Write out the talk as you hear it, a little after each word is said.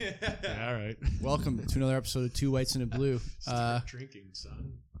Yeah, all right. Welcome to another episode of Two Whites and a Blue. Start drinking,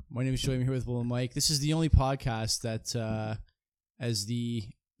 son. My name is Joey. I'm here with Will and Mike. This is the only podcast that, as the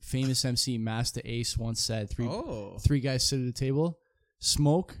famous MC Master Ace once said, three guys sit at a table,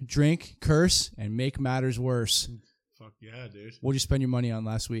 smoke, drink, curse, and make matters worse. Fuck yeah, dude. What'd you spend your money on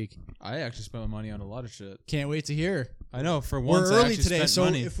last week? I actually spent my money on a lot of shit. Can't wait to hear. I know. For once, We're I early actually today, spent so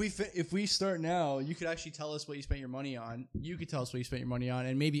money. if we start now, you could actually tell us what you spent your money on. You could tell us what you spent your money on,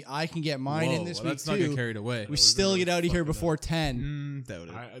 and maybe I can get mine in this week let's too. not get carried away. We still get out of here fucking before 10. Doubt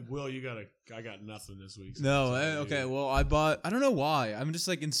it. Will, I got nothing this week. So No, that's all I okay. do. Well, I don't know why. I'm just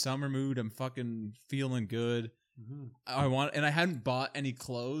like in summer mood. I'm fucking feeling good. Mhm. And I hadn't bought any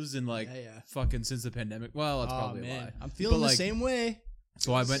clothes in like Yeah. fucking since the pandemic. Well, that's probably a lie. I'm feeling But, the like, same way.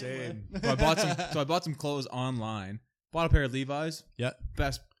 So I went. Same. So I bought some clothes online. Bought a pair of Levi's. Yep.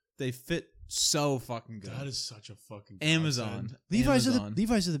 Best. They fit so fucking good. That is such a fucking Amazon. godsend.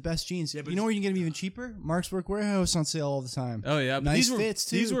 Levi's are the best jeans. Yeah, but you know where you can get them even cheaper? Mark's Work Warehouse on sale all the time. Oh yeah, but Nice these were fits,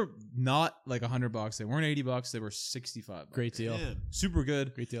 too. These were not like $100. They weren't $80. They were $65. Great deal. Damn. Super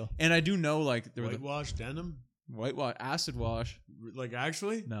good. Great deal. And I do know like there were the Whitewash denim? whitewash, acid wash. Like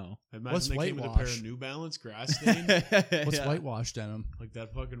actually? No. I imagine What's they came with a pair whitewash? of New Balance grass stain. What's Yeah. whitewash denim? Like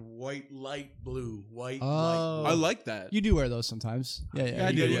that fucking white light blue. Light Oh. blue. I like that. You do wear those sometimes. Yeah, Yeah,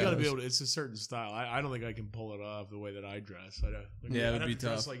 I do Yeah, you wear gotta be those. able to. It's a certain style. I don't think I can pull it off the way that I dress. Yeah, it would I'd be have to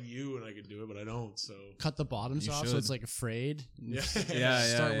dress tough. like you, and I could do it, but I don't. So Cut the bottoms You off so should. it's like a frayed. Yeah. Yeah,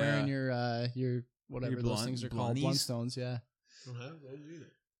 Start yeah. wearing your whatever Your those blunt- things are called. blunties? Bluntstones, yeah. I don't have those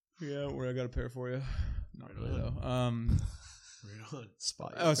either. Yeah, where I got a pair for you. Not Right really on. though. Right on.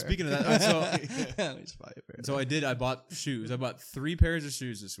 Spy. Oh, speaking of that, so I bought shoes. I bought 3 pairs of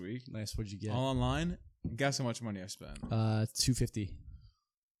shoes this week, Nice. What'd you get? all online. Guess how much money I spent? $250.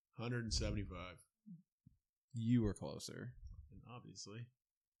 175. You were closer. Obviously.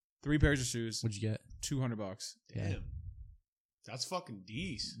 3 pairs of shoes, What'd you get? $200. Damn. Yeah. That's fucking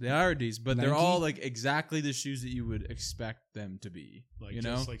decent. They are these, but they're Nike? all like exactly the shoes that you would expect them to be. Like you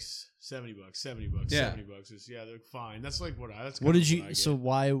just know, like $70, $70, Yeah. $70 is they're fine. That's like that's What kinda did you? I get. So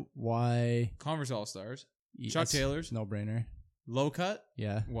why? Converse All Stars, Chuck That's Taylor's, No brainer. low cut,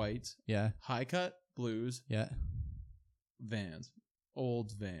 Yeah. white, Yeah. high cut, blues, Yeah. Vans,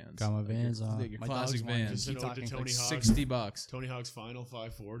 old Vans. Got my Like your- Vans on. like your My classic dogs want Vans. Just an Keep ode to talking. Tony Like Hawk. $60. Tony Hawk's final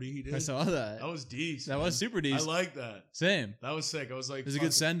 540 he did. I saw that. That was decent. That was super I decent. like that. Same. That was sick. I was like, It was a fucking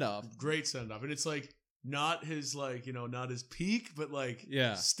good send off. great send off, and it's like not his not his peak, but like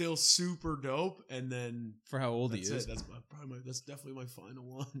Yeah. still super dope. And then For how old he that's is. it. That's definitely my final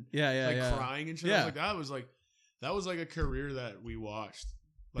one. Yeah, yeah, like yeah. crying and shit. Yeah. Like that was like a career that we watched.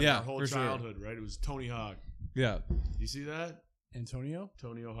 Like Yeah, our whole for sure. childhood, right? It was Tony Hawk. Yeah. You see that? Antonio?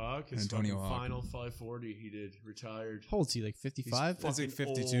 Tony Hawk. His Antonio fucking Hawk. final 540 he did, retired. How old's he? Like 55? He's That's like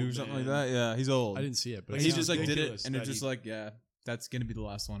fucking 52 old, or something man. like that. Yeah, he's old. I didn't see it, but Like, he it just sounds like did it, ridiculous and it's that just he- like, yeah, that's gonna be the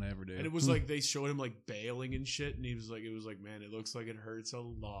last one I ever do. And it was like they showed him like bailing and shit, and it was like, man, it looks like it hurts a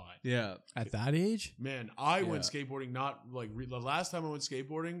lot. yeah, at that age? Man, I went Yeah. skateboarding not like the last time I went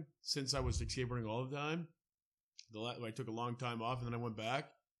skateboarding since I was like, skateboarding all the time. I took a long time off and then I went back.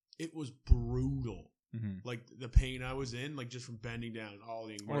 It was brutal. mm-hmm. Like the pain I was in, like just from bending down,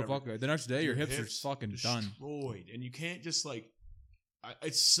 hauling. Oh Whatever. fuck! The next day, your hips are fucking done. destroyed, and you can't just like.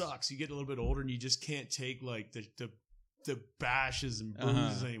 It sucks. You get a little bit older, and you just can't take like the bashes and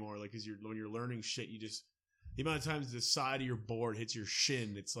bruises anymore. Like, cause when you're learning shit, you just the amount of times the side of your board hits your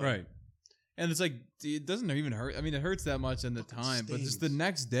shin. It's like Right. And it's like it doesn't even hurt. I mean, it hurts that much in the Fucking time, but just the stings.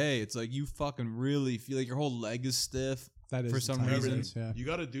 next day, it's like you fucking really feel like your whole leg is stiff. That is For the some time it reason. is, yeah. You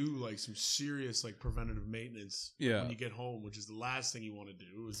got to do like some serious like preventative maintenance Yeah. when you get home, which is the last thing you want to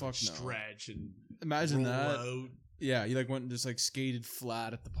do is Fuck like, no. stretch and Imagine roll that. out. Yeah, you like went and just like skated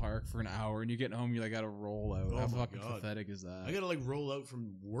flat at the park for an hour, and you get home, you like got to roll out. Oh How my fucking God. pathetic is that? I got to like roll out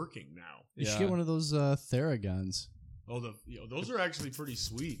from working now. You should Yeah. get one of those Theraguns. Oh, those are actually pretty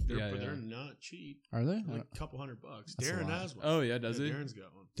sweet. But Yeah. they're not cheap. Are they? Like a couple $100. That's a Darren lot. has one. Oh yeah, does yeah, he? Darren's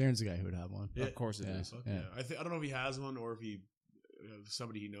got one. Darren's the guy who would have one. Yeah. Of course it is. Yeah. Fuck yeah. I don't know if he has one or if he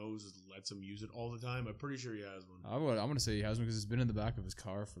somebody he knows lets him use it all the time. I'm pretty sure he has one. I'm gonna say he has one because it's been in the back of his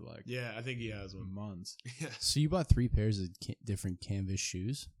car for like Yeah, I think he has one. months. Yeah. So you bought 3 pairs of different canvas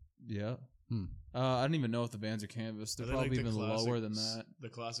shoes? Yeah. Hmm. I don't even know if the Vans are canvas. They're Are they like probably the even classic lower than that. The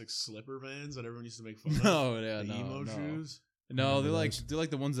classic slipper Vans that everyone used to make fun of. No, yeah, the no, emo no. shoes. No, Remember they're like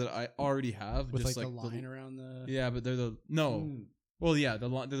the ones that I already have, With just like the line around the... Yeah, but they're the no. Mm. Well, yeah,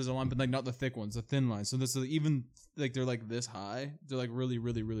 there's a line, but like not the thick ones, the thin lines. So this is even like they're like this high. They're like really,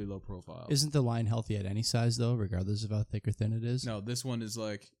 really, really low profile. Isn't the line healthy at any size though, regardless of how thick or thin it is? No, this one is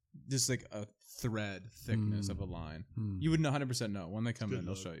like just like a thread thickness of a line. You would 100% know when they come in.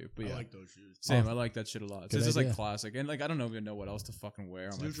 They'll show you. But yeah, I like those shoes. Same. I like that shit a lot. Good It's just like idea. classic, and like I don't even know what else to fucking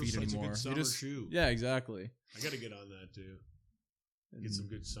wear on my Neutral feet Sun's a anymore. good summer shoe. Yeah, exactly. I got to get on that too. Get some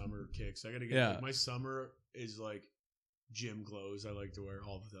good summer kicks. I got to get. Yeah. Like, my summer is like gym clothes. I like to wear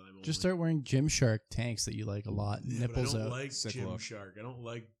all the time. Just start wearing Gymshark tanks that you like a lot. Yeah, Nipples but I don't out. like Sick Gym look. Shark. I don't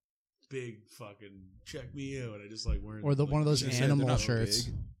like big fucking check me out. I just like wearing Or one of those Just say they're animal not shirts.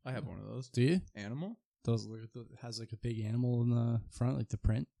 big. I have one of those. Do you? Animal? Those has like a big animal in the front, like the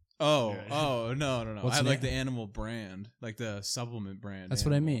print. Oh, Yeah. No. What's I have the like na- the animal brand, like the supplement brand. That's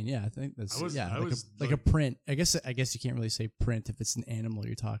what I Animal. mean. Yeah, I think that's I was like a print. I guess you can't really say print if it's an animal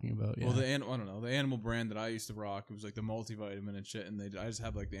you're talking about. Yeah. Well, I don't know. The animal brand that I used to rock, it was like the multivitamin and shit, and I just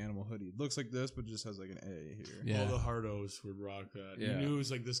have like the animal hoodie. It looks like this, but it just has like an A here. Yeah. All the hardos would rock that. Yeah. You knew it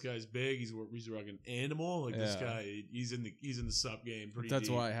was like this guy's big. He's rocking animal. Like this Yeah. guy, he's in the sub game. Pretty. That's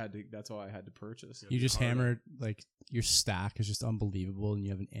deep. why I had to. That's why I had to purchase. you just Hardo. hammered like your stack is just unbelievable, and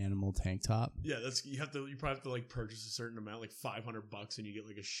you have an animal tank top. Yeah, you probably have to like purchase a certain amount, like $500, and you get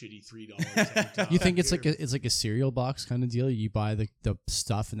like a shitty $3 tank top. You think it's Here. like a cereal box kind of deal? You buy the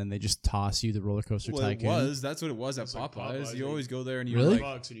stuff and then they just toss you the roller coaster Well, it tycoon. was. That's what it was at It's like Popeyes. Popeyes, You like- always go there and you Really? like,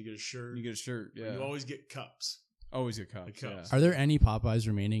 $100 and you get a shirt. you get a shirt. But Yeah. You always get cups. always get cups. Like Yeah. cups. Are there any Popeyes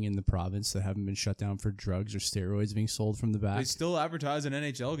remaining in the province that haven't been shut down for drugs or steroids being sold from the They back? still advertise in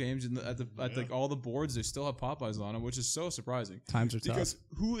NHL games at Yeah. like all the boards. They still have Popeyes on them, which is so surprising. Times are tough. Because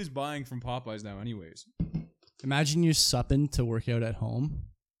who is buying from Popeyes now, anyways? Imagine you're supping to work out at home.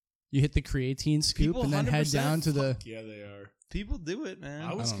 You hit the creatine scoop People and then head 100% down to the. Yeah, they are. People do it, man.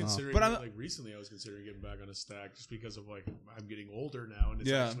 I was don't know. considering, But I'm- like recently, I was considering getting back on a stack just because of like I'm getting older now, and it's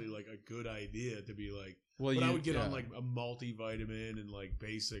Yeah. actually like a good idea to be like. well, But I you- would get yeah. on like a multivitamin and like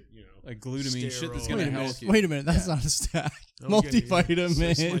basic, like glutamine shit that's steroids. gonna Wait a help minute. you. Wait a minute. That's Yeah. not a stack. I was getting- It's my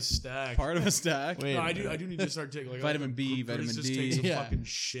Multivitamin. stack. part of a stack. Wait. No, I do need to start taking like Vitamin B, Bruce vitamin just D. takes a Yeah. fucking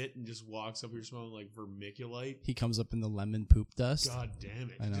shit and just walks up here smelling like vermiculite. He comes up in the lemon poop dust. God damn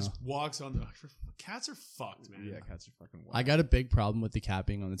it! I He know. just walks on. Cats are fucked, man. Yeah, cats are fucking wild. I got a big problem with the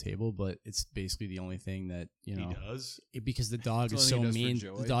capping on the table, but it's basically the only thing that He does. because the dog It's is the so only thing he mean. does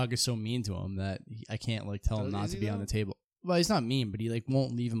for The Joey. dog is so mean to him that I can't like tell him Does- not is to he be on though? the table. Well, he's not mean, but he like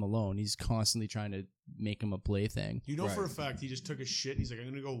won't leave him alone. He's constantly trying to make him a plaything. You know for a Right. fact he just took a shit. He's like, I'm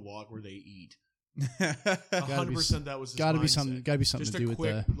gonna go walk where they eat. Gotta 100% that was his Got to be mindset. something. Got to be something Just to do a with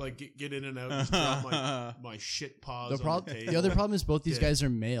quick the. like get in and out. Just drop my shit paws. The other problem is both these Yeah. guys are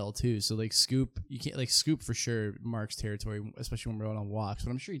male too. So like Scoop, you can't like Scoop for sure marks territory, especially when we're out on walks.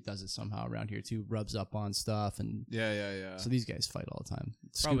 But I'm sure he does it somehow around here too. Rubs up on stuff, and yeah. so these guys fight all the time.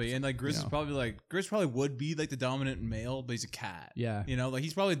 Scoop- Probably, and like Grizz you is know. probably like Grizz probably would be like the dominant male, but he's a cat. Yeah, You know, like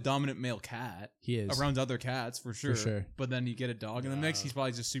he's probably a dominant male cat he is. around other cats for sure. sure. But then you get a dog in the mix, Yeah. he's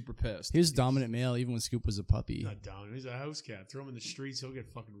probably just super pissed. He was dominant male even when Scoop was a puppy. Not down. He's a house cat. Throw him in the streets. He'll get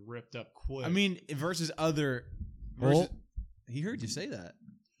fucking ripped up quick. I mean, versus other. Well- He heard you say that.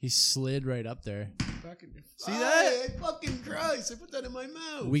 He slid right up there. fucking, See that? I fucking Christ! I put that in my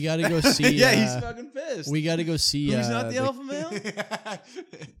mouth. We got to go see. yeah, he's fucking pissed. we got to go see. Who's not the alpha male?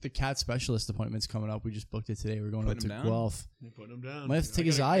 The cat specialist appointment's coming up. We just booked it today. We're going up Putting to him down? Guelph. You put him down. Might have to take I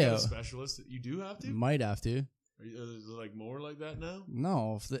his gotta- eye I got a out. Specialist. You do have to. Might have to. Is it like more like that now?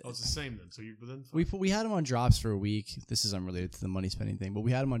 No, if the, Oh, it's the same then. So you but then we had him on drops for a week. This is unrelated to the money spending thing, but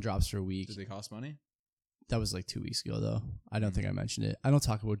we had him on drops for a week. Did they cost money? That was like 2 weeks ago, though. I don't think I mentioned it. I don't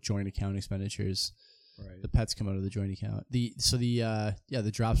talk about joint account expenditures. Right. The pets come out of the joint account.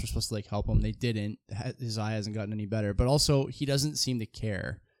 The drops were supposed to like help him. They didn't. His eye hasn't gotten any better, but also he doesn't seem to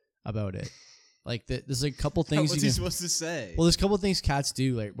care about it. Like there's like a couple things. What's you he can- supposed to say? Well, there's a couple of things cats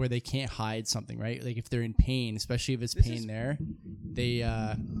do, like where they can't hide something, right? Like if they're in pain, especially if it's This pain is- there, they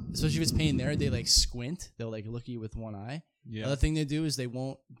especially if it's pain there, they like squint. They'll like look at you with one eye. yeah. Other thing they do is they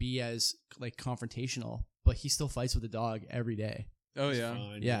won't be as like confrontational, but he still fights with the dog every day. Oh it's yeah.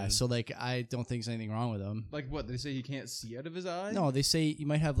 fine, Yeah, man. so like I don't think there's anything wrong with him. Like what? They say he can't see out of his eye? No, they say you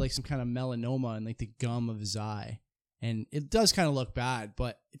might have like some kind of melanoma in like the gum of his eye. And it does kind of look bad,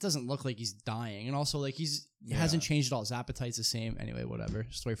 but it doesn't look like he's dying. And also, like, he hasn't changed at all. His appetite's the same. Anyway, whatever.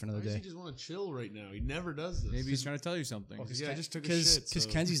 Story for Why another does he day. just want to chill right now? He never does this. Maybe he's trying to tell you something. Well, 'cause I just took a shit. Because so-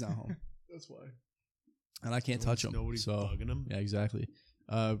 Kenzie's not home. That's why. And I can't touch him. Nobody's So, bugging him. yeah, exactly.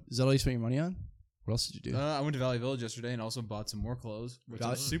 Is that all you spent your money on? What else did you do? I went to Valley Village yesterday and also bought some more clothes, which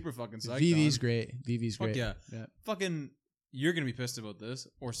Valley- I'm super fucking psyched VV's on. great. VV's Fuck great. yeah. Yeah. Fucking, you're gonna be pissed about this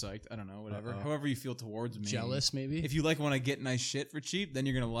or psyched. I don't know, whatever. Uh-oh. However you feel towards me. Jealous, maybe? If you like when I get nice shit for cheap, then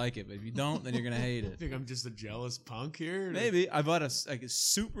you're gonna like it. But if you don't, then you're gonna hate I it. think I'm just a jealous punk here. Maybe I bought a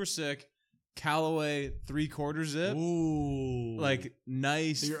super sick Callaway 3/4 zip. Ooh, Like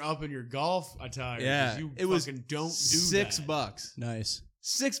nice. So you're up in your golf attire. 'cause Yeah, you it was fucking don't do $6. Nice.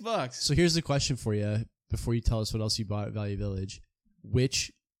 $6. So here's the question for you before you tell us what else you bought at Value Village.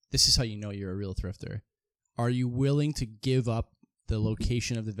 This is how you know you're a real thrifter. Are you willing to give up the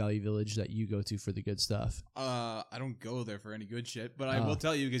location of the Value Village that you go to for the good stuff? I don't go there for any good shit, but I will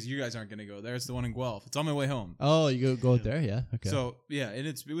tell you because you guys aren't gonna go there. It's the one in Guelph. It's on my way home. Oh, you go there? Yeah. Okay. So yeah, and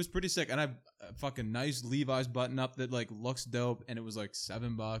it was pretty sick. And I have a fucking nice Levi's button up that like looks dope, and it was like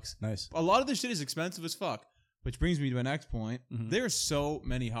 $7. Nice. A lot of this shit is expensive as fuck, which brings me to my next point. Mhm. There's so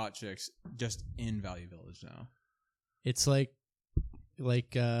many hot chicks just in Value Village now. It's like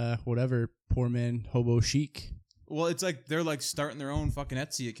whatever, poor man hobo chic. Well, it's like they're like starting their own fucking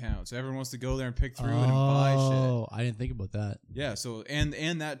Etsy account, so everyone wants to go there and pick through it and buy shit. Oh, I didn't think about that. Yeah, so and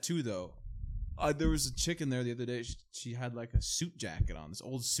that too though. There was a chick in there the other day. She had like a suit jacket on, this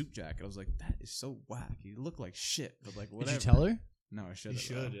old suit jacket. I was like, that is so whack. You look like shit, but like whatever. Did you tell her? No, I should. You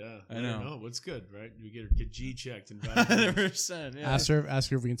should, yeah. I know. No, what's good, right? You get G checked and back. 100%. Yeah. Ask her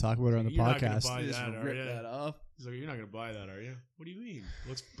if we can talk about her on the You're not gonna podcast. buy Just that, are rip you? that off. He's like, you're not gonna buy that, are you? What do you mean? It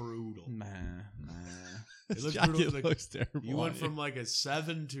looks brutal. Nah. It looks Jacket brutal. Like, looks terrible. you went on from like a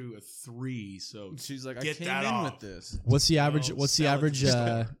 7 to a 3, so She's like, I Get came that in off. with this. What's the average? Well, What's the sell it to average? the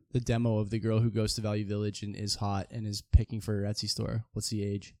store. The demo of the girl who goes to Value Village and is hot and is picking for her Etsy store. What's the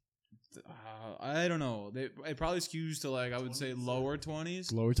age? I don't know. It probably skews to like I would say lower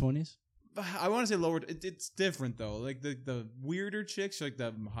 20s. Lower 20s. I want to say lower. It's different though. Like the weirder chicks, like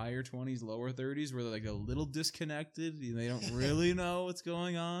the higher 20s, lower 30s, where they're like a little disconnected. They don't really know what's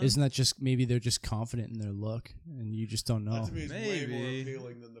going on. Isn't that just maybe they're just confident in their look and you just don't know? that to me is way more Maybe.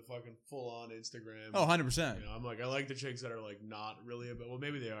 appealing than the fucking full on Instagram. Oh, 100%. You know, I'm like, I like the chicks that are like not really about. Well,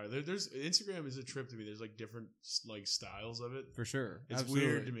 maybe they are. There's Instagram is a trip to me. There's like different like styles of it. For sure. It's Absolutely.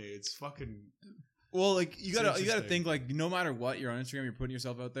 weird to me. It's fucking. Well, like you It's gotta interesting. think like no matter what you're on Instagram, you're putting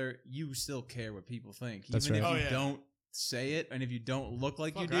yourself out there. You still care what people think, That's even right. if Oh, you yeah. don't say it, and if you don't look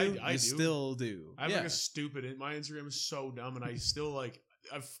like Fuck, you do, I you do. still do. I have yeah. like a stupid. My Instagram is so dumb, and I still like.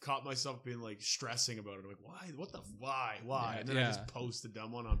 I've caught myself being like stressing about it. I'm like, why? What the? Why? Yeah, And then I yeah. just post a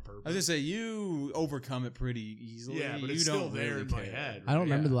dumb one on purpose. I was gonna say you overcome it pretty easily. Yeah, but you it's don't still there really in my care. head. I don't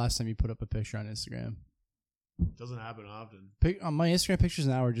remember Yeah. the last time you put up a picture on Instagram. Doesn't happen often. My Instagram pictures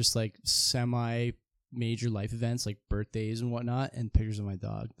now are just like semi major life events like birthdays and whatnot and pictures of my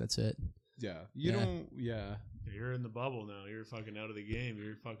dog. That's it. Yeah, you Yeah. don't. Yeah, You're in the bubble now. You're fucking out of the game.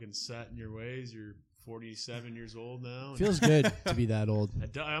 You're fucking set in your ways. You're 47 years old now. Feels good to be that old.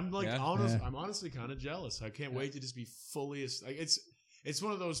 I'm like Yeah. honest. Yeah. I'm honestly kind of jealous. I can't wait to just be fully. Like it's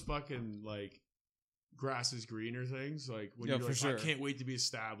one of those fucking like grass is greener things. Like when Yeah, you're for like, sure. I can't wait to be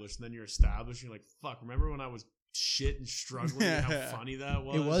established, and then you're established. And you're like, fuck. Remember when I was shit and struggling? And how funny that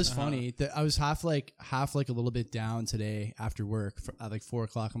was. It was Uh-huh. funny. I was half like a little bit down today after work at like 4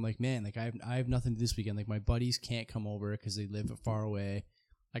 o'clock. I'm like, man, like I have nothing to do this weekend. Like my buddies can't come over because they live far away.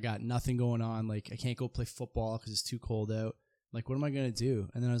 I got nothing going on. Like I can't go play football because it's too cold out. Like what am I gonna do?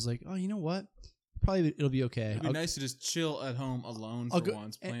 And then I was like, oh, you know what? Probably it'll be okay. it'd be nice to just chill at home alone I'll for go-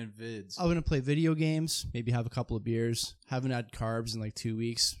 once, playing vids. I'm gonna play video games. Maybe have a couple of beers. Haven't had carbs in like 2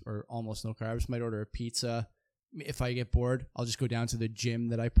 weeks or almost no carbs. Might order a pizza. If I get bored, I'll just go down to the gym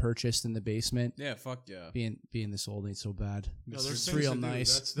that I purchased in the basement. Yeah, fuck yeah. Being this old ain't so bad. No, It's there's just things real to do.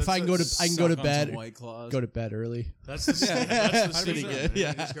 nice. That's If I can go to Suck go to on some bed, White Claws. go to bed early. That's the Yeah. that's the Pretty secret, good. man. Yeah,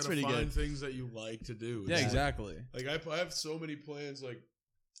 You just it's gotta pretty find good. things that you like to do. Yeah, It's- exactly. Like I have so many plans. Like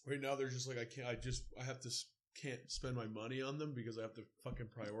right now, they're just like I have to can't spend my money on them because I have to fucking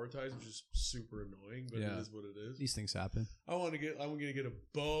prioritize, which is super annoying. But Yeah. it is what it is. These things happen. I'm gonna get a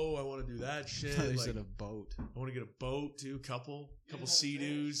bow. I want to do that shit. They Like, said a boat. I want to get a boat too. Couple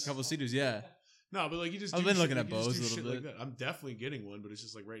Sea-Doos. A couple Sea-Doos, yeah. No, but like you just. I've do been shit- looking like, at you just bows do a little shit bit. Like that. I'm definitely getting one, but it's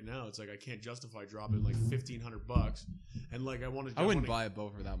just like right now, it's like I can't justify dropping like $1,500, and like I want to. I wouldn't buy a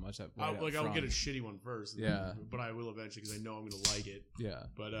boat for that much. I would get a shitty one first. and Yeah. then- but I will eventually because I know I'm gonna like it. Yeah.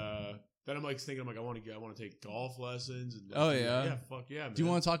 But then I'm like thinking, I want to take golf lessons. And Oh, yeah? yeah, fuck yeah. Man. Do you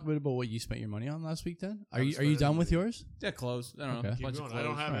want to talk a bit about what you spent your money on last week? Then are Haven't you spent done with anything. yours? Yeah, clothes. I don't Okay. know. Keep Bunch of going. I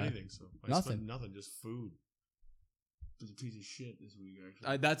don't clothes. have Alright. anything, so I Nothing. spent nothing, just food. It was a piece of shit this week,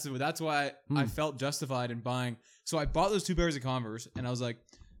 actually. That's why I felt justified in buying. So I bought those 2 pairs of Converse, and I was like,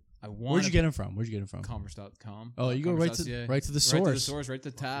 I want. Where'd you get them from? Where'd you get them from? Converse.com. Oh, you go right to Converse.ca. the Right to the source. source, right to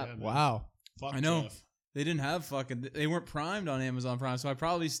the tap. Yeah, man. Wow. Fuck I know. Jeff. They didn't have they weren't primed on Amazon Prime, so I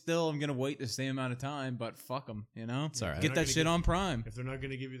probably still am gonna wait the same amount of time. But fuck them, you know. It's all right. Get that shit on Prime. If they're not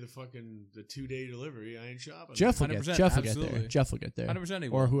gonna give you the 2-day delivery, I ain't shopping. Jeff will get 100%, there. absolutely. Jeff will get there.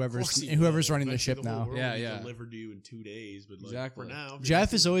 100%. Or whoever's running the ship now. Yeah. Delivered to you in 2 days, but Exactly. for now,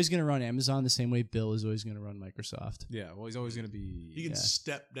 Jeff is always going to run Amazon the same way Bill is always going to run Microsoft. Yeah, well, he's always gonna be. You can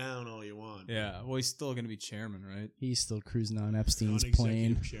step down all you want. Yeah, well, he's still gonna be chairman, right? He's still cruising on Epstein's Non-executive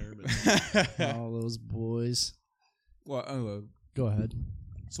plane. chairman. All those boys. Well, Go ahead.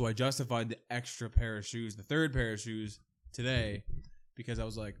 so I justified the extra pair of shoes, the third pair of shoes today, because I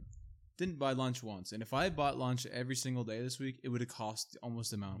was like, didn't buy lunch once, and if I had bought lunch every single day this week, it would have cost almost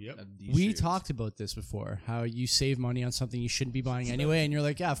the amount of these We shoes. talked about this before, how you save money on something you shouldn't be buying anyway, and you're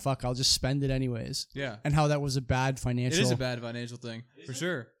like, yeah, fuck, I'll just spend it anyways. Yeah, And how that was a bad financial. it is a bad financial thing for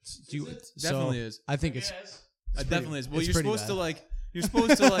sure. Definitely is. I think it's. It definitely is. Well, it's you're pretty supposed bad. to like. You're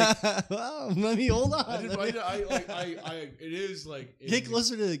supposed to like. Well, let me hold on. It is like Get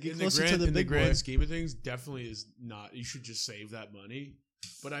closer to in the the big grand boy. scheme of things, definitely is not. You should just save that money.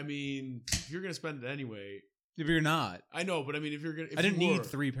 But I mean, if you're gonna spend it anyway, If you're not, I know. But I mean, if you're gonna, if I didn't you need were,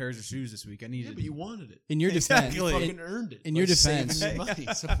 3 pairs of shoes this week. I needed. Yeah, but you wanted it. In your defense, You fucking earned it. in your by saving defense- your money.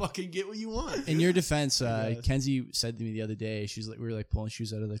 So fucking get what you want. in your defense, Yes. Kenzie said to me the other day, she's like, we were like pulling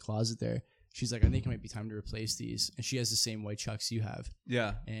shoes out of the closet there. She's like, I think it might be time to replace these. And she has the same white chucks you have.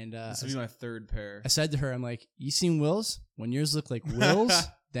 Yeah, And this will be my 3rd pair. I said to her, I'm like, you seen Will's? When yours look like Will's,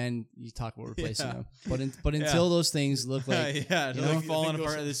 then you talk about replacing Yeah. them. But until those things look like, yeah, you they're know, like falling I think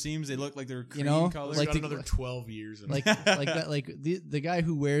apart those- at the seams. They look like they're cream know, color. like Got the- another 12 years. In like that, like the guy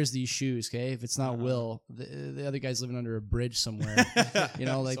who wears these shoes. Okay, if it's not Will, the other guy's living under a bridge somewhere. You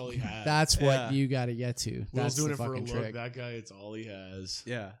know, like That's all he has. that's what Yeah. you got to get to. Will's That's doing the it for a fucking look. trick. That guy, it's all he has.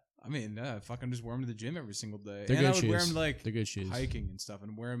 Yeah, I mean, fucking just wear them to the gym every single day. They're and I good would wear shoes. them like They're good shoes. hiking and stuff,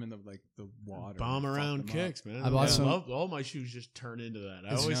 and wear them in the water. Bomb and fuck around them up. kicks, man. I bought some- all my shoes just turn into that. I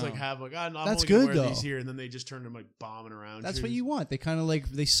It's- always No. like have like, I'm That's only gonna good, wear these though. here, and then they just turn into like bombing around. That's shoes. what you want. They kind of like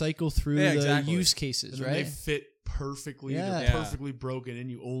they cycle through Yeah, the exactly. use cases, And then right? they fit perfectly. Yeah. They're Yeah. perfectly broken in.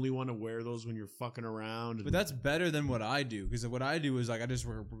 You only want to wear those when you're fucking around. And But that's better than what I do, because what I do is like I just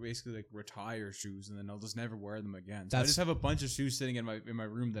basically like retire shoes, and then I'll just never wear them again. So I That's- just have a bunch of shoes sitting in my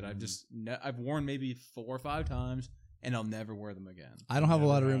room that I've just I've worn maybe 4 or 5 times, and I'll never wear them again. I don't have a Never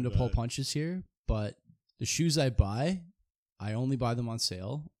lot of room to have pull that. punches here, but the shoes I buy, I only buy them on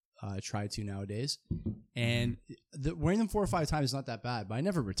sale. I try to nowadays, and wearing them 4 or 5 times is not that bad. But I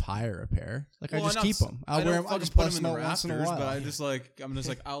never retire a pair. Like Well, I just I'm keep not- them. I I'll don't wear them. I'll fucking just put bust them in them the out once in a rafters, while. but I'm just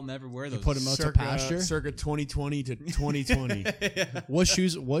like I'll never wear those. put 'em out to circa, pasture? circa 2020 to 2020. What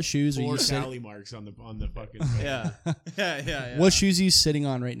shoes? What shoes are Four you sitting? tally marks on the fucking. yeah, yeah. What shoes are you sitting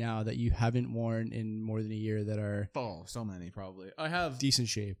on right now that you haven't worn in more than a year that are Oh, so many probably. I have. decent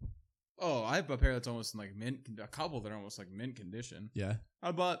shape? I have a pair that's almost in like mint. A couple that are almost like mint condition. Yeah,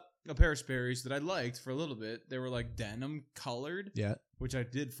 I bought a pair of Sperry's that I liked for a little bit. They were like denim colored, yeah. which I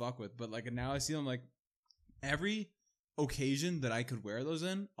did fuck with. But like now I see them like every occasion that I could wear those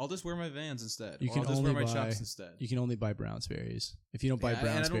in, I'll just wear my Vans instead. You Or can I'll just wear only my buy- Chucks instead. You can only buy brown Sperry's. If you don't buy Yeah,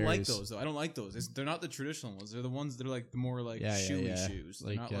 brown and I don't like Sperry's, those though. I don't like those. They're not the traditional ones. They're the ones that are like the more like yeah, shoey yeah. shoes.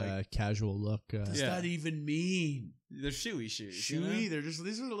 They're like, not like casual look. Does Yeah. that even mean? they're shoey shoes. you know? Shoey? They're just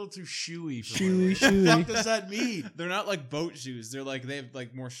these are a little too shoey. For Shoey, me. shoey. What the fuck does that mean? They're not like boat shoes. They're like they have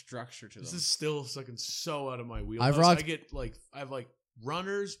like more structure to them. This is still fucking so out of my wheelhouse. rocked- I have like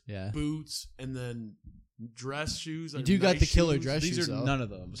runners, Yeah. boots, and then dress shoes. You do got the killer dress These shoes, are though. none of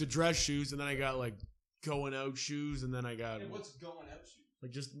those. The dress shoes, and then I got like going out shoes, and then I got going out shoes?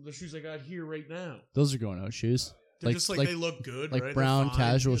 like just the shoes I got here right now. Those are going out shoes. They're just like they look good, like right? brown They're fine.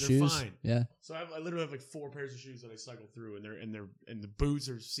 casual Yeah, they're shoes. Fine. Yeah. So I literally have like 4 pairs of shoes that I cycle through, and the boots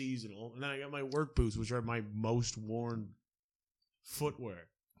are seasonal, and then I got my work boots, which are my most worn footwear.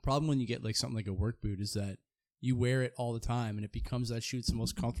 Problem when you get like something like a work boot is that you wear it all the time and it becomes that shoe that's the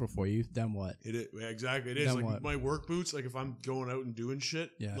most comfortable for you. Then what? Exactly. It is Then like what? my work boots. Like if I'm going out and doing shit,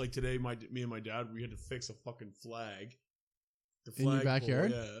 Yeah. like today, me and my dad, we had to fix a fucking flag. The In your flagpole,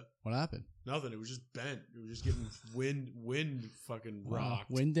 backyard? yeah. What happened? Nothing. It was just bent. It was just getting wind fucking Wow.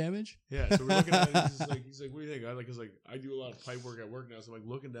 rocked. Wind damage? Yeah, so we're looking at it. He's like, what do you think? I do a lot of pipe work at work now, so I'm like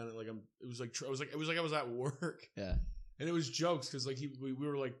looking down at it like it was like I was at work, Yeah. and it was jokes because like we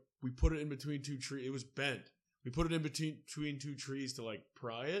were like we put it in between 2 trees. It was bent. We put it in between 2 trees to like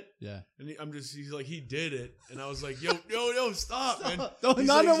pry it, Yeah. and he's like he did it, and I was like yo stop man. No, He's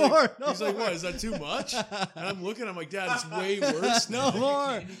not like, no more. No he's like more. what is that too much? And I'm looking, I'm like Dad, it's way worse. No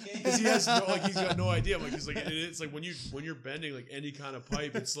more. Because he's got no idea. I'm like, it's like when you're bending like any kind of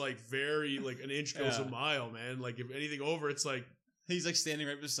pipe, it's like very like an inch goes a mile, man. Like if anything over, it's like He's like standing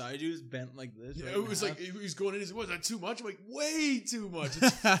right beside you, just bent like this. Yeah, right it was now. like he was going in. He said, "Was that too much?" I'm like, "Way too much.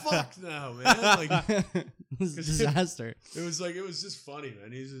 It's fucked now, man." Like, This is a disaster. it was just funny,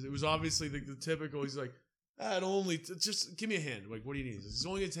 man. It was obviously the typical. He's like, just give me a hand. Like, what do you need? It's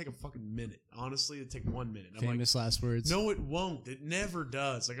only gonna take a fucking minute. Honestly, it'd take 1 minute. I'm Famous last words. like, no, it won't. It never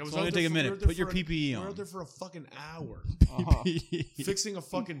does. Like, I was It's only out take there a for- we minute. were there Put your for PPE We were on. out there for a fucking hour. PPE. Fixing a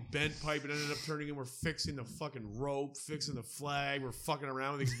fucking bent pipe. It ended up turning in. We're fixing the fucking rope, fixing the flag. We're fucking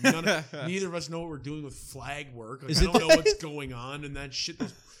around with these. Neither of us know what we're doing with flag work. Like, I don't know what's going on and that shit.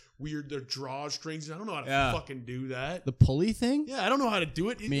 Those weird, their drawstrings. I don't know how to fucking do that. The pulley thing? Yeah, I don't know how to do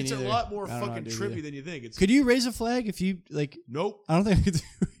it. Me It's a neither. lot more I don't know how fucking to do trippy either. than you think. It's Could you raise a flag if you like? nope. I don't think I could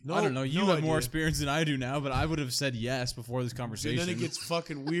do. No, I don't know. You no have idea. more experience than I do now, but I would have said yes before this And conversation. then it gets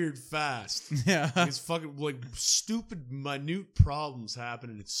fucking weird fast. yeah. It's fucking like stupid, minute problems happen,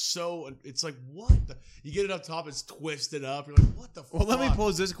 and it's like what the? You get it up top, it's twisted up. You're like, what the? Well, fuck? let me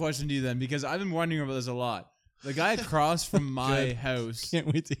pose this question to you then, because I've been wondering about this a lot. The guy across from my Good. house, Can't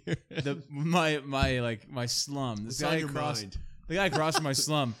wait to hear it. my slum. What's on your across, mind? the guy across from my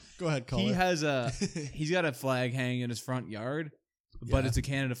slum. Go ahead, call He it. has he's got a flag hanging in his front yard, but Yeah. it's a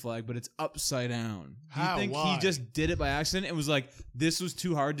Canada flag, but it's upside down. Do you How? think Why? he just did it by accident and was like, "This was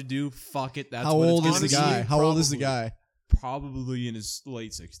too hard to do. Fuck it." That's How what old it's is the gonna be." guy? How old is the Probably. guy? Probably in his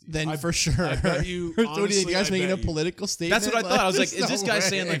late 60s. Then for sure. I bet you. What are you honestly, guys I making a bet you. political statement? That's what I thought. I was like, there's "Is this no guy way.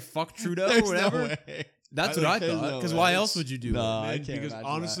 saying like fuck Trudeau There's or whatever?" No way. That's I what I think thought. there's no Because way. why else would you do No. it? I Man, can't because imagine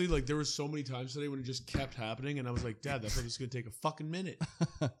honestly, like there were so many times today when it just kept happening, and I was like, "Dad, that thought this was gonna take a fucking minute."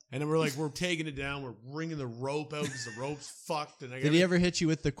 And then we're taking it down, we're wringing the rope out because the rope's fucked. And I Did he ever hit you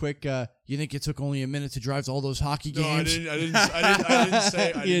with the quick? You think it took only a minute to drive to all those hockey No, games? I didn't say. I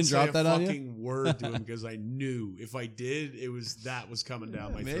You didn't didn't drop say that a on you? fucking word to him because I knew if I did, that was coming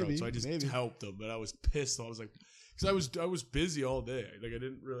down my throat. maybe, So I just maybe. helped him, but I was pissed. I was like, because I was busy all day. Like I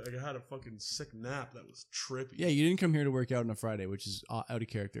didn't really. Like I had a fucking sick nap that was trippy. Yeah, you didn't come here to work out on a Friday, which is out of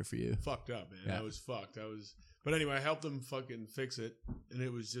character for you. Fucked up, man. Yeah. I was fucked. But anyway, I helped them fucking fix it, and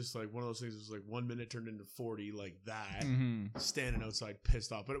it was just like one of those things. It was like 1 minute turned into 40, like that. Mm-hmm. Standing outside,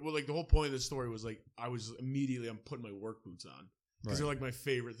 pissed off. But like the whole point of the story was like I'm putting my work boots on because they're like my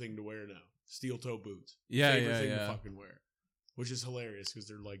favorite thing to wear now. Steel toe boots. Yeah, favorite yeah, thing yeah. to fucking wear. Which is hilarious because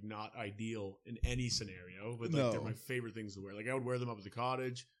they're like not ideal in any scenario, but like they're my favorite things to wear. Like I would wear them up at the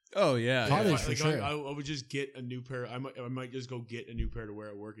cottage. Oh yeah, Cottage yeah. for Like, sure. I would just get a new pair. I might just go get a new pair to wear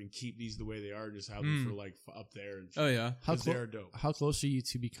at work and keep these the way they are, and just have them for like up there. And Oh yeah. How, 'cause they're dope. how close are you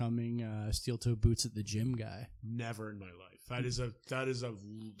to becoming steel toe boots at the gym guy? Never in my life. That is a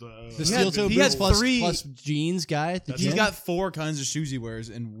The steel toe he boots had plus, three- plus jeans guy at the That's gym? He's got 4 kinds of shoes he wears,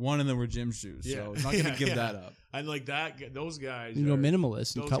 and one of them were gym shoes. Yeah. So it's not gonna Yeah, give yeah. that up. and like that. Those guys. You can go are-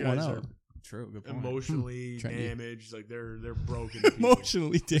 minimalist and those cut one guys out. are True. Good point. emotionally Trendy. damaged. Like they're broken. pieces.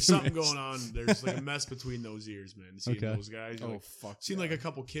 Emotionally damaged. There's something going on. There's like a mess between those ears, man. Seeing Okay. those guys. You're Oh like, fuck. seen yeah. like a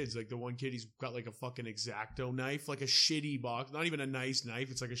couple kids. Like the one kid, he's got like a fucking X-Acto knife, like a shitty box. Not even a nice knife.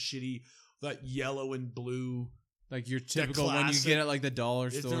 It's like a shitty, that yellow and blue. Like your typical one you classic- get at like the dollar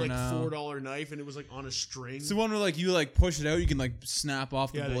It's store they're like now. $4 knife, and it was like on a string. It's the one where like you like push it out, you can like snap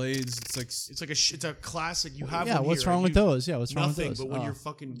off the Yeah, they- blades. It's like It's like it's a classic. You have yeah, one what's here. wrong I with use those? Yeah, what's wrong Nothing. with those? But when Oh. you're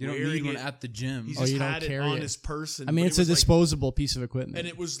fucking you don't wearing need one it, at the gym. he's Oh, just you don't had it carry on it. his person. I mean, but it's it a was like- disposable piece of equipment. and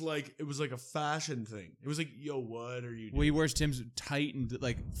it was like a fashion thing. It was like, yo, what are you doing? Well, he wears Tim's tight and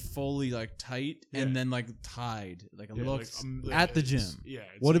like fully like tight, Yeah. and then like tied, like it Yeah, looks like, at the it's- gym Yeah.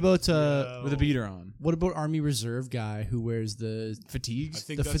 it's What like, about yo. with a beater on. what about Army Reserve guy who wears the I Fatigues.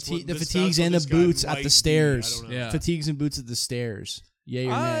 think the, that's fatigue, what the this- fatigues that's what and the this guy boots at might the be. stairs? I don't know. Yeah. Fatigues and boots at the stairs. Yay or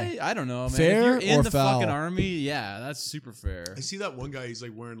nay? I don't know, man. Fair if you're in or the foul? fucking army, yeah, that's super fair. I see that one guy. He's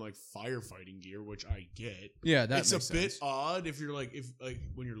like wearing like firefighting gear, which I get. Yeah, that It's a makes bit sense. odd if you're like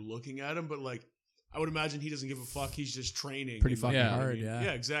when you're looking at him, but like I would imagine he doesn't give a fuck. He's just training. Pretty and, fucking like, Yeah. hard, I mean, yeah.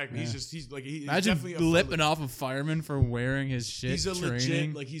 Yeah, exactly. Yeah. He's like he's Imagine definitely a flipping friendly- off a fireman for wearing his shit. He's a training.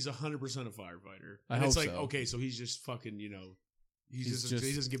 legit, like he's 100% a firefighter. I And it's hope like, so. okay, so he's just fucking, He's he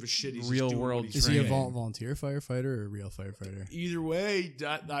just doesn't give a shit. He's real just doing world what he's Is he a training. volunteer firefighter or a real firefighter? Either way,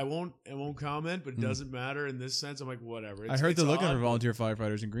 I won't comment, but it doesn't matter in this sense. I'm like, whatever. I heard it's they're looking odd, for but- volunteer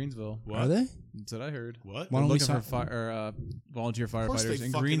firefighters in Greensville. What? Are they? That's what I heard. What? Why They're don't we looking sign? for volunteer Of course they firefighters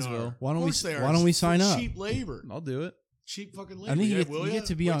in fucking Greensville. are. Why don't Of we- course they are. why don't we It's sign up? Cheap labor. I'll do it. Cheap fucking labor. I think you Yeah, get- will you ya? get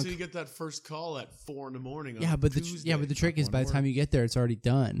to be Wait on- till you get that first call at 4 a.m. on Yeah, but the Tuesday. the trick is Fuck, by the work. time you get there, it's already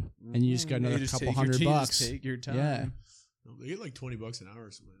done, and you just got another You just couple take your- $100 you just bucks. Take your time. Yeah. No, they get like $20 an hour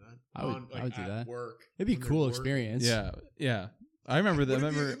or something like that. I would do at that. Work. It'd be a when they're cool working. experience. Yeah, yeah. I remember that. I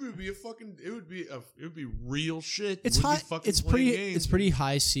remember. It would be a fucking. It would be real shit. It's It wouldn't high. be fucking It's playing pretty. games. It's pretty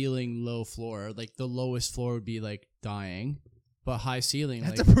high ceiling, low floor. Like the lowest floor would be like dying, but high ceiling.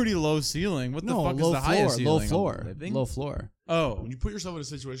 That's like, a pretty low ceiling. What the fuck is the highest ceiling? Low floor. Oh, when you put yourself in a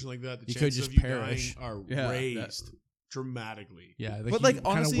situation like that, the you chances could just of you perish. dying are raised dramatically. Yeah, but you like kind of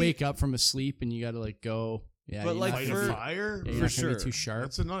honestly, wake up from a sleep and you got to like go. Yeah, but like Light for a fire, you're for not sure, gonna be too sharp.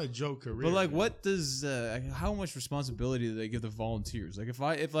 that's not a joke career. But like, man. what does how much responsibility do they give the volunteers? Like, if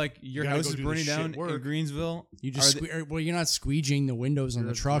like your You gotta house go is do the burning shit down in work. Greensville, You just well, you're not squeegeing the windows on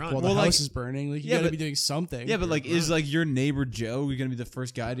You're the truck running. while the Well, house like- is burning. Like you yeah, got to but- be doing something. yeah, but like, is running. like your neighbor Joe gonna be the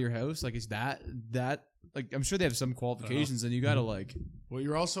first guy to your house? Like, is that like? I'm sure they have some qualifications, and you gotta like. Well,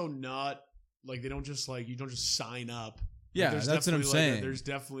 you're also not like they don't just like you don't just sign up. Yeah, There's that's what I'm definitely, like, saying. there's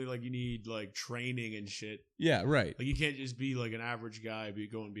definitely like you need like training and shit. Yeah, right. Like you can't just be like an average guy,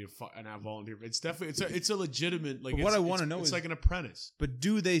 go and be and have volunteer. It's definitely it's a legitimate like. But what I want wanna know it's is- like an apprentice. But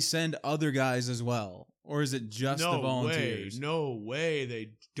do they send other guys as well, or is it just the volunteers? No way, they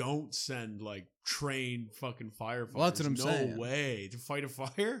don't send like trained fucking firefighters. Well, that's what I'm saying. No way to fight a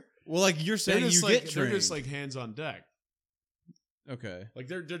fire. Well, like you're saying, you like, get trained. They're just like hands on deck. Okay. Like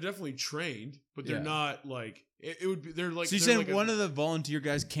they're definitely trained, but they're Yeah. not like it would be. They're like. So you're they're saying like one of the volunteer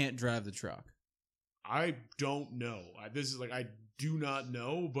guys can't drive the truck? I don't know. This is like I do not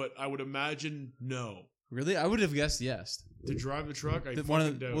know, but I would imagine no. Really? I would have guessed yes. To drive the truck, I One fucking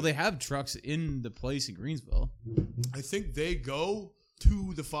of the, doubt well, it. they have trucks in the place in Greensville. I think they go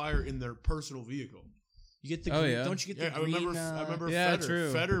to the fire in their personal vehicle. you get the Oh, green, yeah. don't you get Yeah, the I green? remember. Yeah, Feder.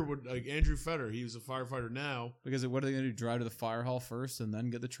 true. Feder would like Andrew Feder. He was a firefighter now. Because what are they going to do? Drive to the fire hall first and then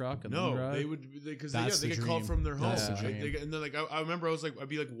get the truck and then No, drive? they would because That's they the get called dream. from their home. That's the And then like I remember I'd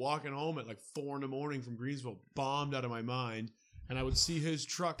be like walking home at like 4 a.m. from Greensville, bombed out of my mind, and I would see his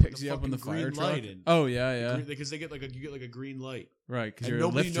truck Picks with you the up on the fucking fire green truck. light in. Oh yeah, yeah. Because they get you get like a green light. Right, because And you're a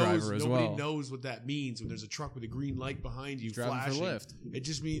nobody Lyft knows. driver as Nobody well. knows what that means when there's a truck with a green light behind you Driving for flashing. Lyft. It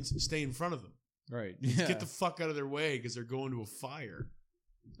just means stay in front of them. Right. Just Yeah. get the fuck out of their way because they're going to a fire.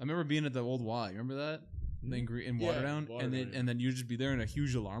 I remember being at the old Y. Remember that? In Waterdown, Waterdown. and then you'd just be there, and a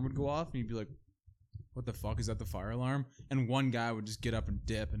huge alarm would go off, and you'd be like, "What the fuck is that? The fire alarm?" And one guy would just get up and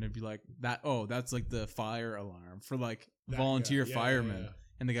dip, and it'd be like, "That oh, that's like the fire alarm for like That volunteer guy. Yeah, firemen." yeah.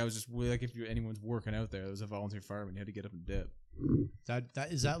 And the guy was just like, if anyone's working out there, there was a volunteer fireman, you had to get up and dip. That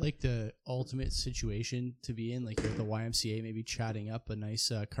is that like the ultimate situation to be in? Like you're at the YMCA, maybe chatting up a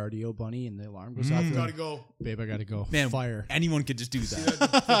nice cardio bunny, and the alarm goes off. Gotta go. Babe, I gotta go. Man, Fire. Anyone could just do See that.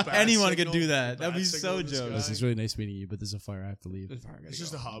 that- the bat Anyone could signal? do that. The That'd be bat so signal in the Joe. sky? Listen, it's really nice meeting you, but there's a fire. I have to leave. It's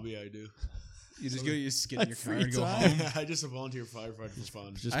just a hobby I do. You just go, you just get in your car Free and go time. home. I just a volunteer firefighter for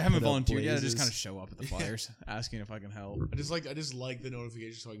fun. Just I haven't put up volunteered yet. I just blazes. kind of show up at the fires, asking if I can help. I just like the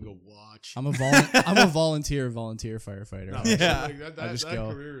notification so I can go watch. I'm a volunteer firefighter. No, Yeah. like that just that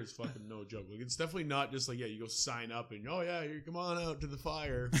go. career is fucking no joke. Like it's definitely not just like you go sign up and you come on out to the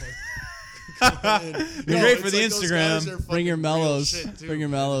fire. Be great for the those guys Instagram. are Bring your fucking real mellows. shit, too, Bring your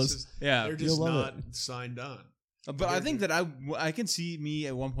man. mellows. It's just- Yeah. they're just You'll love not signed on. But I think that I can see me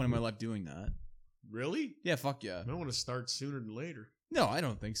at one point in my life doing that. Really? Yeah, fuck yeah. I don't want to start sooner than later. No, I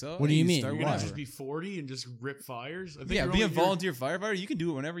don't think so. What do I you think mean? start You're gonna whenever. just be 40 and just rip fires. I think Yeah, you're be a only- volunteer firefighter. You can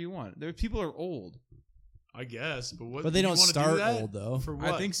do it whenever you want. There, people are old. I guess, but what? But they you don't wanna do start that? old though. For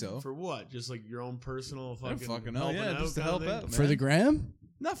I what? think so. For what? Just like your own personal I don't fucking. fucking know. helping Yeah, out just to kinda help thing? out, For the gram?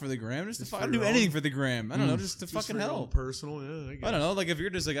 Not for the gram, just to Just fuck. for I'd do your anything own- for the gram. I don't know, just to Just fucking for your own help. personal, yeah. I don't know, like if you're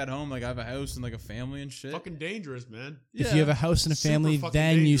just like at home, like I have a house and like a family and shit. Fucking dangerous, man. yeah. If you have a house and a Super family, fucking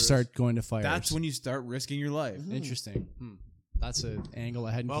then you dangerous. start going to fires. that's when you start risking your life. Interesting. That's an angle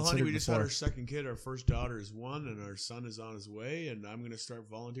I hadn't Well, considered honey, we just before. had our second kid. Our first daughter is 1, and our son is on his way. And I'm gonna start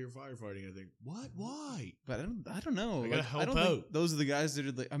volunteer firefighting. I think. What? Why? But I don't know. I gotta Like, help I don't think out. those are the guys that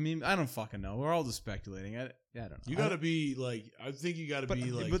are like. I mean, I don't fucking know. We're all just speculating. I don't know. You gotta be like. I think you gotta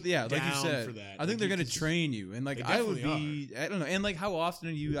be like. but yeah, like you down said, for that. I think Like, they're you gonna just- train you, and like They I would definitely be. I don't know, and like how often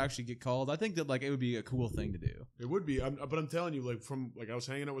do you actually get called? I think that like it would be a cool thing to do. It would be, but I'm telling you, like I was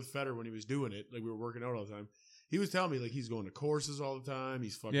hanging out with Feder when he was doing it. Like we were working out all the time. He was telling me like he's going to courses all the time.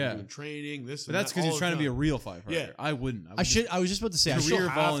 He's fucking Yeah. doing training. This, But and that's that because all he's the trying to be a time. real firefighter. Yeah. I wouldn't. I was just about to say. I Career should, have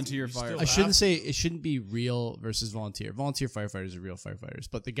to- volunteer you still firefighter. I have shouldn't to. say it shouldn't be real versus volunteer. Volunteer firefighters are real firefighters,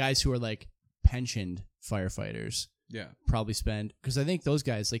 but the guys who are like pensioned firefighters Yeah. probably spend, because I think those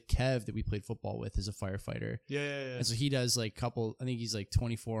guys like Kev that we played football with is a firefighter, Yeah. and so he does like I think he's like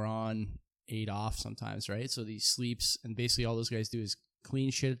 24 on, 8 off sometimes, right? So he sleeps, and basically all those guys do is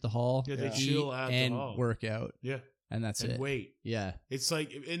clean shit at the hall, Yeah, they eat, chill at the and hall. work out, Yeah. and that's And it. wait. Yeah, It's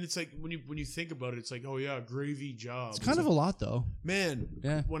like when you think about it, it's like, oh yeah, gravy job. it's kind of a lot though. man.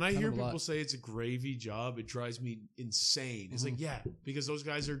 Yeah, When I kind hear of a lot. people say it's a gravy job, it drives me insane. It's Mm-hmm. like, yeah, because those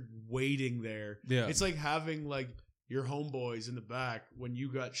guys are waiting there. Yeah. It's like having like your homeboys in the back when you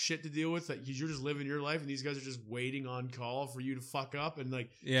got shit to deal with that you're just living your life and these guys are just waiting on call for you to fuck up and like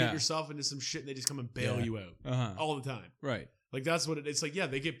get yourself into some shit and they just come and bail you out all the time. Right. Like that's what it's like. Yeah,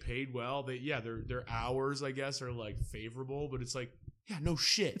 they get paid well. Their hours, I guess, are like favorable, but it's like, yeah, no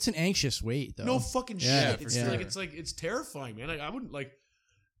shit. It's an anxious wait, though. No fucking shit. It's terrifying, man. Like I wouldn't like.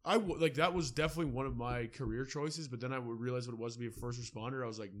 That was definitely one of my career choices, but then I would realize what it was to be a first responder. I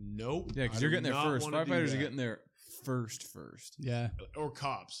was like, nope. Yeah, because you're getting there first. Firefighters are getting there first. Yeah. Or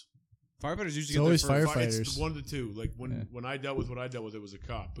cops. Firefighters usually it's get always there firefighters. It's one of the two. Like when I dealt with what I dealt with, it was a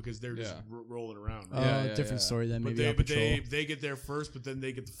cop because they're just rolling around. Right? Different story then. Maybe they get there first, but then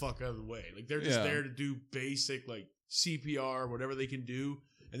they get the fuck out of the way. Like they're just there to do basic like CPR, whatever they can do.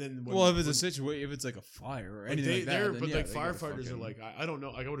 And then if it's a situation, if it's like a fire or anything like that, but like firefighters are like I don't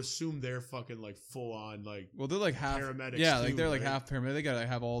know. Like I would assume they're fucking like full on like. Well, they're like half paramedics. Yeah, like they're like half paramedics. They gotta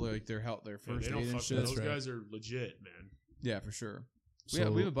have all their like their help, their first aid and shit. Those guys are legit, man. Yeah, for sure. We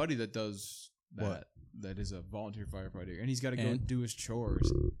have a buddy that does that. What? That is a volunteer firefighter, and he's got to go do his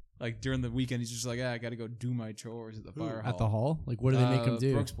chores. Like during the weekend, he's just like, I got to go do my chores at the fire hall. At the hall? Like, what do they make him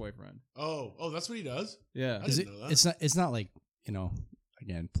do? Brooke's boyfriend. Oh, that's what he does. Yeah, I didn't know that. It's not like, you know.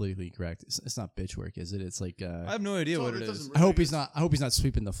 Again, politically correct. It's not bitch work, is it? It's like I have no idea what it is. I hope he's not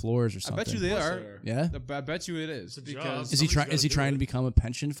sweeping the floors or something. I bet you they are. Yeah, I bet you it is. Because is he trying to become a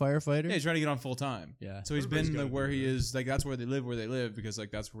pension firefighter? Yeah, he's trying to get on full time. Yeah. So he's been like where he is. Like that's where they live because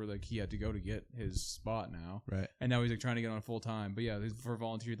like that's where like he had to go to get his spot now. Right. And now he's like trying to get on full time. But yeah, for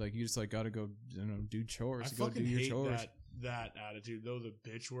volunteer, like you just like got to go, do chores. I fucking hate that attitude though, the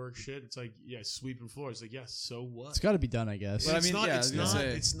bitch work shit. It's like, yeah, sweeping floors. Like, yeah, so what? It's got to be done, I guess. But I mean,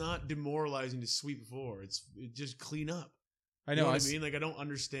 it's not demoralizing to sweep the floor. It's just clean up. I know. You know what I mean? Like, I don't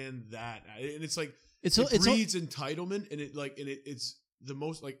understand that. And it's like it breeds entitlement, and it's the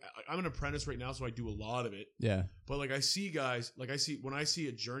most like I'm an apprentice right now, so I do a lot of it. Yeah. But like I see guys, like when I see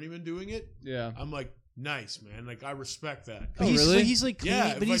a journeyman doing it, yeah, I'm like, nice, man. Like I respect that. Oh, really? He's like, clean,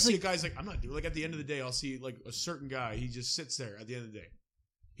 yeah. But if I see a guy's like, I'm not doing. Like at the end of the day, I'll see like a certain guy. He just sits there at the end of the day.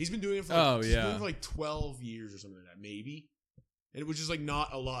 He's been doing it for like 12 years or something like that, maybe. And it was just like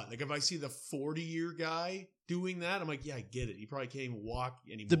not a lot. Like if I see the 40-year guy doing that, I'm like, yeah, I get it. He probably can't even walk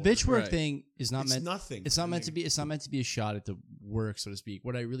anymore. The bitch work thing is not meant. Nothing. It's not meant to be. It's not meant to be a shot at the work, so to speak.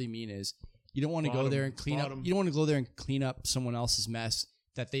 What I really mean is, you don't want to go there and clean up. You don't want to go there and clean up someone else's mess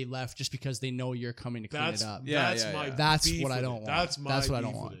that they left just because they know you're coming to clean it up. That's what I don't want. That's what I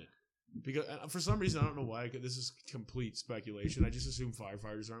don't want. Because for some reason, I don't know why. This is complete speculation. I just assume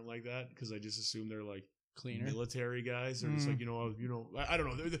firefighters aren't like that because I just assume they're like cleaner military guys. They're just like, I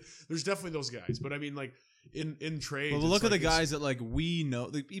don't know. There's definitely those guys, but I mean, like in trades. Well, look at the guys that like we know,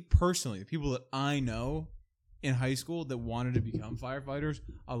 like personally, the people that I know in high school that wanted to become firefighters.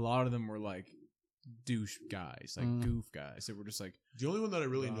 A lot of them were like douche guys, like goof guys. That were just like the only one that I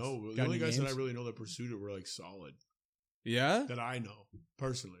really know. The only guys that I really know that pursued it were like solid. Yeah, that I know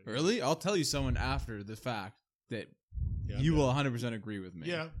personally. Really, I'll tell you someone after the fact that you will 100% agree with me.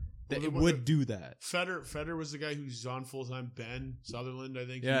 Yeah. That it would do that. Feder was the guy who's on full time. Ben Sutherland, I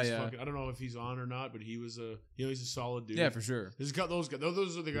think. Yeah, yeah. I don't know if he's on or not, but he was he's a solid dude. Yeah, for sure. He's got those guys.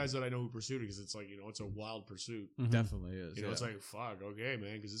 Those are the guys that I know who pursued it because it's like it's a wild pursuit. Mm-hmm. Definitely is. It's like fuck, okay,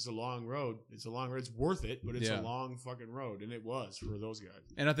 man, because it's a long road. It's a long road. It's worth it, but it's a long fucking road, and it was for those guys.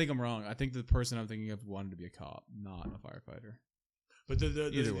 And I think I'm wrong. I think the person I'm thinking of wanted to be a cop, not a firefighter. But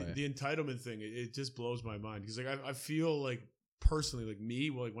the entitlement thing, it just blows my mind because like I feel like. Personally, like me,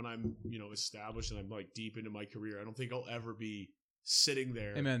 like when I'm, established and I'm like deep into my career, I don't think I'll ever be sitting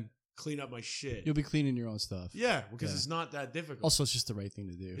there. Amen. Clean up my shit. You'll be cleaning your own stuff. Yeah, because it's not that difficult. Also, it's just the right thing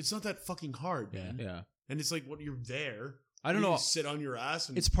to do. It's not that fucking hard, man. Yeah. And it's like when you're there. I don't know. Sit on your ass.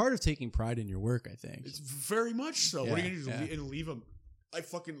 And it's part of taking pride in your work, I think. It's very much so. Yeah, what are you going to do? And leave them? I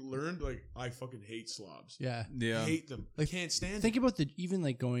fucking learned, like, I fucking hate slobs. Yeah. Yeah. I hate them. Like, can't stand Think about even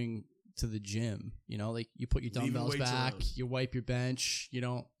like going to the gym, like you put your dumbbells back, you wipe your bench, you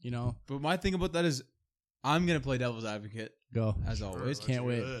don't. But my thing about that is I'm going to play devil's advocate. Go. As always. Can't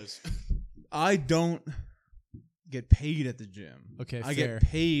wait. I don't get paid at the gym. Okay, I get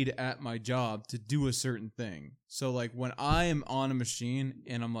paid at my job to do a certain thing. So like when I am on a machine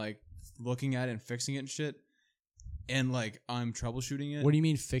and I'm like looking at it and fixing it and shit, and like I'm troubleshooting it. What do you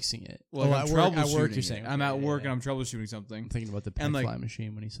mean fixing it? Well, at work, you're saying. I'm at work and I'm troubleshooting something. I'm thinking about the pen fly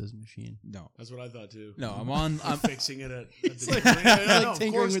machine when he says machine. No, that's what I thought too. No, I'm fixing it at the like, no,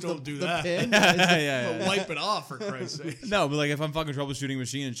 of course don't do that. Yeah. Wipe it off for Christ's sake. No, but like if I'm fucking troubleshooting a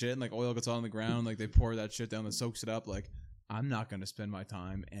machine and shit, and like oil gets on the ground, like they pour that shit down that soaks it up, like I'm not going to spend my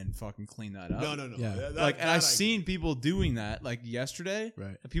time and fucking clean that up. No. Yeah. And I've seen people doing that, like yesterday.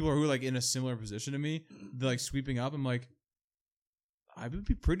 Right. People who are like in a similar position to me, they're like sweeping up. I'm like, I would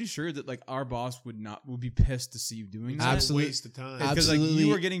be pretty sure that like our boss would be pissed to see you doing that. Absolutely. Waste of time. Because like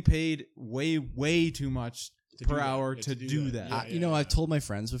you are getting paid way too much per hour to do that. I've told my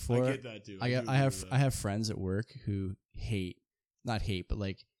friends before. I get that too. I have friends at work who not hate, but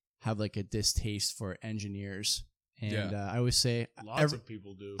like have like a distaste for engineers. And I always say, lots of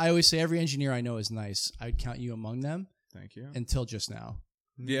people do. I always say every engineer I know is nice. I'd count you among them. Thank you. Until just now.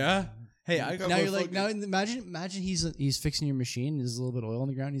 Yeah. Hey, now you're like, now imagine he's fixing your machine. There's a little bit of oil on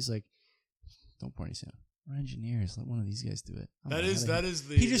the ground. He's like, don't point us out. We're engineers. Let one of these guys do it. That is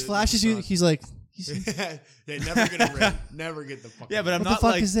the. He just flashes you. He's like, never get a ring. Never get the fuck. Yeah, but I'm what not the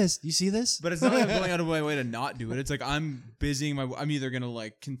fuck like, is this? You see this? But it's not like I'm going out of my way to not do it. It's like I'm busying I'm either gonna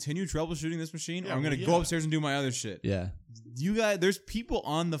like continue troubleshooting this machine, or I'm gonna go upstairs and do my other shit. Yeah. You guys, there's people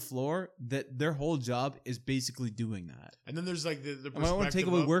on the floor that their whole job is basically doing that. And then there's like the perspective. I want to take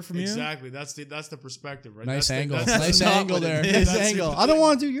away work from you. Exactly. That's the perspective, right? Nice that's angle. Nice angle there. Nice angle. I don't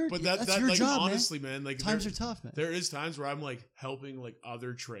want to do your. But that's your like, job, honestly, man. Like times are tough, man. There is times where I'm like helping like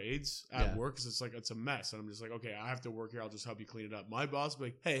other trades at work because it's a mess, and I'm just like, okay, I have to work here. I'll just help you clean it up. My boss will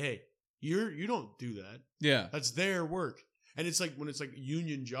be like, hey, you don't do that. Yeah, that's their work. And it's like when it's like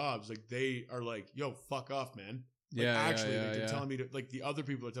union jobs, like they are like, yo, fuck off, man. Like, they're telling me to, like, the other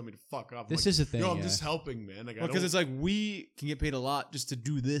people are telling me to fuck off. This like, is a thing. No, I'm just helping, man. Like, because it's like we can get paid a lot just to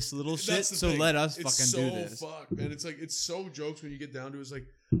do this little shit. So let us fucking do this. Fuck, man. It's like it's so jokes when you get down to it. It's like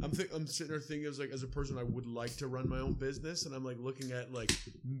I'm sitting there thinking as a person I would like to run my own business, and I'm like looking at like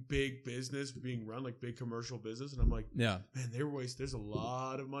big business being run, like big commercial business, and I'm like, man, there's a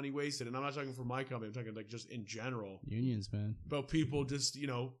lot of money wasted, and I'm not talking for my company. I'm talking like just in general. Unions, man. About people just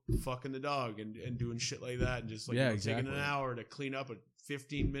fucking the dog and doing shit like that, and just like taking an hour to clean up a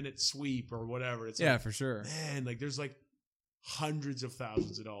 15-minute sweep or whatever. It's like, for sure, man. Like there's like hundreds of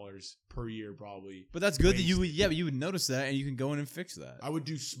thousands of dollars per year probably. But that's good that you would but you would notice that and you can go in and fix that. I would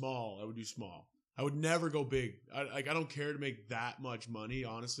do small. I would never go big. I don't care to make that much money,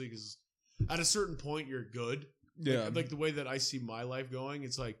 honestly, because at a certain point you're good. Yeah. Like the way that I see my life going,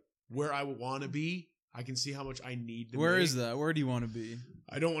 it's like where I want to be. I can see how much I need to Where is that? Where do you want to be?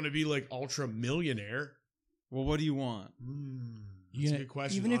 I don't want to be like ultra millionaire. Well, what do you want? That's a good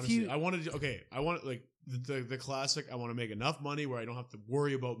question. Even honestly. If I want like the classic. I want to make enough money where I don't have to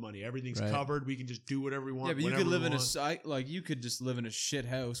worry about money. Everything's covered. We can just do whatever we want. Yeah, but you could live in you could just live in a shit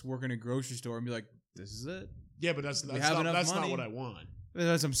house, work in a grocery store, and be like, "This is it." Yeah, but that's not what I want.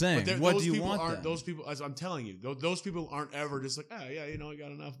 That's what I'm saying. What do you want? Those people, as I'm telling you, those people aren't ever just like, I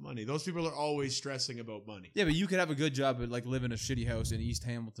got enough money. Those people are always stressing about money. Yeah, but you could have a good job, but like live in a shitty house in East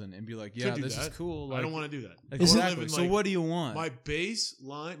Hamilton and be like, yeah, this is cool. Like, I don't want to do that. Like, exactly. So what do you want? My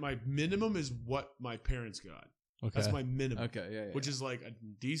baseline, my minimum is what my parents got. Okay. That's my minimum. Okay, yeah. Which is like a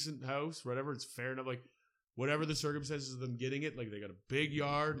decent house, whatever. It's fair enough. Like whatever the circumstances of them getting it, like they got a big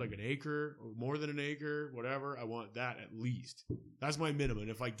yard, like an acre or more than an acre, whatever. I want that at least. That's my minimum.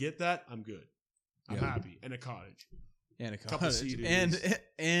 And if I get that, I'm good. I'm happy. And a cottage. And a cottage.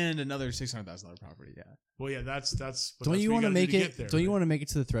 And another $600,000 property. Yeah. Well, yeah, that's. Don't you want to make it? Don't you want to make it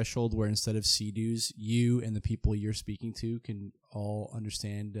to the threshold where instead of sea-doos, you and the people you're speaking to can all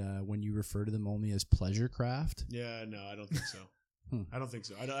understand when you refer to them only as pleasure craft? Yeah, no, I don't think so. I don't think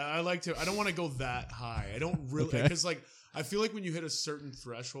so. I don't want to go that high. I don't really, because like I feel like when you hit a certain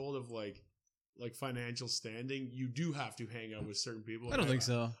threshold of like financial standing, you do have to hang out with certain people. I don't think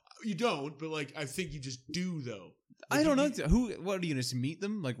so. You don't, but like I think you just do though. Like, I don't know. What are you gonna just meet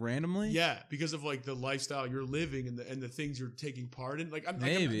them like randomly? Yeah, because of like the lifestyle you're living and the things you're taking part in. Like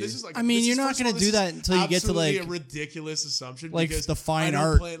maybe this is like. I mean, you're not gonna do that until you get to like a ridiculous assumption, like the fine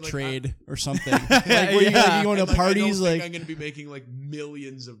art trade or something. Like where you go to parties. Like I'm gonna be making like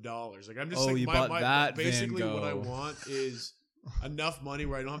millions of dollars. Like I'm just like you bought that basically what I want is enough money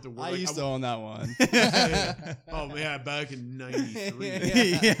where I don't have to work. I used to own that one. Oh man, back in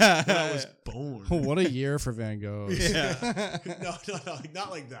 '93. Yeah, when I was born. What a year for Van Gogh. Yeah. No, not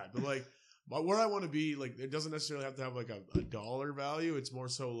like that. But like where I want to be, like it doesn't necessarily have to have like a dollar value. It's more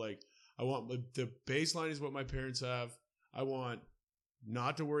so like I want the baseline is what my parents have. I want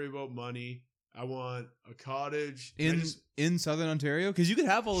not to worry about money. I want a cottage in Southern Ontario because you could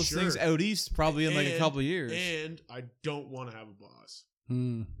have all those things out east probably in like a couple of years. And I don't want to have a boss.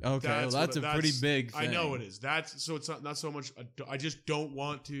 Okay, that's a pretty big thing. I know it is. It's not so much. I just don't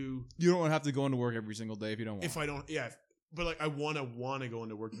want to. You don't have to go into work every single day if you don't want. If I don't, yeah. But like I want to go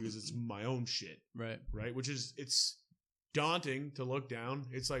into work because it's my own shit. Right. Which is it's daunting to look down.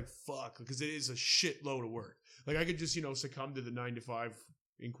 It's like fuck because it is a shitload of work. Like I could just, succumb to the 9 to 5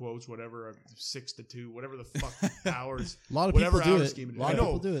 in quotes, whatever, 6 to 2, whatever the fuck hours. A lot of people do it. A lot of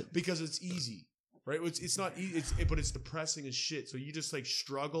people do it because it's easy, right? It's not easy, but it's depressing as shit. So you just like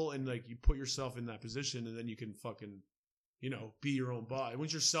struggle and like you put yourself in that position, and then you can fucking, be your own boss.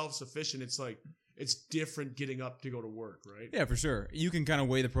 Once you're self-sufficient, it's like it's different getting up to go to work, right? Yeah, for sure. You can kind of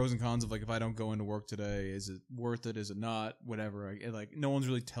weigh the pros and cons of like, if I don't go into work today, is it worth it? Is it not? Whatever. Like no one's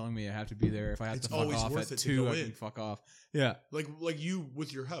really telling me I have to be there. If I have to fuck off at 2, I can fuck off. Yeah. Like you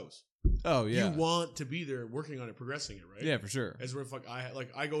with your house. Oh yeah. You want to be there working on it, progressing it, right? Yeah, for sure. As if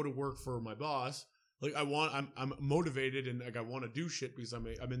I go to work for my boss. Like I'm motivated and like I want to do shit because I'm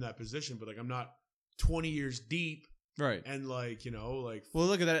in that position, but like I'm not 20 years deep. Right. And well,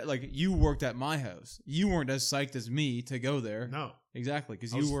 look at that. Like you worked at my house. You weren't as psyched as me to go there. No. Exactly.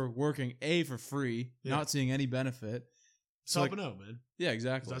 Because you were working for free, not seeing any benefit. So helping out, man. Yeah,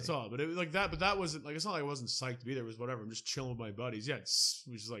 exactly. That's all. But it was like that. But that wasn't like, it's not like I wasn't psyched to be there. It was whatever. I'm just chilling with my buddies. Yeah. It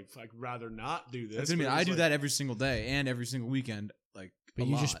was like, I'd rather not do this. That's what I mean. I do that every single day and every single weekend. Like, But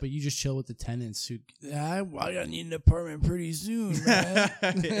you just chill with the tenants who. I need an apartment pretty soon, man.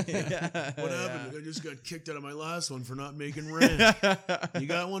 What happened? I just got kicked out of my last one for not making rent. You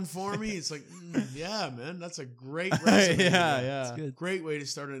got one for me? It's like, yeah, man, that's a great resume. Yeah. It's good. Great way to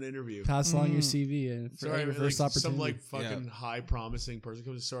start an interview. Pass along your CV and for your first opportunity. Some like fucking high promising person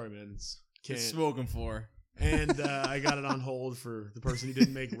comes. Sorry, man, can't. It's spoken for. And I got it on hold for the person who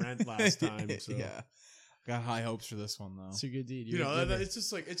didn't make rent last time. So. Yeah. Got high hopes for this one though. It's a good deed. It's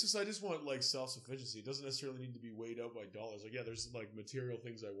just I just want like self-sufficiency. It doesn't necessarily need to be weighed out by dollars. Like, yeah, there's like material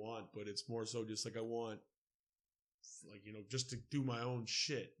things I want, but it's more so just like I want, like, just to do my own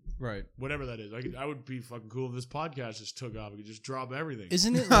shit. Right. Whatever that is. I would be fucking cool if this podcast just took off. We could just drop everything.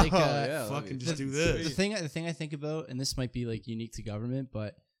 Isn't it like fucking just do this? The thing I think about, and this might be like unique to government,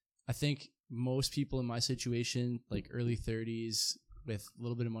 but I think most people in my situation, like early 30s, with a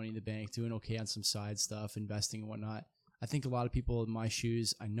little bit of money in the bank, doing okay on some side stuff, investing and whatnot. I think a lot of people in my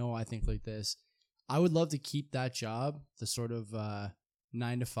shoes, I think like this. I would love to keep that job, the sort of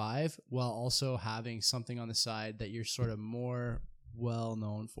 9 to 5, while also having something on the side that you're sort of more well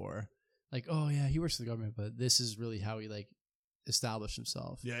known for. Like, oh yeah, he works for the government, but this is really how he like established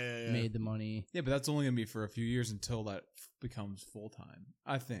himself. Yeah. Made the money. Yeah, but that's only gonna be for a few years until that becomes full time.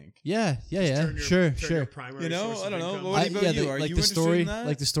 I think. Yeah. Sure. I don't know. What about you? Are like you the story, in that?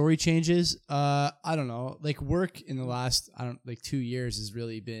 like the story changes. I don't know. Like work in the last 2 years has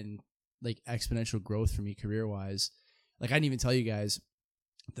really been like exponential growth for me career wise. Like I didn't even tell you guys,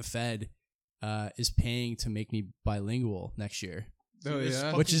 the Fed is paying to make me bilingual next year. Oh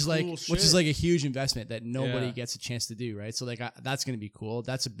yeah, which is like a huge investment that nobody gets a chance to do, right? So like that's gonna be cool.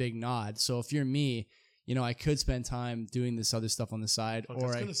 That's a big nod. So if you're me, I could spend time doing this other stuff on the side,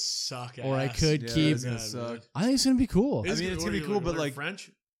 or gonna suck ass. Or I could keep. It's gonna suck. I think it's gonna be cool. It's gonna be cool, but like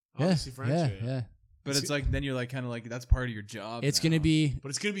French, obviously French, yeah. But it's like then you're like kind of like that's part of your job. It's gonna be, but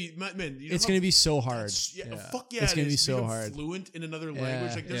it's gonna be, man. It's gonna be so hard. Fuck yeah! It's gonna be so hard. Fluent in another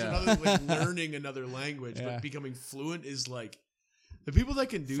language, like there's another like learning another language, but becoming fluent is like. The people that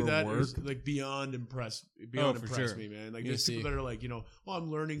can do that is like beyond impress me, man. Like there's people that are like,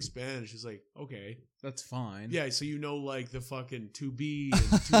 I'm learning Spanish. It's like, okay, that's fine. Yeah, so like the fucking to be and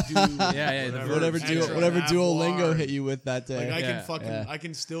to do, whatever Duolingo hit you with that day. Like I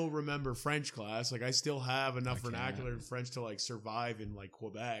can still remember French class. Like I still have enough vernacular in French to like survive in like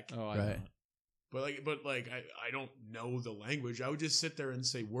Quebec. Oh, I know. But I don't know the language. I would just sit there and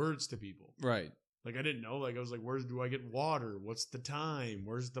say words to people. Right. Like, I didn't know. Like, I was like, where do I get water? What's the time?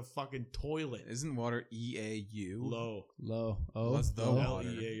 Where's the fucking toilet? Isn't water EAU? Low. Oh. That's the water.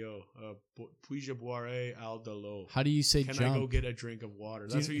 L-E-A-O. Puis-je boire à de l'eau? How do you say Can jump? I go get a drink of water?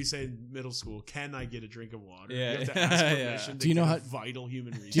 That's what you say in middle school. Can I get a drink of water? Yeah. You have to ask permission Do you know how vital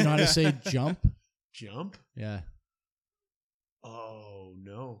human reason. Do you know how to say jump? Jump? Yeah. Oh,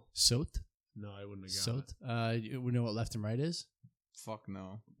 no. Saute? No, I wouldn't have got it. You know what left and right is? Fuck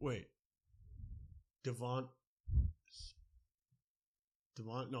no. Wait. Devon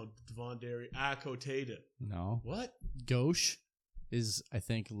Derry. Acotata. No. What? Gauche is, I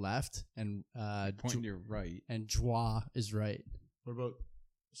think, left, and point to your right, and droit is right. What about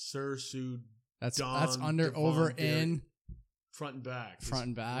Sir Sud? That's under, Devon, over, Derry. In. Front and back. Front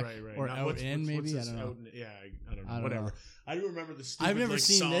and back. Right. Or out, in, maybe? I don't know. I don't know. Whatever. I do remember the stupid, I've never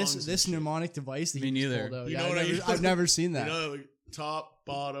seen this mnemonic device that Me neither. pulled out. You know what I mean? I've never seen that. Like top,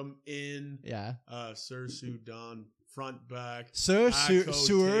 bottom, in. Yeah. Sir Sudan, front, back. Sir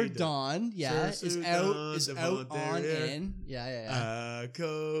Sudan, yeah, is out, on, there, in. Yeah.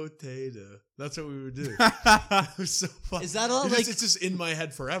 Acotata. That's what we would do. It was so fun. Is that a lot like? It's just in my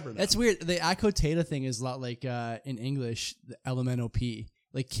head forever now. That's weird. The Akko Tata thing is a lot like in English, the LMNOP.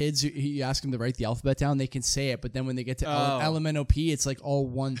 Like kids, you ask them to write the alphabet down, they can say it, but then when they get to LMNOP, it's like all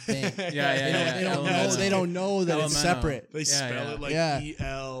one thing. They don't know that it's separate. They spell it like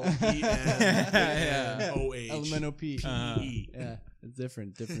ELENOH. LMNOP. Yeah, it's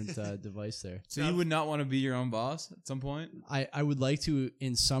different device there. So you would not want to be your own boss at some point? I would like to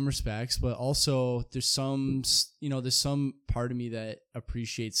in some respects, but also there's some part of me that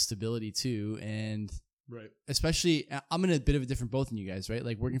appreciates stability too, and right. Especially, I'm in a bit of a different boat than you guys, right?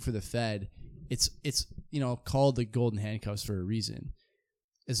 Like working for the Fed, it's called the golden handcuffs for a reason.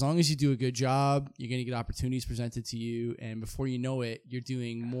 As long as you do a good job, you're going to get opportunities presented to you, and before you know it, you're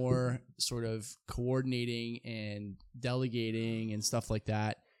doing more sort of coordinating and delegating and stuff like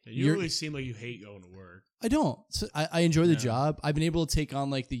that. And you really seem like you hate going to work. I don't. So I enjoy the job. I've been able to take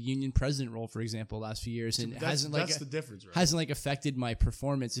on like the union president role, for example, the last few years, and that's the difference, right? Hasn't like affected my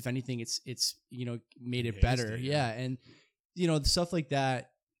performance. If anything, it's made it better. Yeah, and stuff like that.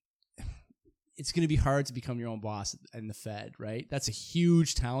 It's going to be hard to become your own boss in the Fed, right? That's a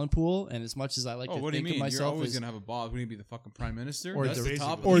huge talent pool, and as much as I like to think of myself, you're always going to have a boss. Wouldn't you be the fucking prime minister or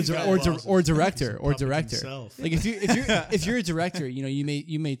top or director? Like if you're a director,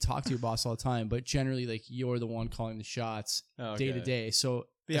 you may talk to your boss all the time, but generally, like you're the one calling the shots day to day. So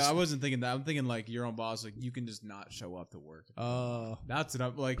yeah, I wasn't thinking that. I'm thinking like your own boss, like you can just not show up to work. Oh, that's what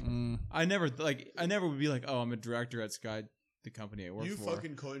I'm like. I never would be like, oh, I'm a director at Sky. The company I work for. You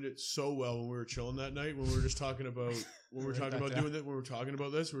fucking coined it so well when we were chilling that night. When we were just talking about we were talking about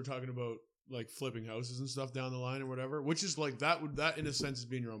like flipping houses and stuff down the line or whatever. Which is like that in a sense is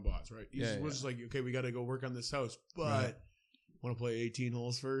being your own boss, right? We're just like, okay, we got to go work on this house, but want to play 18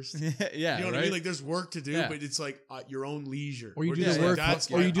 holes first? Yeah, you know what I mean? Like there's work to do, but it's like your own leisure. Or you do the work,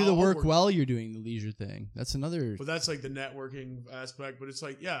 or you do the work while you're doing the leisure thing. That's another. But that's like the networking aspect. But it's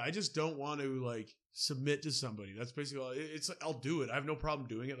like, I just don't want to like submit to somebody. That's basically all. It's like I'll do it. I have no problem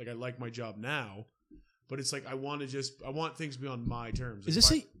doing it. Like I like my job now, but it's like I want things to be on my terms. Is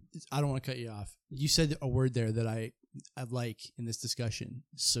this I don't want to cut you off. You said a word there that I like in this discussion.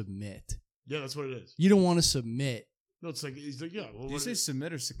 Submit. Yeah, that's what it is. You don't want to submit. No, it's like he's like, Well, did you say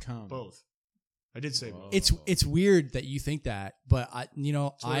submit or succumb? Both. I did say both. It's weird that you think that, but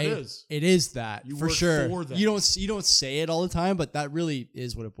it is that you for sure. For you don't say it all the time, but that really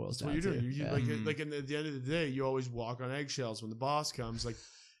is what it boils down to. What you're doing. Like at the end of the day, you always walk on eggshells when the boss comes. Like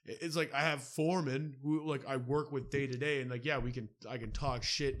it's like I have foremen who like I work with day to day, and like I can talk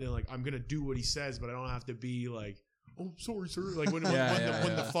shit and like I'm gonna do what he says, but I don't have to be like, oh, sorry, sir. Like when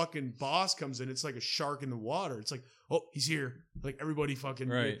the fucking boss comes in, it's like a shark in the water. It's like, oh, he's here. Like everybody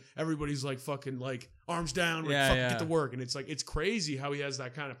fucking, everybody's like fucking like arms down, get to work. And it's like, it's crazy how he has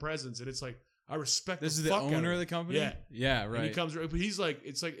that kind of presence. And it's like, I respect this. This is the owner of the company? Yeah, right. And he comes, but he's like,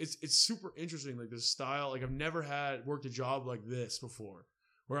 it's super interesting. Like this style, like I've never worked a job like this before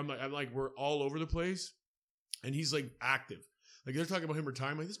where I'm like, we're all over the place and he's like active. Like they're talking about him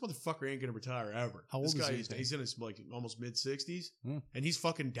retiring. Like this motherfucker ain't gonna retire ever. How old is he? He's in his like almost mid 60s, and he's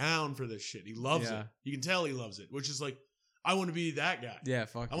fucking down for this shit. He loves it. You can tell he loves it, which is like, I want to be that guy. Yeah,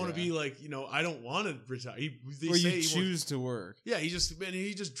 fuck. I want to be like, I don't want to retire. You choose to work. Yeah, he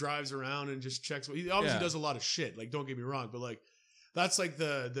just drives around and just checks. He obviously does a lot of shit. Like, don't get me wrong, but like. That's like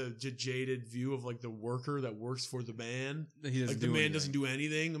the jaded view of like the worker that works for the man. Like the man doesn't do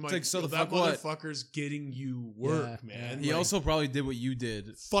anything. I'm like, so that motherfucker's getting you work, man. He also probably did what you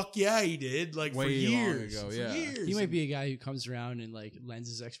did. Fuck yeah, he did. Like for years. Long ago, yeah. Years. He might be a guy who comes around and like lends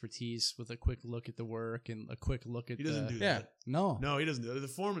his expertise with a quick look at the work and a quick look at. He doesn't do that. No, he doesn't do that. The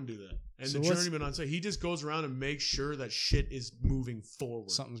foremen do that, and so the journeyman on site. He just goes around and makes sure that shit is moving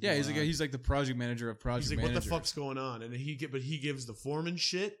forward. He's like the project manager of project. He's like, what the fuck's going on? And he gives the foreman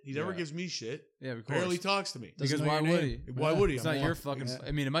shit. He never gives me shit. Yeah, of course. Barely talks to me. Because why would he? Why would he? It's not your fucking.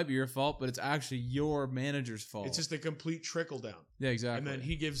 I mean, it might be your fault, but it's actually your manager's fault. It's just a complete trickle down. Yeah, exactly. And then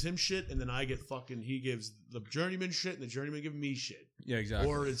he gives him shit, and then I get he gives the journeyman shit, and the journeyman give me shit. Yeah, exactly.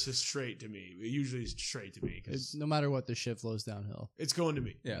 Or it's just straight to me. Usually it's straight to me because no matter what, the shit flows downhill. It's going to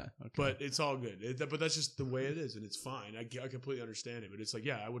me. Yeah, okay. But it's all good. But that's just the way it is, and it's fine. I completely understand it. But it's like,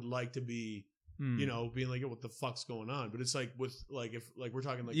 I would like to be. Being like, what the fuck's going on? But it's like with like if like we're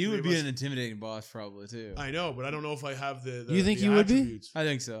talking like you would be an intimidating boss probably too. I know, but I don't know if I have the you think the you attributes. would be? I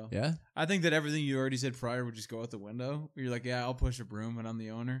think so. Yeah, I think that everything you already said prior would just go out the window. You're like, I'll push a broom and I'm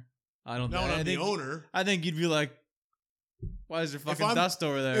the owner. I don't. No, I'm the owner. I think you'd be like, why is there fucking dust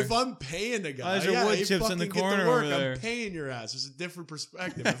over there? If I'm paying the guy, why is there wood chips in the corner over there? I'm paying your ass. It's a different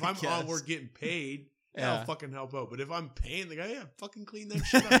perspective. If I'm on work getting paid. yeah, I'll fucking help out. But if I'm paying the guy, fucking clean that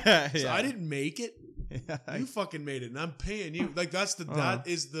shit up. So I didn't make it. You fucking made it, and I'm paying you. Like that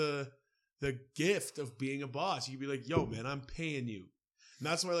is the gift of being a boss. You'd be like, yo, man, I'm paying you. And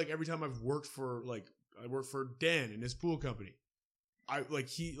that's why, like, every time I've worked for, like, I worked for Dan in his pool company. I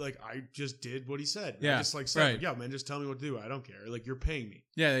just did what he said. Yeah. I just like said, like, yeah, man, just tell me what to do. I don't care. Like, you're paying me.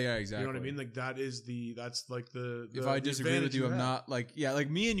 Yeah, exactly. You know what I mean? Like, that's like the if I disagree with you, I'm not like, yeah, like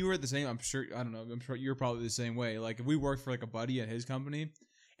me and you are the same. I'm sure, I don't know. I'm sure you're probably the same way. Like, if we worked for like a buddy at his company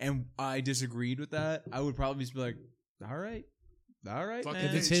and I disagreed with that, I would probably just be like, all right, man.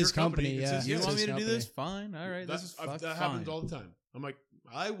 If it's his company, yeah. You want me to do this? Fine. All right. That happens all the time. I'm like,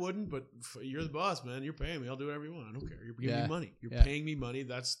 I wouldn't, but you're the boss, man. You're paying me. I'll do whatever you want. I don't care. You're giving me money. You're paying me money.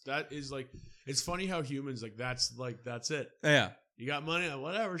 That is like, it's funny how humans that's it. Yeah. You got money?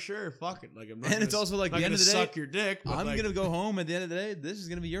 Whatever, sure, fuck it. Like, I'm not. And gonna, it's also like the end of the day, suck your dick. I'm gonna go home at the end of the day. This is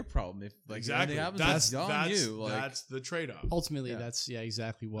gonna be your problem. If like exactly happens, that's on you. Like, that's the trade off. Ultimately, that's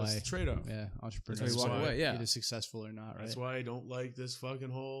exactly why. That's the trade off. Yeah, entrepreneurs walk away. Yeah, either successful or not. Right. That's why I don't like this fucking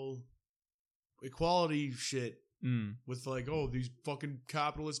whole equality shit with like, oh, these fucking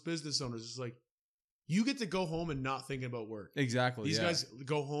capitalist business owners. It's like, you get to go home and not thinking about work. Exactly. These guys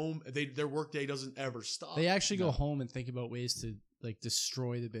go home. Their work day doesn't ever stop. They actually go home and think about ways to like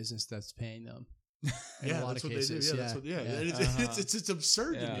destroy the business that's paying them. In a lot of cases. That's what they do. Yeah, it's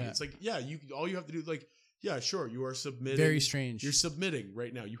absurd to me. It's like, all you have to do, like, yeah, sure, you are submitting. Very strange. You're submitting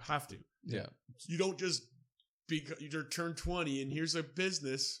right now. You have to. Yeah. You don't just you turn 20 and here's a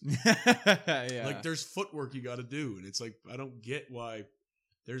business. Like, there's footwork you got to do, and it's like, I don't get why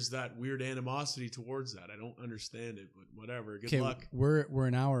there's that weird animosity towards that. I don't understand it, but whatever. Good luck. We're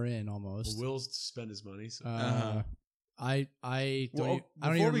an hour in almost. Well, Will's spend his money. So. I don't before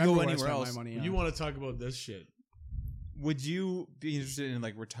even we remember go what anywhere I spent else, my money on. You want to talk about this shit? Would you be interested in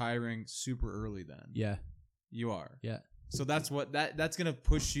like retiring super early then? Yeah. You are. Yeah. So that's gonna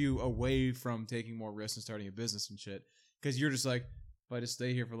push you away from taking more risks and starting a business and shit. Because you're just like, if I just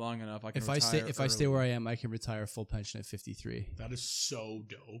stay here for long enough, I can. If I stay where I am, I can retire full pension at 53. That is so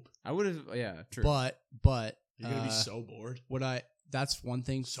dope. I would have, yeah, true. But you're gonna be so bored. That's one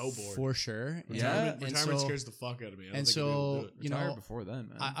thing so bored for sure. Retirement scares the fuck out of me. I don't think so, you know, before then,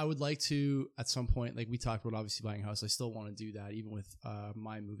 man. I would like to at some point, like we talked about, obviously buying a house. I still want to do that, even with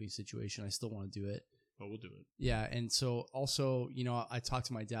my moving situation. I still want to do it. But we'll do it. Yeah, and so also, you know, I talked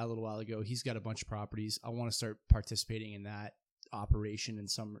to my dad a little while ago. He's got a bunch of properties. I want to start participating in that operation in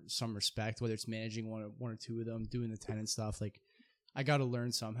some respect, whether it's managing one or two of them, doing the tenant stuff. Like, I got to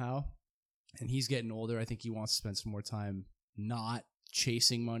learn somehow. And he's getting older. I think he wants to spend some more time not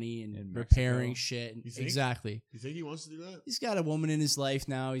chasing money and repairing shit. Exactly. You think he wants to do that? He's got a woman in his life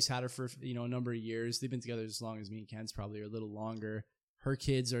now. He's had her for, a number of years. They've been together as long as me and Ken's probably, or a little longer. Her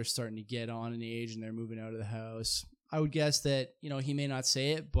kids are starting to get on in age and they're moving out of the house. I would guess that, he may not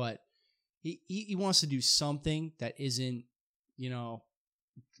say it, but he wants to do something that isn't,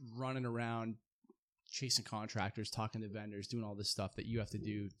 running around chasing contractors, talking to vendors, doing all this stuff that you have to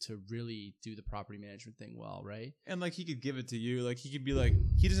do to really do the property management thing well, right? And like, he could give it to you. Like, he could be like,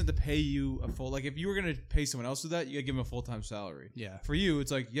 he doesn't have to pay you a full, like, if you were going to pay someone else to do that, you got to give him a full-time salary. Yeah. For you,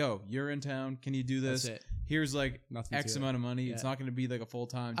 it's like, yo, you're in town. Can you do this? That's it. Here's like nothing X amount of money. Yeah. It's not going to be like a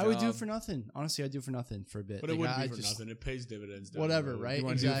full-time job. I would do it for nothing. Honestly, I'd do it for nothing for a bit. But it wouldn't be for nothing. It pays dividends. Whatever, right? You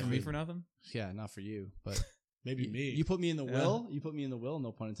want to do it for me for nothing? Yeah, not for you, but... Maybe me. You put me in the will. You put me in the will.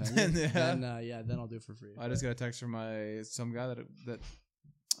 No pun intended. Then I'll do it for free. I just got a text from some guy that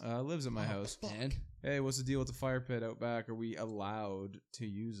lives at my house. And hey, what's the deal with the fire pit out back? Are we allowed to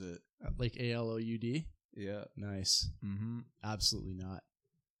use it? Like ALOUD? Yeah. Nice. Mm-hmm. Absolutely not.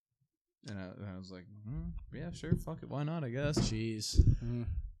 And I was like, yeah, sure, fuck it, why not? I guess. Jeez.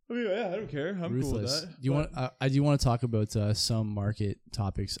 I mean, yeah, I don't care. I'm Ruthless. cool with that. Do you want? I do want to talk about some market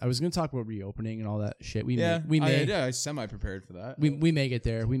topics. I was going to talk about reopening and all that shit. I semi prepared for that. We may get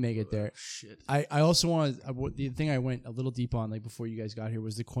there. We may get there. Shit. I also want the thing I went a little deep on, like before you guys got here,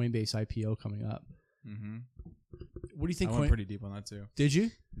 was the Coinbase IPO coming up. Mm-hmm. What do you think? I went pretty deep on that too. Did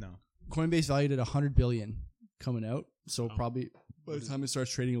you? No. Coinbase valued at $100 billion coming out. So probably by the time it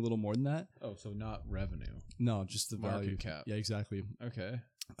starts trading a little more than that. Oh, so not revenue. No, just the market value. Cap. Yeah, exactly. Okay.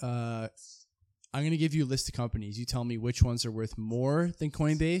 I'm going to give you a list of companies. You tell me which ones are worth more than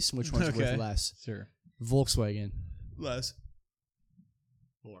Coinbase and which ones are worth less. Sure. Volkswagen. Less.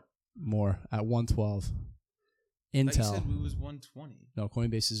 More at 112. Intel. You said it was 120. No,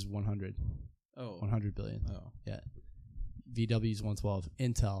 Coinbase is 100. Oh. 100 billion. Oh. Yeah. VW is 112.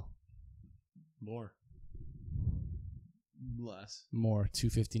 Intel. More. Less. More.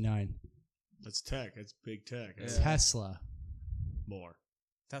 259. That's tech. That's big tech. Tesla. More.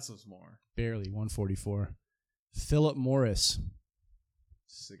 Tesla's more. Barely 144. Philip Morris.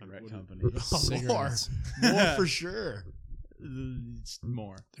 Cigarette company. Cigarettes. More for sure. It's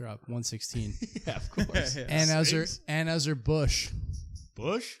more. They're up 116. Yeah, of course. Anheuser-Busch.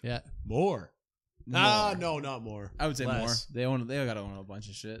 Bush? Yeah. More. Ah, no, not more. I would say Less. more. They got to own a bunch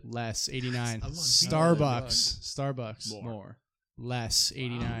of shit. Less 89. I'm on Starbucks. More. Less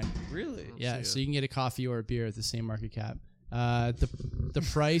 89. Really? Yeah, so you can get a coffee or a beer at the same market cap. The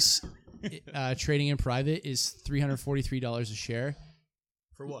price trading in private is $343 a share.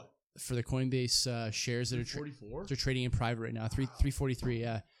 For what? For the Coinbase shares that are they're trading in private right now. 343.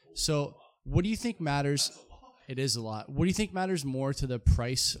 Yeah. So what do you think matters? It is a lot. What do you think matters more to the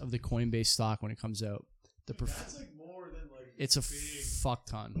price of the Coinbase stock when it comes out? That's like more than like. It's a fuck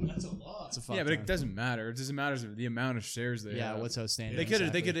ton. That's a lot. It's a fuck Yeah, but ton. it doesn't matter. It doesn't matter the amount of shares they have. Yeah, what's outstanding?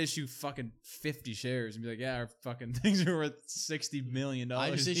 They could issue fucking 50 shares and be like, yeah, our fucking things are worth $60 million.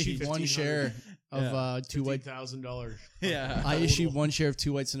 I just issued one share of two white. $15,000. Yeah. I issued one share of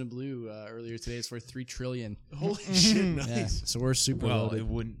two whites and a blue earlier today. It's worth $3 trillion. Holy shit! Nice. Yeah, so we're super Well, loaded. it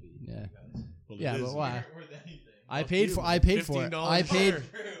wouldn't be. Yeah, Well, yeah, it but is. why? I Fuck paid you. for. I paid for it. $15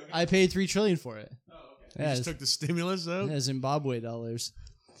 I paid $3 trillion for it. Oh, okay. You Yeah, just took the stimulus out. yeah, Zimbabwe dollars.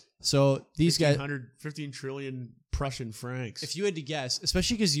 So these guys, 15 trillion Prussian francs. if you had to guess,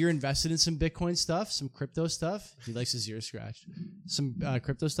 especially because you're invested in some Bitcoin stuff, some crypto stuff, he likes a zero scratch, some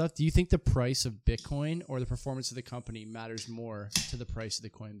crypto stuff. Do you think the price of Bitcoin or the performance of the company matters more to the price of the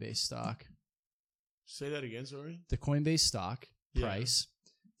Coinbase stock? Say that again, sorry. The Coinbase stock Yeah. price.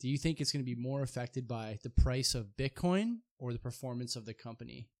 Do you think it's going to be more affected by the price of Bitcoin or the performance of the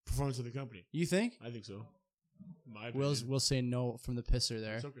company? Performance of the company. You think? I think so. My opinion. Will say no from the pisser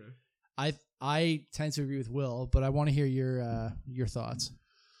there. It's okay. I tend to agree with Will, but I want to hear your thoughts.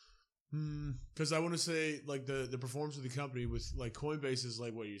 Because I want to say like the performance of the company with like Coinbase is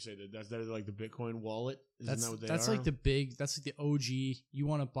like what you say that's like the Bitcoin wallet. Isn't that what they that's are? like that's like the OG. You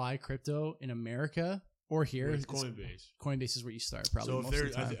want to buy crypto in America or here? With Coinbase. Coinbase is where you start probably. So if most of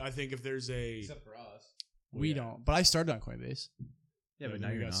there's, the time. I think if there's a Except for us. We don't, but I started on Coinbase. Yeah, but then now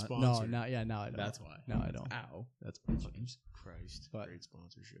we you're got not. sponsored. No, now I don't. That's why. No, I don't. Ow. That's Jesus Christ, But- great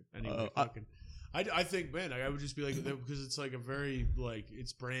sponsorship. Anyway, I think, man, I would just be like, because it's like a very, like,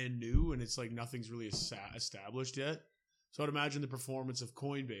 it's brand new and it's like nothing's really established yet. So I'd imagine the performance of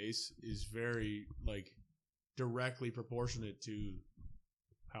Coinbase is very, like, directly proportionate to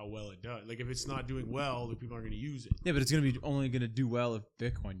how well it does. Like, if it's not doing well, the people aren't going to use it. Yeah, but it's only gonna do well if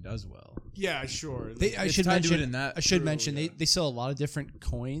Bitcoin does well. Yeah, sure. I It's should tied to mention. it in that. I should True, mention yeah. they sell a lot of different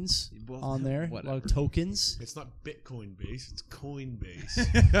coins Well, on there. A lot whatever. of tokens. It's not Bitcoin base, it's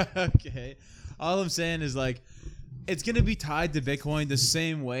Coinbase. Okay. All I'm saying is like it's gonna be tied to Bitcoin the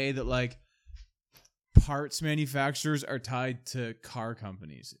same way that like parts manufacturers are tied to car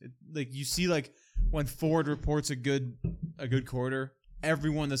companies. Like you see, like when Ford reports a good quarter,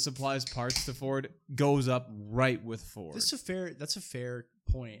 everyone that supplies parts to Ford goes up right with Ford. That's a fair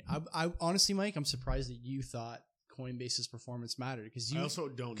point. I honestly, Mike, I'm surprised that you thought Coinbase's performance mattered because I also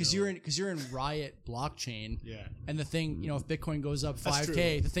don't because know. you're in Riot blockchain. Yeah. And the thing, if Bitcoin goes up That's 5K,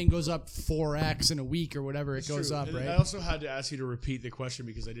 true. the thing goes up 4x in a week or whatever it goes True. up, And right? I also had to ask you to repeat the question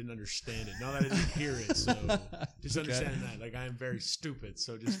because I didn't understand it. Now that I didn't hear it, so just understand that. Like I am very stupid,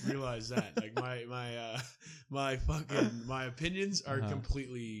 so just realize that. Like my opinions are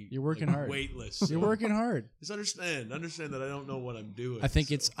completely You're working like, hard. weightless. You're So working hard. Just understand that I don't know what I'm doing. I think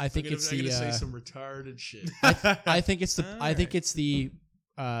so it's I'm gonna the say some retarded shit. I think it's the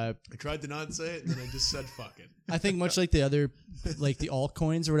I tried to not say it, and then I just said fuck it. I think much like the other like the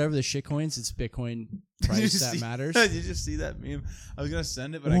altcoins or whatever, the shit coins, it's Bitcoin price that matters. Did you just see that meme? I was gonna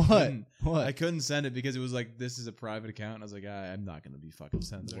send it, but What? I couldn't. What? I couldn't send it because it was like this is a private account, and I was like, I'm not gonna be fucking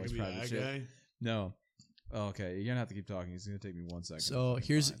sending the Not voice gonna be private that shit. guy. No. Oh, okay, you're gonna have to keep talking. It's gonna take me 1 second. So Okay,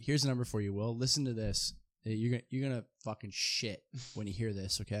 here's fine. a number for you, Will. Listen to this. You're gonna fucking shit when you hear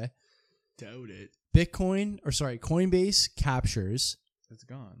this, okay? Doubt it. Coinbase captures It's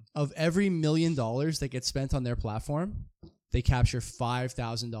gone. of every $1 million that gets spent on their platform, they capture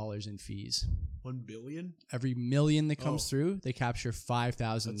 $5,000 in fees. 1 billion. Every million that comes Oh. through, they capture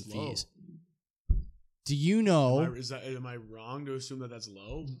 5,000 in That's low. fees. Do you know Am I wrong to assume that that's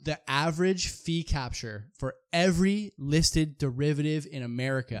low? the average fee capture for every listed derivative in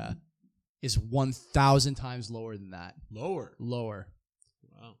America is 1,000 times lower than that? Lower. Lower.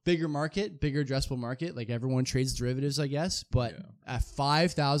 Wow. Bigger market, bigger addressable market. Like everyone trades derivatives, I guess. But Yeah. at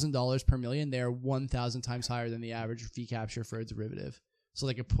 $5,000 per million, they're 1,000 times higher than the average fee capture for a derivative. So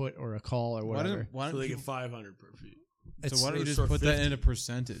like a put or a call or whatever. Why So don't they you, get 500 per fee. so why don't you it's just for put that in 50. a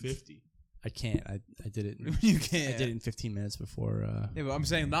percentage? 50. I can't. I did it. You can't. I did it in 15 minutes before. Yeah, but I'm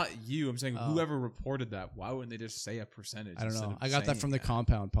saying not you. I'm saying whoever reported that. Why wouldn't they just say a percentage? I don't know. I got that from the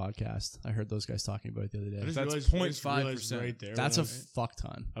Compound podcast. I heard those guys talking about it the other day. That's 0.5% right there. That's a fuck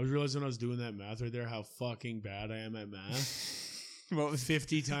ton. I was realizing when I was doing that math right there how fucking bad I am at math. Well,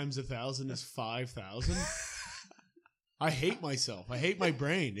 50 times 1,000 is 5,000. I hate myself. I hate my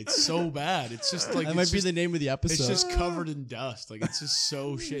brain. It's so bad. It's just like that might be the name of the episode. It's just covered in dust. Like it's just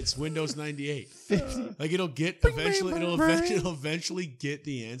so shit. It's Windows 98. Like it'll eventually get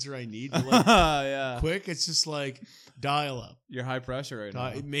the answer I need. But like, quick. It's just like dial up. You're high pressure right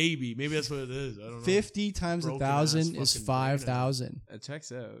now. Maybe that's what it is. I don't know. 50 times 1,000 is 5,000. It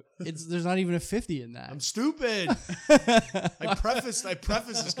checks out. There's not even a 50 in that. I'm stupid. I prefaced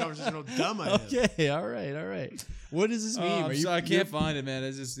this conversation how dumb I am. Okay, all right. What does this mean? I can't find it, man.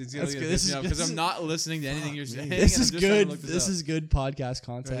 It's gonna get because I'm not listening to anything you're saying. This is good. This is good podcast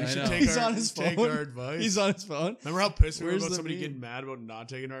content. He's on his phone. Take our advice. He's on his phone. Remember how pissed we were about somebody getting mad about not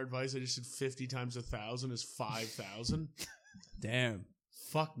taking our advice? I just said 50 times 1,000 is 5,000. Damn.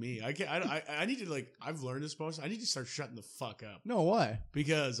 Fuck me. I can't. I need to like. I've learned this most. I need to start shutting the fuck up. No, why?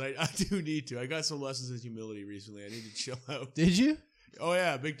 Because I do need to. I got some lessons in humility recently. I need to chill out. Did you? Oh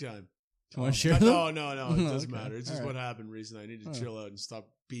yeah, big time. Do you want to share them? No. It doesn't matter. It's just what happened recently. I need to chill out and stop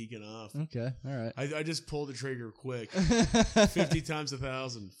beaking off. Okay. All right. I just pulled the trigger quick. 50 times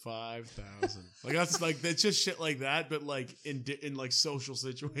 1,000, 5,000. Like that's just shit like that, but like in like social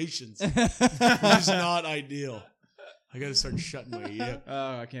situations, which is not ideal. I gotta start shutting my yip.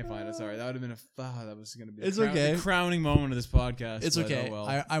 Oh, I can't find it. Sorry, that would have been that was gonna be. It's okay. The crowning moment of this podcast. It's okay. Oh,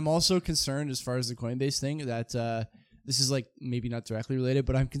 well. I'm also concerned as far as the Coinbase thing that. This is like maybe not directly related,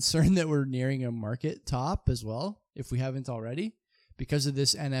 but I'm concerned that we're nearing a market top as well, if we haven't already, because of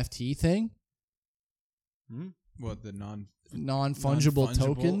this NFT thing. What, the non-fungible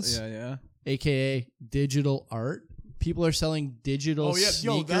tokens? Yeah. AKA digital art. People are selling digital sneakers.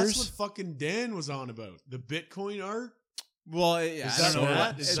 Yo, that's what fucking Dan was on about. The Bitcoin art. Well, yeah, I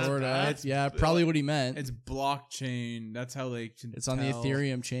don't know. Sort of. Yeah, probably what he meant. It's blockchain. That's how they can It's on the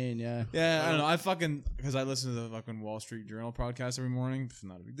Ethereum chain, yeah. Yeah, I don't know. Because I listen to the fucking Wall Street Journal podcast every morning. It's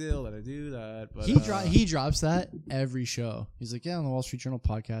not a big deal that I do that. But he drops that every show. He's like, yeah, on the Wall Street Journal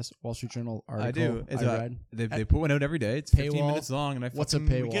podcast, Wall Street Journal article. I do. I read. They put one out every day. It's 15 minutes long. And what's a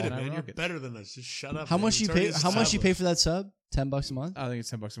paywall? We get it, man. You're better than us. Just shut up. How much you pay? How much you pay for that sub? $10 a month? I think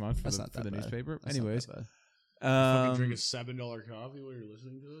it's $10 a month for the newspaper. Anyways. Fucking drink a $7 coffee while you're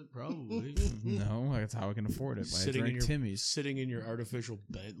listening to it? Probably. No, that's how I can afford it. Sitting in your artificial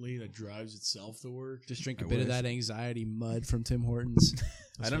Bentley that drives itself to work. Just drink a bit of that anxiety mud from Tim Hortons.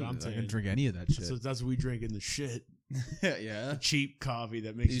 I can drink any of that shit. So that's what we drink in the shit. Yeah. The cheap coffee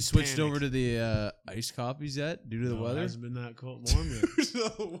that makes you switched panic. over to the iced coffees yet due to the weather? It hasn't been that cold warm yet.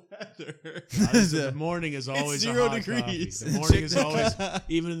 The weather. The morning is always a hot degrees. Coffee. The morning is always,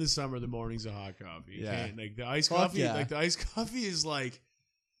 even in the summer, the morning's a hot coffee. You can't, like the iced coffee, like the iced coffee is like,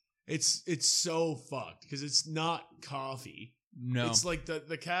 it's so fucked because it's not coffee. No, it's like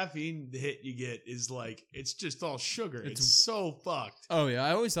the caffeine hit you get is like it's just all sugar. It's so fucked. Oh yeah,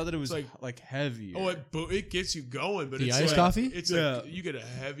 I always thought that it was like heavy. Oh, it gets you going, but the it's iced like, coffee. It's like you get a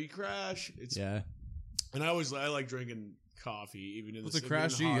heavy crash. It's and I like drinking coffee even in the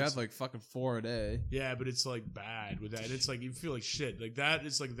crash. You have like fucking 4 a day. Yeah, but it's like bad with that. It's like you feel like shit. Like that.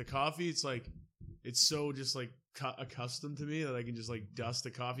 It's like the coffee. It's like it's so just like accustomed to me that I can just like dust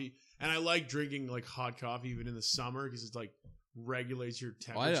the coffee. And I like drinking like hot coffee even in the summer because it's like regulates your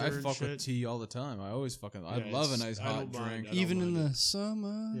temperature. I fuck with tea all the time. I always I love a nice hot drink. Even in the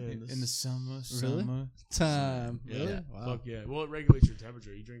summer. Yeah, in the summer time. Really? Yeah. Wow. Fuck yeah. Well, it regulates your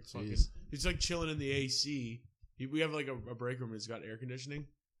temperature. You drink fucking. It's like chilling in the AC. We have like a break room that's got air conditioning.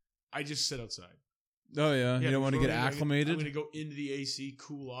 I just sit outside. Oh yeah, you don't want to get acclimated. I'm gonna go into the AC,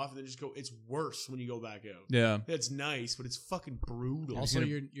 cool off, and then just go. It's worse when you go back out. Yeah, it's nice, but it's fucking brutal. Also,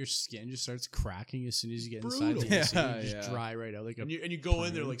 your skin just starts cracking as soon as you get inside the AC. You just dry right out. Like and you go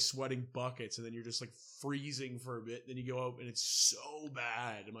in there like sweating buckets, and then you're just like freezing for a bit. Then you go out, and it's so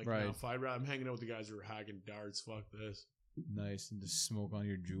bad. I'm like, no, I'm hanging out with the guys who are hacking darts. Fuck this. Nice, and just smoke on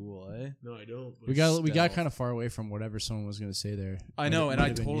your jewel, eh? No, I don't. We got kind of far away from whatever someone was going to say there. I know, and I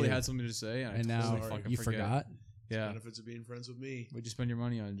totally had something to say, and now you forgot. Yeah, benefits of being friends with me. What'd you spend your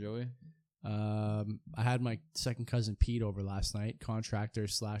money on, Joey? I had my second cousin Pete over last night, contractor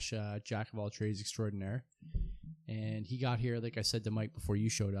 / jack of all trades extraordinaire, and he got here, like I said to Mike before you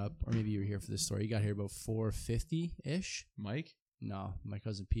showed up, or maybe you were here for this story. He got here about 4:50 ish. Mike? No, my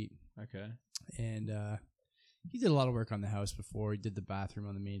cousin Pete. Okay, and he did a lot of work on the house before. He did the bathroom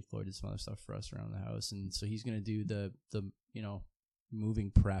on the main floor, did some other stuff for us around the house, and so he's gonna do the moving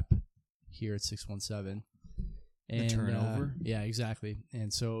prep here at 617. And, the turnover? Yeah, exactly.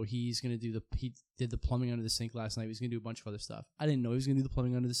 And so he did the plumbing under the sink last night. He's going to do a bunch of other stuff. I didn't know he was going to do the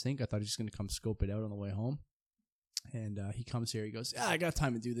plumbing under the sink. I thought he was just going to come scope it out on the way home. And he comes here. He goes, I got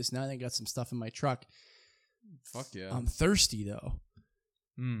time to do this now. I got some stuff in my truck. Fuck yeah. I'm thirsty, though.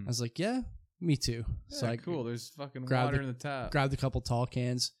 I was like, yeah, me too. Yeah, so cool. There's fucking water in the tap. Grabbed a couple tall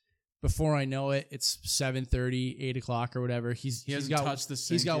cans. Before I know it, it's 7:30, 8 o'clock or whatever. He hasn't touched the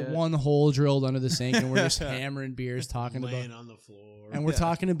sink. He's got one hole drilled under the sink, and we're just hammering beers, talking laying on the floor, and we're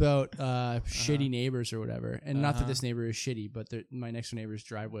talking about shitty neighbors or whatever. And not that this neighbor is shitty, but my next door neighbor's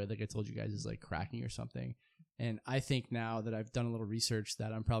driveway, like I told you guys, is like cracking or something. And I think now that I've done a little research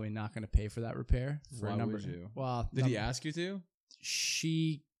that I'm probably not going to pay for that repair. Why would you? Well, did he ask you to?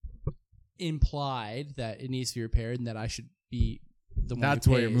 She implied that it needs to be repaired and that I should be the one. That's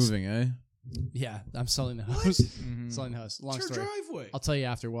who why pays. you're moving, eh? Yeah, I'm selling the house. Selling the house. Long it's story. Your driveway. I'll tell you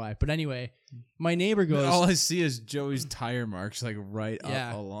after why. But anyway, my neighbor goes. All I see is Joey's tire marks, like right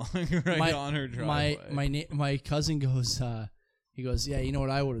up along, on her driveway. My cousin goes. He goes, yeah, you know what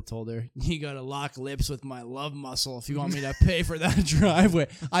I would have told her? You got to lock lips with my love muscle if you want me to pay for that driveway.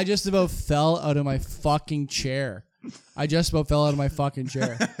 I just about fell out of my fucking chair. I've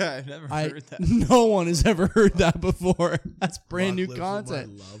never heard that. No one has ever heard that before. That's brand new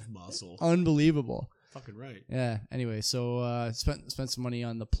content. Love muscle. Unbelievable. Fucking right. Yeah. Anyway, so spent some money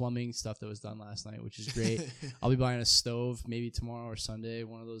on the plumbing stuff that was done last night, which is great. I'll be buying a stove maybe tomorrow or Sunday,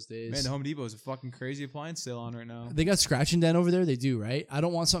 one of those days. Man, the Home Depot is a fucking crazy appliance sale on right now. They got scratch and dent over there. They do, right? I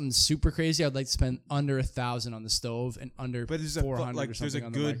don't want something super crazy. I'd like to spend under $1,000 on the stove and under $400 or something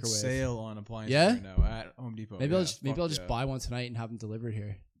on the microwave. There's a good sale on appliances right now at Home Depot. Maybe I'll just buy one tonight and have them delivered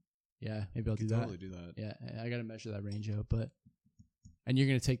here. Yeah, maybe I'll do that. Totally do that. Yeah, I got to measure that range out, but. And you're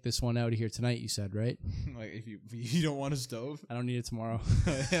going to take this one out of here tonight, you said, right? Like, if you don't want a stove? I don't need it tomorrow.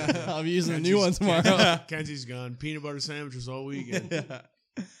 I'll be using a new one tomorrow. Kenzie's gone. Peanut butter sandwiches all weekend.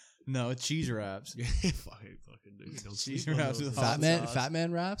 No, cheese wraps. fucking dude. Don't cheese sleep wraps on with those. Fat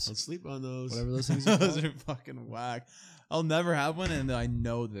man wraps? Don't sleep on those. Whatever those things are called. Those are fucking whack. I'll never have one, and I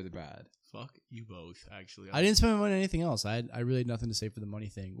know they're bad. Fuck you both, actually. I didn't spend my money on anything else. I really had nothing to say for the money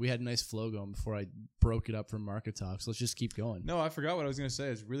thing. We had a nice flow going before I broke it up for Market Talk, so let's just keep going. No, I forgot what I was going to say.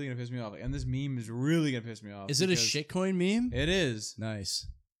 It's really going to piss me off. And this meme is really going to piss me off. Is it a shitcoin meme? It is. Nice.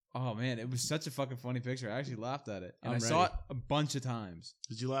 Oh, man. It was such a fucking funny picture. I actually laughed at it. And I saw it a bunch of times.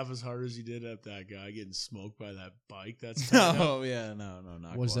 Did you laugh as hard as you did at that guy getting smoked by that bike? That's no, yeah, no,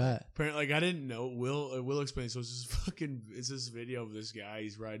 not What's quite. that? Apparently, like, I didn't know. Will explain. So it's this video of this guy.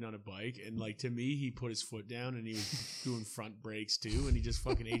 He's riding on a bike, and like to me, he put his foot down and he was doing front brakes too, and he just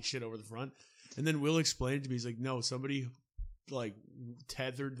fucking ate shit over the front. And then Will explained to me, he's like, no, somebody like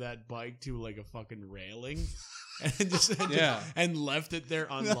tethered that bike to like a fucking railing. And left it there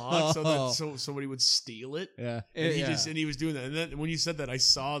unlocked so somebody would steal it. Yeah, and he was doing that. And then when you said that, I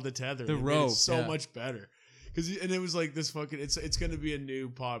saw the tether. The rope, so much better. And it was like this fucking. It's going to be a new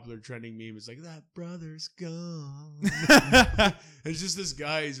popular trending meme. It's like that brother's gone. It's just this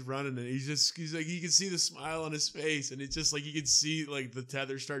guy. He's running and he's like you can see the smile on his face, and it's just like you can see like the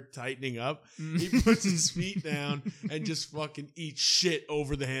tether start tightening up. He puts his feet down and just fucking eats shit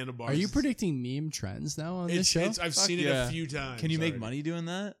over the handlebars. Are you predicting meme trends now on this show? I've seen it a few times. Can you make money doing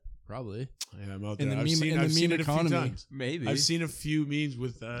that? Probably. Yeah, I'm out there. In the I've meme seen it economy. a few times. Maybe I've seen a few memes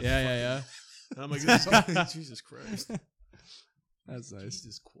with that. Yeah. And I'm like, Jesus Christ. That's nice.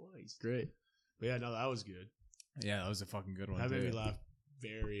 Jesus Christ. Great. But yeah, no, that was good. Yeah, that was a fucking good one. That made me laugh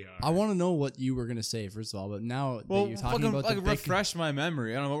very hard. I want to know what you were going to say, first of all, but now that you're talking about like refresh my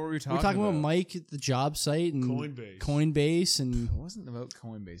memory. I don't know what were we talking about. We're talking about Mike at the job site and Coinbase and it wasn't about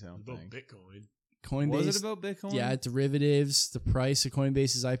Coinbase, I don't think. About Bitcoin. Coinbase. Was it about Bitcoin? Yeah, derivatives, the price of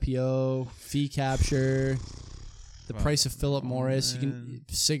Coinbase's IPO, fee capture, the price of Philip Morris.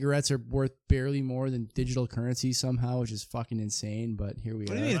 Cigarettes are worth barely more than digital currency somehow, which is fucking insane. But here we are.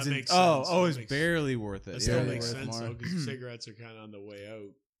 What do you mean? It's barely worth it. That still makes sense though, because cigarettes are kind of on the way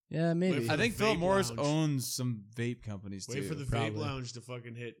out. Yeah, maybe. I think Philip Morris owns some vape companies too. Wait for the vape lounge to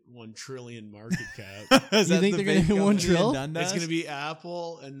fucking hit 1 trillion market cap. You think they're gonna hit 1 trill? It's gonna be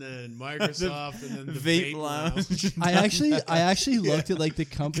Apple and then Microsoft and then the vape lounge. I actually looked at like the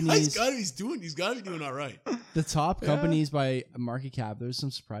companies. He's gotta be doing all right. The top companies by market cap. There's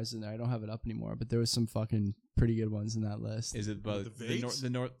some surprises in there. I don't have it up anymore, but there was some fucking pretty good ones in that list. Is it about the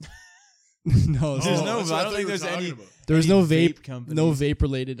North? No, I don't think there's any. There was no vape companies. No vape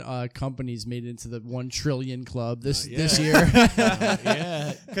related companies made it into the 1 trillion club this year.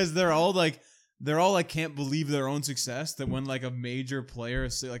 Yeah, because they're all like they're all like can't believe their own success. That when like a major player,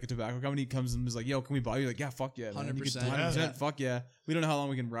 say like a tobacco company, comes and is like, "Yo, can we buy you?" Like, yeah, fuck yeah, 100%. 100%, fuck yeah. We don't know how long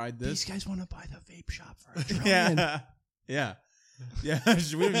we can ride this. These guys want to buy the vape shop for $1 trillion. Yeah. We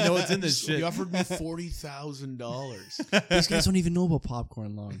don't even know what's in this shit. He offered me $40,000. These guys don't even know about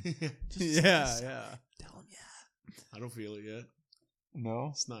popcorn lung. Yeah. Tell them, yeah. I don't feel it yet. No,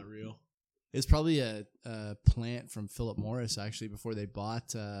 it's not real. It's probably a plant from Philip Morris, actually, before they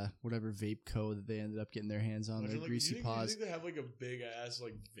bought whatever vape co that they ended up getting their hands on. Their greasy paws. You think they have like a big ass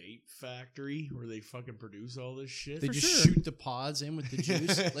like vape factory where they fucking produce all this shit? They just shoot the pods in with the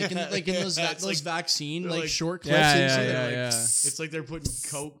juice, like in those vaccine like short clips. Yeah. It's like they're putting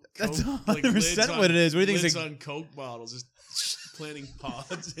Coke. That's 100% like what it is. What do you think? It's on Coke bottles, just planting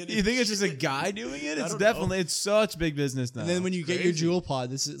pods in it. You think it's just a guy doing it? It's definitely it's such big business now. And then when you get your Juul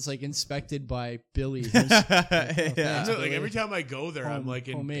pod, it's like inspected by Billy. Yeah. So, like every time I go there, I'm like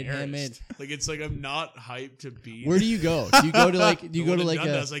embarrassed. Like it's like I'm not hyped to be. Where do you go? Do you go to like? Do you go to like?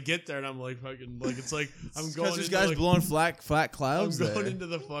 As I get there and I'm like fucking like it's like I'm going. There's guys blowing flat clouds. I'm going into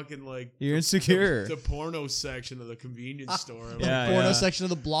the fucking like. You're insecure. The porno section of the convenience store. Porno section of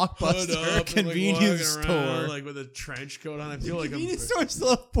the Blockbuster convenience store. Like with a trench coat on. I feel like convenience store still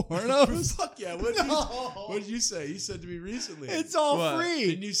have pornos. Fuck yeah! What did you say? You said to me recently. It's all free.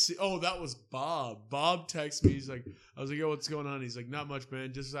 Didn't you see? Oh, that was Bob. Bob texted me. He's like, I was like, yo, what's going on? He's like, not much,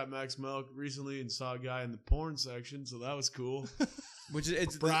 man. Just at Max Milk recently and saw a guy in the porn section, so that was cool. Which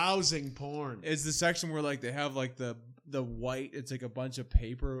it's browsing porn. It's the section where like they have like the white. It's like a bunch of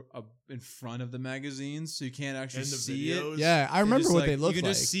paper in front of the magazines, so you can't actually see videos. it. Yeah, I remember what they look like. You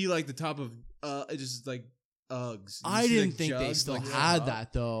can just see like the top of just like Uggs. I didn't think they still had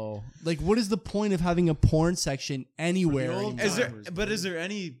that though. Like, what is the point of having a porn section anywhere?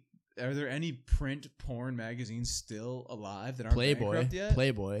 Are there any print porn magazines still alive that aren't bankrupt yet?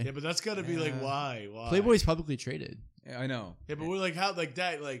 Playboy. Yeah, but that's got to be like why? Playboy's publicly traded. Yeah, I know. Yeah, but we're like how like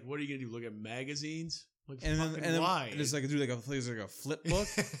that. Like, what are you gonna do? Look at magazines? Like, and then why? Just like do like a flip book.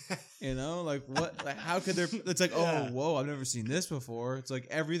 You know, like what? Like how could there? It's like oh whoa, I've never seen this before. It's like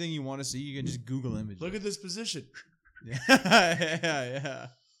everything you want to see, you can just Google images. Look at this position. Yeah.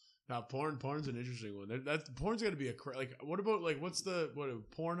 Now, porn's an interesting one. Porn's got to be like. What about like what's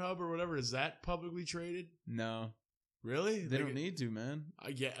Pornhub or whatever? Is that publicly traded? No, really. They don't need to, man.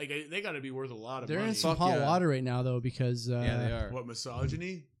 They got to be worth a lot of money. They're in some hot water right now though because they are. What,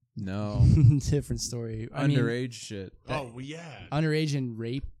 misogyny? No, different story. Underage shit. Oh well, yeah, underage and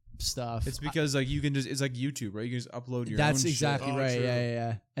rape stuff. It's because like you can just it's like YouTube, right? You can just upload your. That's own exactly shit. right. True.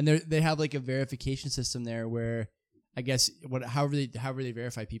 Yeah. And they have like a verification system there where. I guess however they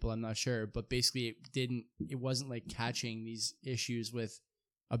verify people, I'm not sure, but basically it wasn't like catching these issues with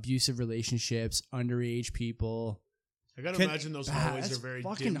abusive relationships, underage people. I gotta imagine those hallways are very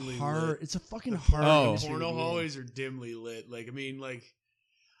fucking dimly hard. lit. It's a fucking hard. Porno hallways are dimly lit. Like I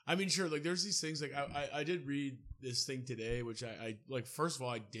mean, sure. Like there's these things. Like I did read this thing today, which I like. First of all,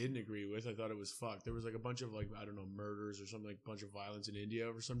 I didn't agree with. I thought it was fucked. There was like a bunch of like I don't know murders or something, like a bunch of violence in India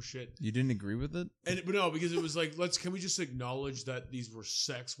or some shit. You didn't agree with it? But no, because it was like can we just acknowledge that these were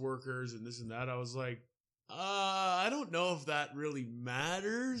sex workers and this and that? I was like, I don't know if that really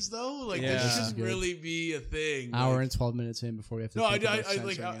matters though. Like this shouldn't really be a thing. Hour and 12 minutes in before we have to. No, I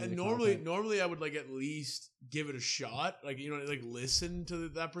like normally I would like at least give it a shot. Like like listen to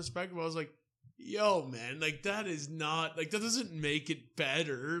that perspective. I was like, yo, man, like that is not like that doesn't make it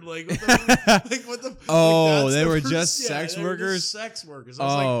better. Like what the oh, like, they were just sex workers. Sex workers.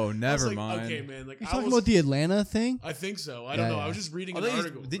 Oh, never mind. Okay, man. Like you talking about the Atlanta thing? I think so. I don't know. I was just reading an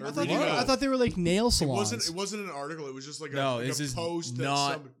article. I thought they were like nail salons. It wasn't an article. It was just like a post.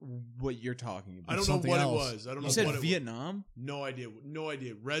 Not what you're talking about. I don't know what it was. I don't know. You said Vietnam? No idea.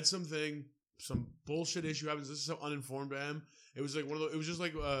 Read something. Some bullshit issue happens. This is so uninformed I am. It was like one of those. It was just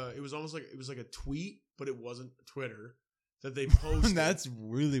like it was almost like it was like a tweet, but it wasn't Twitter that they posted. That's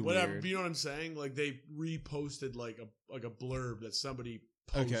really whatever. weird. You know what I'm saying? Like they reposted like a blurb that somebody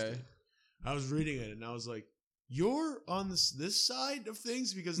posted. Okay. I was reading it and I was like, "You're on this side of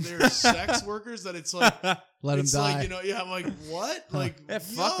things because they're sex workers." That it's like let them die. Like, I'm like, what? Like,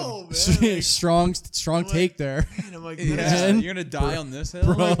 fuck them. Man. strong take there. Man, I'm like, you're gonna die on this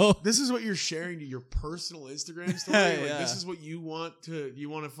hill, bro. Like, this is what you're sharing to your personal Instagram story. Like, this is what you want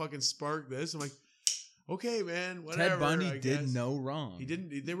to fucking spark this. I'm like, okay, man, whatever. Ted Bundy did no wrong. He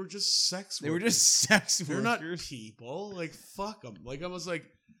didn't. They were just sex workers. They were just sex workers. They're not people. Like, fuck them. Like, I was like,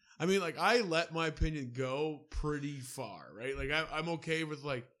 I mean, like, I let my opinion go pretty far, right? Like, I'm okay with,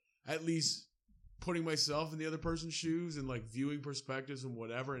 like, at least putting myself in the other person's shoes and, like, viewing perspectives and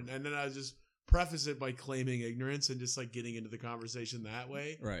whatever. And then I just preface it by claiming ignorance and just, like, getting into the conversation that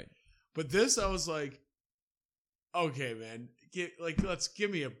way. Right. But this, I was like, okay, man, let's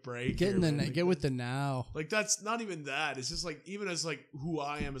give me a break. Get with the now. Like that's not even that. It's just like even as like who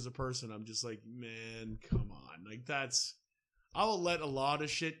I am as a person, I'm just like, man, come on. Like that's I will let a lot of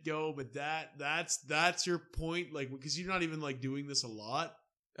shit go, but that's your point. Like because you're not even like doing this a lot.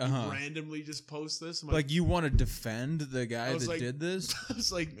 You randomly just post this. Like you want to defend the guy that did this? I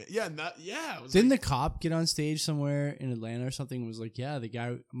was like, yeah, Didn't the cop get on stage somewhere in Atlanta or something and was like, yeah, the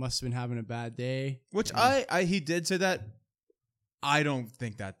guy must have been having a bad day? Which he did say that. I don't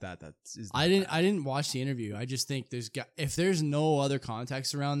think that is. I didn't watch the interview. I just think if there's no other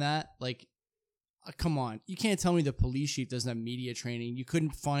context around that, like, come on, you can't tell me the police chief doesn't have media training. You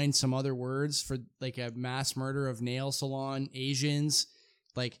couldn't find some other words for like a mass murder of nail salon Asians.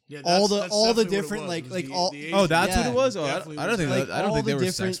 Like all the different that's what it was. I don't think they were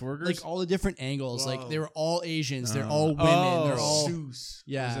sex workers. Like all the different angles. Whoa. Like they were all Asians. They're all women. They're all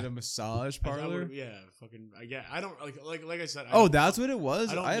yeah. Was it a massage parlor? I don't like I said. That's what it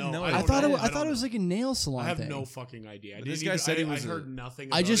was. I have no idea. I thought it was like a nail salon. I have thing. No fucking idea. This guy said I heard nothing.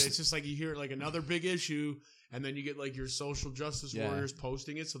 About it. It's just like you hear like another big issue. And then you get like your social justice warriors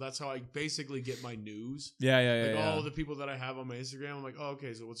posting it. So that's how I basically get my news. Yeah. Like all the people that I have on my Instagram, I'm like, oh,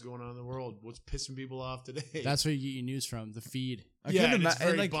 okay, so what's going on in the world? What's pissing people off today? That's where you get your news from, the feed. It's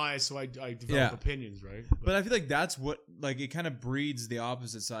very biased, so I develop opinions, right? But I feel like that's what, like, it kind of breeds the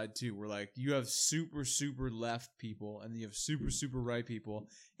opposite side too, where like you have super, super left people and you have super, super right people.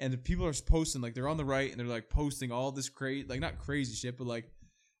 And the people are posting, like they're on the right and they're like posting all this like not crazy shit, but like,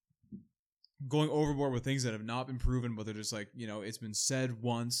 going overboard with things that have not been proven, but they're just like, it's been said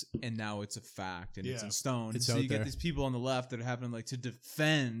once and now it's a fact and it's in stone. So you get these people on the left that are having like to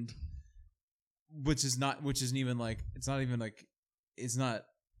defend, which is not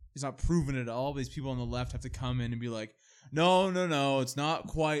proven at all. But these people on the left have to come in and be like, no, it's not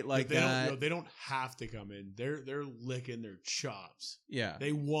quite like that. They don't have to come in. They're licking their chops. Yeah.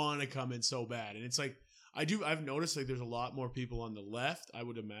 They want to come in so bad. And it's like, I've noticed like there's a lot more people on the left. I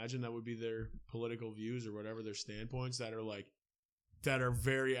would imagine that would be their political views or whatever their standpoints that are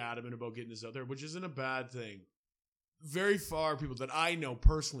very adamant about getting this out there, which isn't a bad thing. Very far people that I know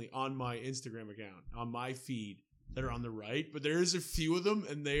personally on my Instagram account, on my feed that are on the right, but there is a few of them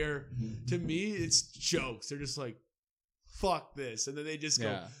and they are, to me, it's jokes. They're just like, fuck this. And then they just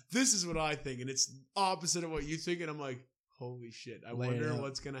go, this is what I think. And it's opposite of what you think. And I'm like, holy shit. I wonder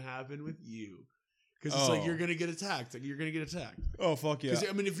what's going to happen with you. Because it's like you're gonna get attacked. Like you're gonna get attacked. Oh fuck yeah!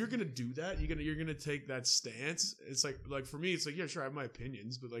 I mean, if you're gonna do that, you're gonna take that stance. It's like for me, it's like sure, I have my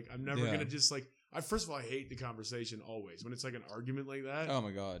opinions, but like I'm never gonna just like. First of all, I hate the conversation always when it's like an argument like that. Oh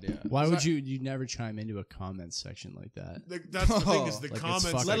my god, yeah. Why would you never chime into a comment section like that? That's the thing is the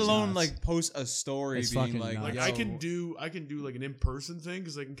comments, let alone like post a story it's being like I can do like an in-person thing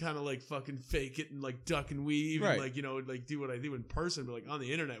because I can kind of like fucking fake it and like duck and weave and like like do what I do in person, but like on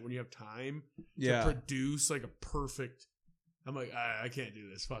the internet when you have time to produce like a perfect. I'm like, I can't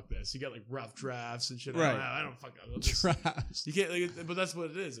do this. Fuck this. You got like rough drafts and shit. Right. I don't fuck drafts. You can't, like, but that's what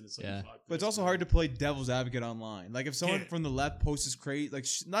it is. And it's like, fuck but it's also hard to play devil's advocate online. Like if someone from the left posts this crazy, like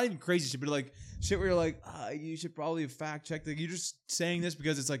not even crazy shit, but like shit where you're like, you should probably fact check. Like you're just saying this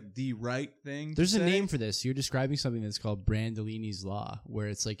because it's like the right thing. There's a name for this. You're describing something that's called Brandolini's law, where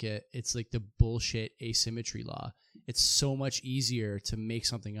it's like the bullshit asymmetry law. It's so much easier to make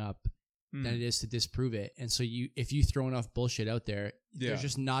something up than it is to disprove it. And so if you throw enough bullshit out there, there's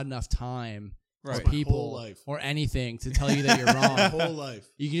just not enough time for people or anything to tell you that you're wrong. My whole life.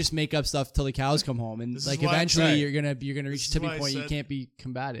 You can just make up stuff till the cows come home, and like eventually you're gonna reach a tipping point. You can't be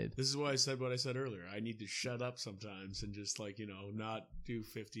combated. This is why I said what I said earlier. I need to shut up sometimes and just like not do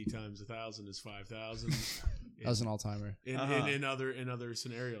 50 times 1,000 is 5,000. That was an all-timer. In other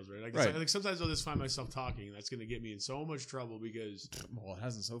scenarios, right? Like sometimes I'll just find myself talking, and that's going to get me in so much trouble because it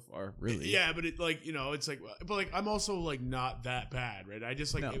hasn't so far, really. Yeah, but it like it's like, but like I'm also like not that bad, right? I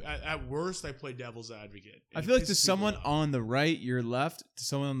just like at worst I play devil's advocate. I feel like to someone on the right, you're left. To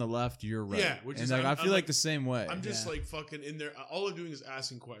someone on the left, you're right. Yeah, which is like I feel like the same way. I'm just like fucking in there. All I'm doing is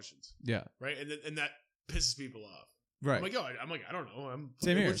asking questions. Yeah. Right, and that pisses people off. Right. I'm like, I don't know.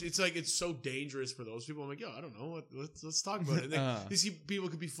 Same here. It's like it's so dangerous for those people. I'm like, I don't know. Let's talk about it. And then these people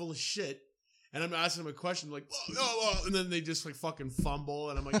could be full of shit, and I'm asking them a question like, and then they just like fucking fumble,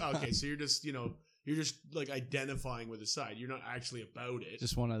 and I'm like, okay, so you're just like identifying with a side. You're not actually about it.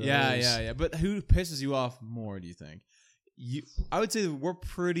 Just one of those. Yeah. But who pisses you off more? Do you think? I would say that we're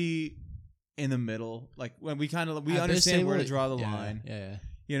pretty in the middle. Like when we understand where to draw the line. Yeah.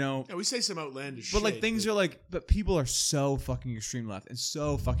 We say some outlandish shit. But like things are like, but people are so fucking extreme left and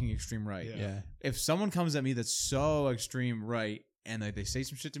so fucking extreme right. Yeah. If someone comes at me that's so extreme right, and like they say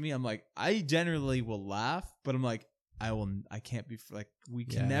some shit to me, I'm like, I generally will laugh, but I'm like, I can't be like, we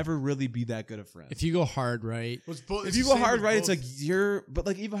can never really be that good of friends. If you go hard right, if you go hard right, it's like but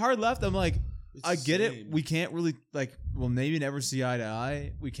like even hard left, I'm like, I get it. We can't really like, we'll maybe never see eye to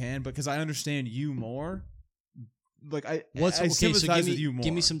eye. We can, because I understand you more. Like I sympathize with you more.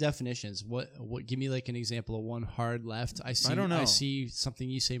 Give me some definitions. What? Give me like an example of one hard left. I don't know. I see something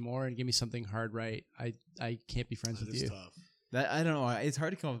you say more, and give me something hard right. I can't be friends with you. Tough. That I don't know. It's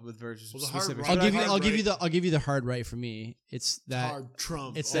hard to come up with versions. Well, specific. I'll give you the hard right for me. It's that hard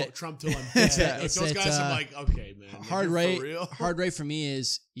Trump. It's that Trump till I'm dead. Like those guys, I'm like, okay, man. Hard right. Hard right for me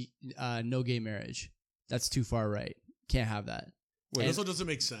is no gay marriage. That's too far right. Can't have that. Wait, this one doesn't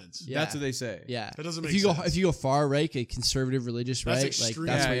make sense. Yeah. That's what they say. Yeah, that doesn't make sense. If you go far right, a conservative religious right, extreme.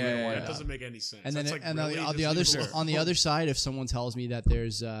 Like that's what you're gonna want. That doesn't make any sense. And then like on the other side, if someone tells me that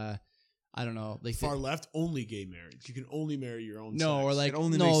there's I don't know, like far left only gay marriage. You can only marry your own. No, sex. or like it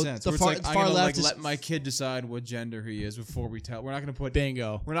only makes sense. The far left is let my kid decide what gender he is before we tell. We're not going to put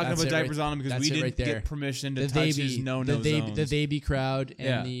bingo. We're not going to put diapers on him because we didn't get permission to touch his no zones. The baby crowd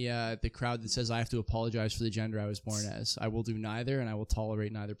and the crowd that says I have to apologize for the gender I was born as. I will do neither, and I will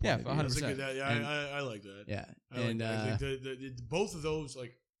tolerate neither point. Yeah, 100%. I like that. Yeah, and both of those,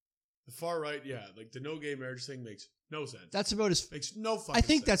 like the far right, like the no gay marriage thing makes no sense. That's about as makes no fucking I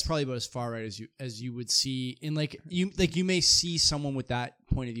think sense. That's probably about as far right as you would see in like you may see someone with that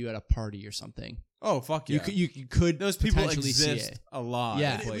point of view at a party or something. Oh fuck yeah! You could those people exist see it a lot.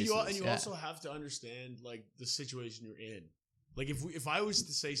 Yeah, and you also have to understand like the situation you're in. Like if I was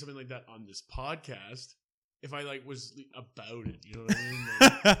to say something like that on this podcast, if I like was about it, you know what I mean?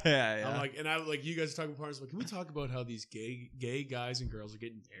 Like, yeah. I'm like, and I like you guys talking partners. Like, can we talk about how these gay guys and girls are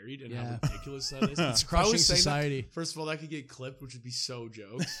getting married and how ridiculous that is? It's crushing society. That, first of all, that could get clipped, which would be so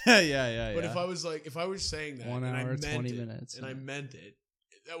jokes. yeah. But if I was saying that, 1 hour, 20 minutes, and I meant it.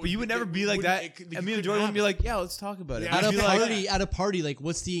 But you would never be like that. I mean, Jordan would be like, "Yeah, let's talk about it." At a party, like,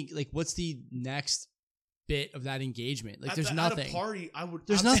 what's the next bit of that engagement? Like, there's nothing. At a party, I would.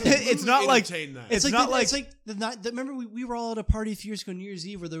 There's nothing. It's not like that. It's not like remember we were all at a party a few years ago, New Year's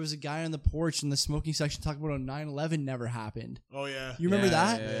Eve, where there was a guy on the porch in the smoking section talking about how 9/11 never happened. Oh yeah, you remember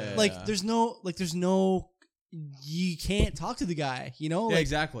that? Yeah, like, there's no. You can't talk to the guy. You know? Yeah,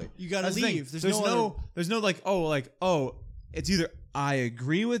 exactly. You gotta leave. There's no like it's either I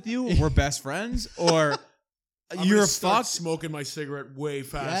agree with you, we're best friends, or you're fucked. Smoking my cigarette way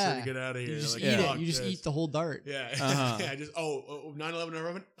faster to get out of here. You just like, eat it. You just eat the whole dart. Yeah. Uh-huh. Just 9/11 never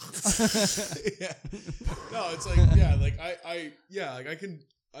happened. Yeah. No, it's like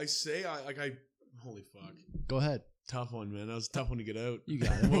holy fuck. Go ahead. Tough one, man. That was a tough one to get out. You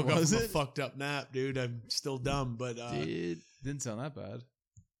got it. Woke up from a fucked up nap, dude. I'm still dumb, but didn't sound that bad.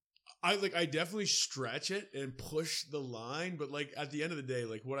 I definitely stretch it and push the line, but like at the end of the day,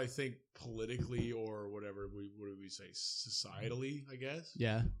 like what I think politically or whatever what do we say, societally, I guess.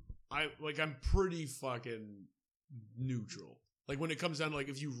 Yeah. I'm pretty fucking neutral. Like when it comes down to like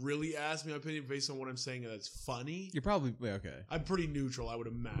if you really ask me my opinion based on what I'm saying that's funny, you're probably okay. I'm pretty neutral, I would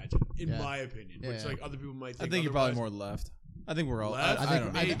imagine, in my opinion. Which like other people might think. I think you're probably more left. I think we're all.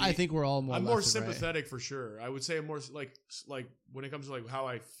 I think we're all more. I'm more sympathetic for sure. I would say I'm more like when it comes to like how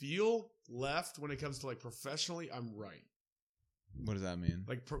I feel left. When it comes to like professionally, I'm right. What does that mean?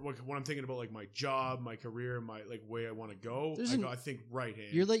 Like when I'm thinking about like my job, my career, my like way I want to go, I think right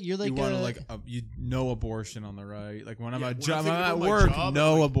hand. You're like you want no abortion on the right. Like when I'm at work,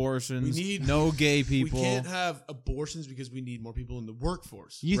 no abortions, no gay people. We can't have abortions because we need more people in the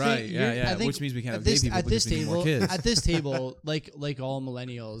workforce. I think, which means we can't have gay people because we need more kids. At this table, like all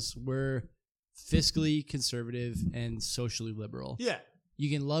millennials, we're fiscally conservative and socially liberal. Yeah. You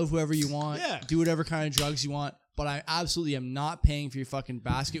can love whoever you want, do whatever kind of drugs you want, but I absolutely am not paying for your fucking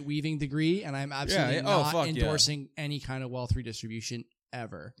basket weaving degree, and I'm absolutely not endorsing any kind of wealth redistribution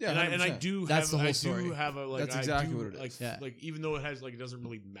ever. Yeah, and I do have a like. That's exactly what it is. Like even though it has like it doesn't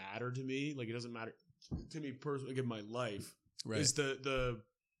really matter to me, like it doesn't matter to me personally in my life. Right. Is the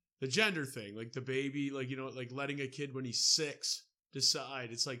gender thing, like the baby, like like letting a kid when he's 6.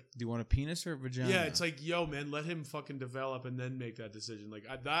 Decide. It's like, do you want a penis or a vagina? Yeah, it's like, yo, man, let him fucking develop and then make that decision. Like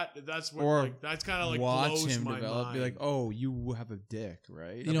that's what that's kind of like watch blows him my develop. mind. Be like, oh, you have a dick,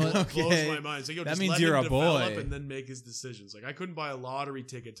 right? You know what? Okay. Blows my mind. It's like, yo, that just means let you're him a boy, and then make his decisions. Like I couldn't buy a lottery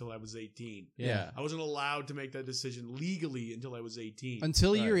ticket till I was 18. Yeah, I wasn't allowed to make that decision legally until I was 18.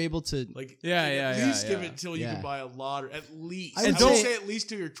 Until you're able to, like, at least give it till you can buy a lottery. At least I would say at least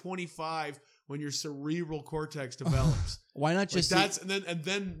till you're 25 when your cerebral cortex develops. Why not just that's and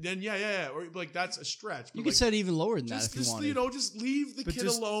then yeah, or like that's a stretch. You could set it even lower than that if you wanted. You know, just leave the kid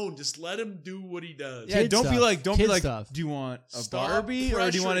alone. Just let him do what he does. Yeah, don't be like, do you want a Barbie or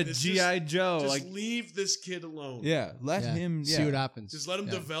do you want a GI Joe? Just like leave this kid alone. Yeah, let him see what happens. Just let him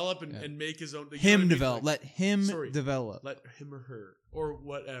develop and make his own. Him develop. Let him develop. Let him or her. Or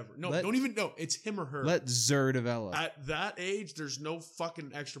whatever. No, don't even. No, it's him or her. Let Zer develop. At that age, there's no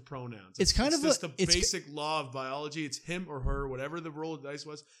fucking extra pronouns. It's just the basic law of biology. It's him or her, whatever the roll of dice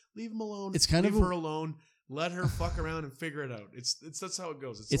was. Leave him alone. Leave her alone. Let her fuck around and figure it out. That's how it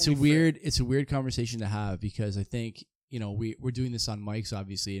goes. It's a weird conversation to have because I think we're doing this on mics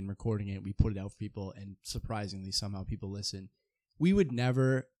obviously and recording it. We put it out for people and surprisingly somehow people listen. We would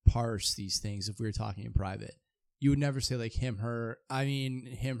never parse these things if we were talking in private. You would never say like him, her. I mean,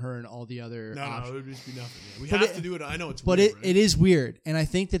 him, her, and all the other. No, it would just be nothing. Yeah. We have to do it. I know it's. But weird, it is weird, and I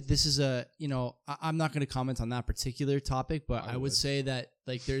think that this is I'm not going to comment on that particular topic, but I would say that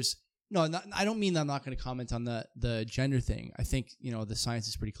like there's I don't mean that I'm not going to comment on the gender thing. I think the science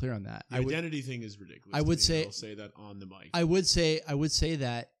is pretty clear on that. The identity thing is ridiculous. I would say I'll say that on the mic. I would say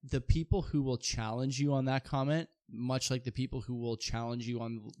that the people who will challenge you on that comment, much like the people who will challenge you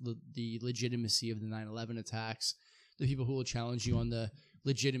on the legitimacy of the 9/11 attacks, the people who will challenge you on the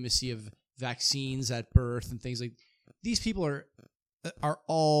legitimacy of vaccines at birth and things like these people are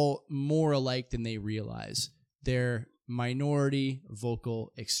all more alike than they realize. They're minority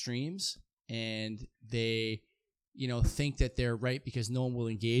vocal extremes, and they think that they're right because no one will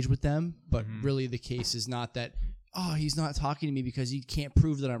engage with them, but really the case is not that he's not talking to me because he can't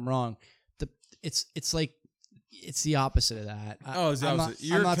prove that I'm wrong. It's like it's the opposite of that.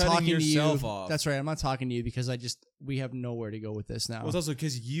 You're not talking yourself to you. off. That's right. I'm not talking to you because we have nowhere to go with this now. Well, it's also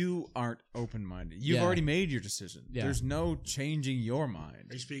because you aren't open-minded. You've already made your decision. Yeah. There's no changing your mind.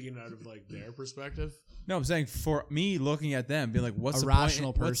 Are you speaking out of like their perspective? No, I'm saying for me looking at them, being like, what's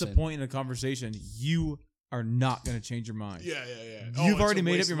the point in a conversation? You are not going to change your mind. Yeah. You've already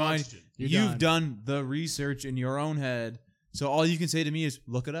made up your mind. You've done the research in your own head. So all you can say to me is,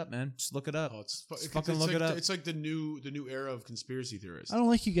 look it up, man. Just look it up. Look it up. It's like the new era of conspiracy theorists. I don't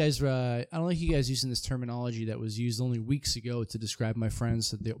like you guys using this terminology that was used only weeks ago to describe my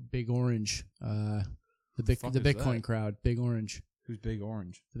friends at the Big Orange, the Bitcoin crowd. Big Orange. Who's Big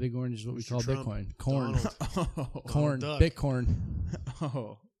Orange? The Big Orange is what we call Trump. Bitcoin. Corn. Corn. Duck. Bitcoin.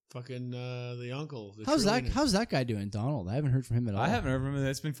 Oh. Fucking the uncle. How's that guy doing, Donald? I haven't heard from him at all. I haven't heard from him.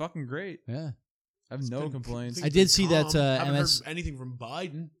 It's been fucking great. Yeah. I have no complaints. I did see that I haven't heard anything from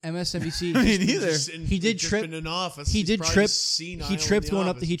Biden. MSNBC. Me neither. He did trip in office. He did trip. He tripped going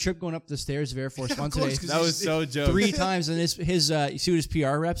up. He tripped going up the stairs of Air Force One today. That was so joke. 3 times, and his you see what his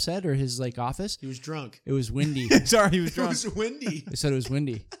PR rep said, or his like office. He was drunk. It was windy. Sorry, he was drunk. It was windy. They said it was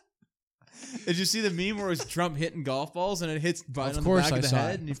windy. Did you see the meme where it's Trump hitting golf balls and it hits Biden on the back of the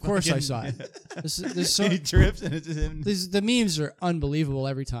head? Of course I saw it. He trips and it's him. The memes are unbelievable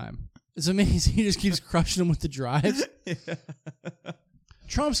every time. It's amazing. He just keeps crushing them with the drives. Yeah.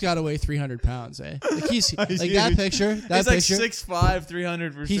 Trump's got to weigh 300 pounds, eh? Like he's like that picture. That he's picture. Like 6'5",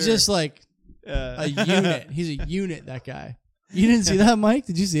 300 for sure. He's just like a unit. He's a unit, that guy. You didn't see that, Mike?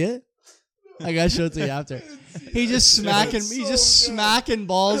 Did you see it? I gotta show it to you after. He's just smacking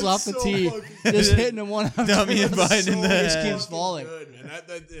balls off the tee, just hitting them one after another. Me and Biden in the head. Just keeps falling. Good,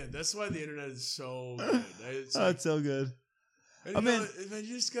 man. That's why the internet is so good. It's so good. And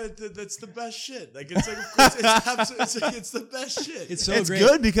you just got that's the best shit. Like it's like of course it's the best shit. It's so it's great.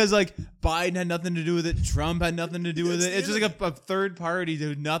 Good because like Biden had nothing to do with it. Trump had nothing to do with it. It's just like a third party who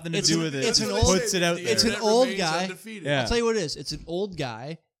had nothing to do with it. It's an old guy. Yeah. I'll tell you what it is. It's an old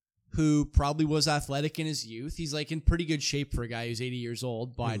guy who probably was athletic in his youth. He's like in pretty good shape for a guy who's 80 years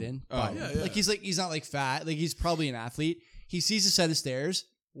old. Biden. Yeah. Like he's not like fat. Like he's probably an athlete. He sees a set of stairs.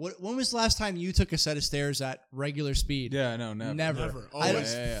 When was the last time you took a set of stairs at regular speed? Yeah, no, never.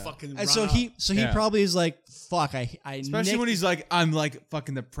 Always fucking. And so he probably is like, fuck. Especially when he's like, I'm like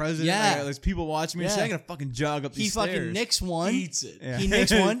fucking the president. Yeah, there's people watching me. Yeah. So I gotta fucking jog up these stairs. He fucking nicks one, eats it. Yeah. He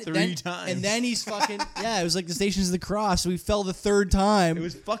nicks one 3 times, and then he's fucking It was like the Stations of the Cross. So he fell the 3rd time. It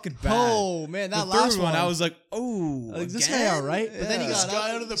was fucking bad. Oh man, that the last third one, I was like, oh, like, this guy all right? Yeah. But then he got this guy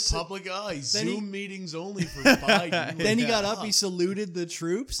up, out of the public eye. Zoom meetings only for Biden. Then he got up. He saluted the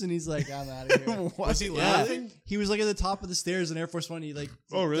troops, and he's like, I'm out of here. Was he laughing? He was like at the top of the stairs in Air Force One. He like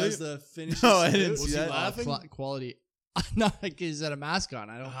really? does the finish. No, I didn't see was that. He laughing? Quality. Not like he's had a mask on.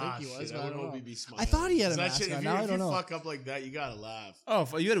 I don't think he was. Shit, I don't know. be I thought he had a mask shit, on. if Now I don't you know. fuck up like that, you gotta laugh. Oh,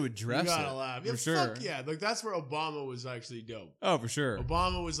 you got to address it. You gotta laugh. For Yeah, sure. fuck yeah. Like that's where Obama was actually dope. Oh, for sure.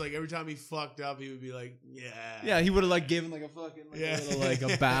 Obama was like every time he fucked up, he would be like, yeah. Yeah, he would have like given like a fucking a little like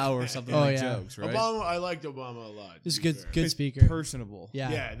a bow or something like jokes, right? Obama, I liked Obama a lot. He's good speaker. Personable.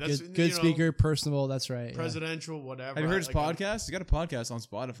 Yeah, that's good speaker, personable. That's right. Presidential, whatever. Have you heard his podcast? He's got a podcast on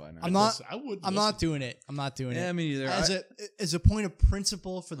Spotify now. I'm not doing it. I'm not doing it. Yeah, me neither. As a point of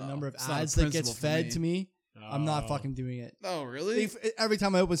principle for the number of ads that gets fed to me, I'm not fucking doing it. Oh, really? Every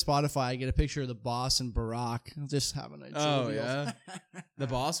time I open Spotify, I get a picture of the boss and Barack. I'll just have a nice. Oh yeah, the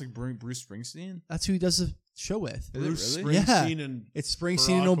boss, like Bruce Springsteen. That's who he does the show with. Bruce really? Springsteen and it's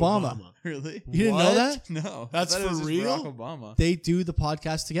Springsteen and Obama. Really? You didn't know that? No, that's for real. Barack Obama. They do the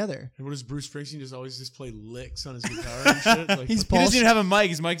podcast together. And what does Bruce Springsteen just always play licks on his guitar and shit? Like, he doesn't even have a mic.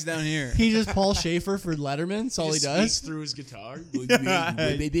 His mic's down here. He just Paul Schaefer for Letterman. That's all he does. Speaks through his guitar.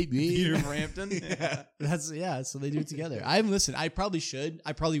 Peter Frampton. Yeah. So they do it together. I haven't listened. I probably should.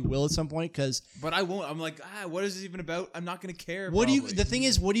 I probably will at some point but I won't. I'm like, what is this even about? I'm not gonna care. The thing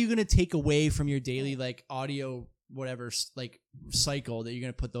is, what are you gonna take away from your daily like audio whatever like cycle that you're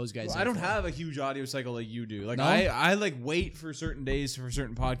gonna put those guys in? I don't have a huge audio cycle like you do. Like no? I like wait for certain days for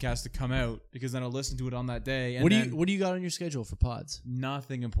certain podcasts to come out because then I'll listen to it on that day. And what do you got on your schedule for pods?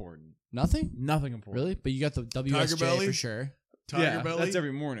 Nothing important. Nothing important. Really? But you got the WSJ for sure. Tiger Belly? That's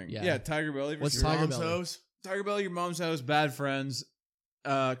every morning. Yeah, Tiger Belly. What's sure. Tiger Mom's Belly? House? Tiger Belly, Your Mom's House, Bad Friends.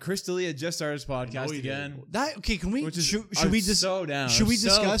 Chris D'Elia just started his podcast again. Can we? Should we just so down? Should we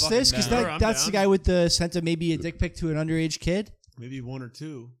discuss this? Because that's the guy with the sent maybe a dick pic to an underage kid. Maybe one or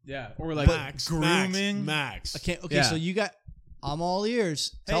two. Yeah, or like grooming. Max. Okay. So you got. I'm all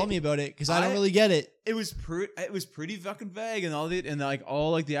ears. Tell me about it because I don't really get it. It was pretty fucking vague, and all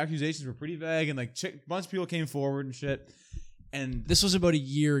the accusations were pretty vague, and like a bunch of people came forward and shit. And this was about a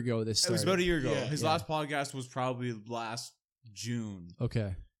year ago. It was about a year ago. Yeah, His last podcast was probably last June.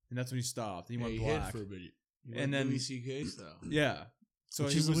 Okay. And that's when he stopped. He went he black hit for a bit. And then Louis C.K. style. Yeah. So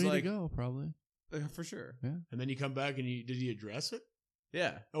Which he is was the way like, to go, probably. For sure. Yeah. And then you come back and did he address it?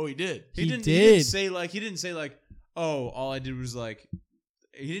 Yeah. Oh, he did. He did. He didn't say like, oh, all I did was like,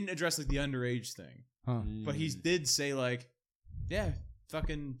 he didn't address like the underage thing. Huh. But he did say like, yeah,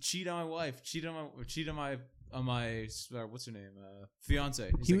 fucking cheat on my wife, cheat on my what's her name,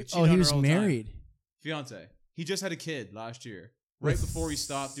 fiance. He was married. Fiance. He just had a kid last year, right before he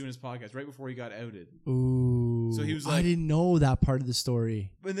stopped doing his podcast, right before he got outed. Ooh. So he was like, I didn't know that part of the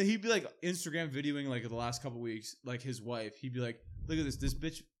story. And then he'd be like Instagram videoing like the last couple weeks, like his wife. He'd be like, look at this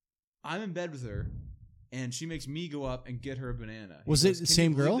bitch. I'm in bed with her, and she makes me go up and get her a banana. Was it the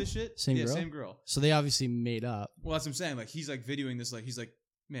same girl? This shit? Same girl. Same girl. So they obviously made up. Well, that's what I'm saying. Like he's like videoing this. Like he's like,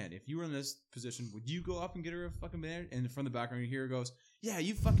 man, if you were in this position, would you go up and get her a fucking banana? And from the background, you hear her goes, yeah,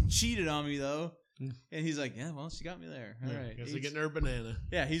 you fucking cheated on me though. And he's like, yeah, well, she got me there. All right. Guess they're getting her a banana.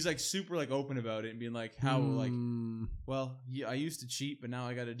 Yeah, he's like super like open about it and being like, how like, well, I used to cheat, but now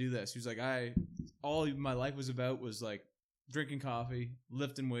I got to do this. He was like, all my life was about was like drinking coffee,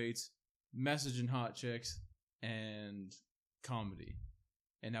 lifting weights, messaging hot chicks, and comedy.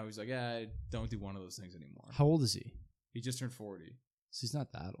 And now he's like, yeah, I don't do one of those things anymore. How old is he? He just turned 40. So he's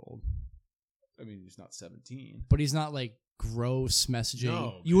not that old. I mean, he's not 17. But he's not like gross messaging.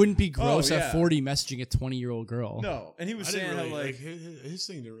 No, you wouldn't be gross yeah. at 40 messaging a 20-year-old girl. No, and he was saying really, how like his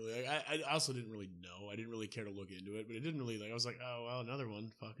thing didn't really. I also didn't really know. I didn't really care to look into it, but it didn't really like. I was like, oh well, another one.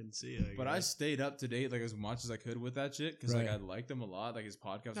 Fucking see ya. But I stayed up to date like as much as I could with that shit because like I liked him a lot. Like his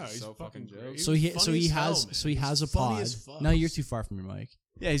podcast was so fucking jokes. So he has a pod. No, you're too far from your mic.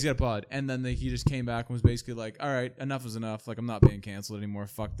 Yeah, he's got a pod, and then he just came back and was basically like, "All right, enough is enough. Like, I'm not being canceled anymore.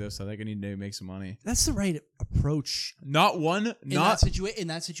 Fuck this. I think I need to make some money." That's the right approach. In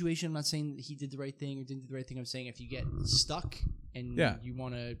that situation, I'm not saying he did the right thing or didn't do the right thing. I'm saying if you get stuck and you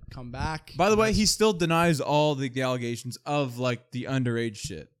want to come back. By the way, he still denies all the allegations of like the underage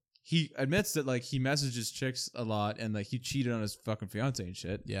shit. He admits that like he messages chicks a lot and like he cheated on his fucking fiance and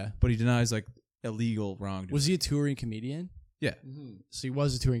shit. Yeah, but he denies like illegal wrongdoing. Was he a touring comedian? Yeah. Mm-hmm. So he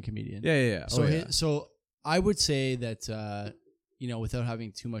was a touring comedian. Yeah. So I would say that without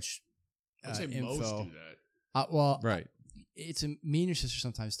having too much I'd say info. Most do that. Right. It's me and your sister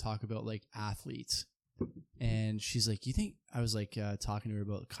sometimes talk about like athletes, and she's like, "You think?" I was like talking to her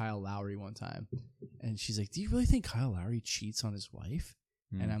about Kyle Lowry one time, and she's like, "Do you really think Kyle Lowry cheats on his wife?"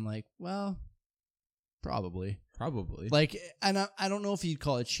 And I'm like, "Well, probably." Like, and I don't know if you'd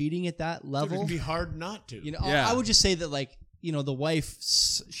call it cheating at that level. It'd be hard not to. I would just say that like. The wife,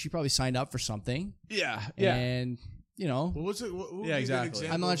 she probably signed up for something. Yeah. And, you know. Well, what's it? What would Yeah, be exactly. An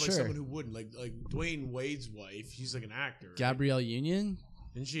example I'm not of, like, sure. Someone who wouldn't like Dwayne Wade's wife. She's like an actor. Right? Gabrielle Union,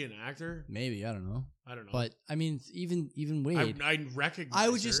 Isn't she an actor? maybe, I don't know. I don't know. But I mean, even Wade. I recognize. I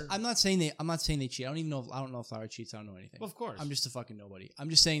would just. her. I'm not saying they cheat. I don't know if Lara cheats. I don't know anything. Well, of course. I'm just a fucking nobody. I'm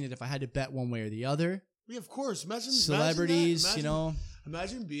just saying that if I had to bet one way or the other, Yeah, of course. Imagine celebrities, imagine, you know.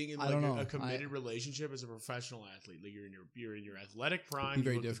 Imagine being in I don't know. a committed relationship as a professional athlete. Like you're in your athletic prime. Be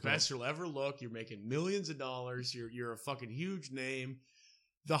very you look difficult. the best you'll ever look. You're making millions of dollars. You're a fucking huge name.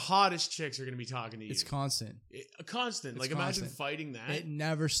 The hottest chicks are going to be talking to you. It's constant. Constant. It's like constant. imagine fighting that. It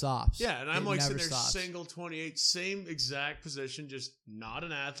never stops. Yeah, and I'm It like never sitting there, stops. single, 28, same exact position, just not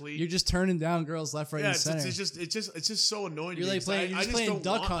an athlete. You're just turning down girls left, right, yeah, and it's center. just so annoying. You're to me, like playing. You're just playing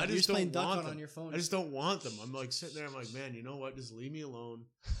duck hunt. You're just playing duck hunt them. on your phone. I just don't want them. I'm like sitting there. I'm like, man, you know what? Just leave me alone.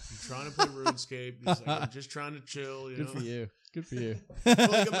 I'm trying to play RuneScape. Just like, I'm just trying to chill. You Good know? for you. Good for you. But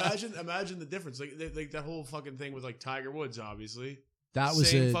like, imagine the difference. Like that whole fucking thing with like Tiger Woods, obviously. That was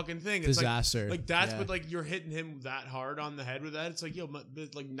Same a fucking thing. disaster. It's like that's Yeah. what like you're hitting him that hard on the head with that. It's like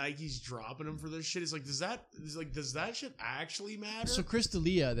like Nike's dropping him for this shit. It's like does that shit actually matter? So Chris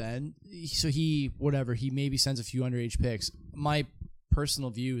D'Elia then, he maybe sends a few underage pics. My personal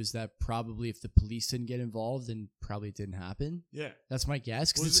view is that probably if the police didn't get involved, then probably it didn't happen. Yeah, that's my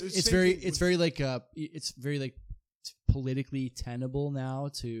guess Well, because it's very politically tenable now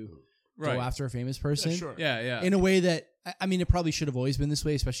to Right. go after a famous person. yeah, sure. Yeah. In a way that I mean, it probably should have always been this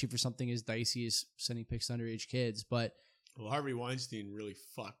way, especially for something as dicey as sending pics to underage kids. But Well, Harvey Weinstein really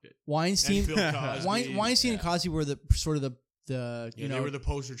fucked it. Weinstein, And Bill Cosby. Weinstein and Cosby were the Yeah, they were the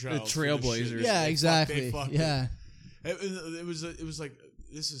poster child. the trailblazers. Yeah, exactly. They fucked Yeah. It was like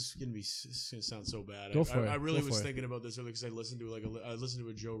this is gonna sound so bad. Go for it. I really Go was for it. thinking about this earlier because I listened to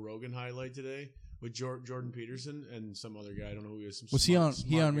a Joe Rogan highlight today with Jordan Peterson and some other guy. I don't know who he is. Was he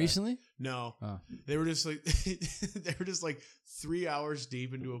on recently? No, Oh. they were just like 3 hours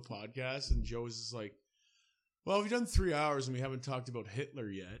deep into a podcast, and Joe was just like, "Well, we've done 3 hours and we haven't talked about Hitler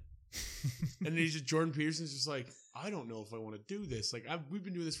yet." And Jordan Peterson's just like, I don't know if I want to do this. Like we've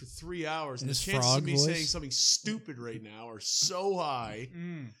been doing this for 3 hours, and the his chances frog of me voice? saying something stupid right now are so high.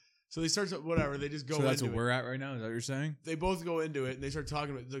 So they start to, whatever. They just go. So that's into what we're at right now. Is that what you're saying? They both go into it, and they start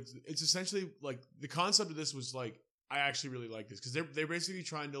talking about. It's essentially like the concept of this was like, I actually really like this because they're basically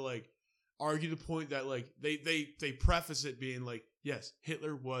trying to like argue the point that like they preface it being like, yes,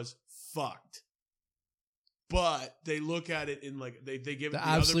 Hitler was fucked. But they look at it in like they give it The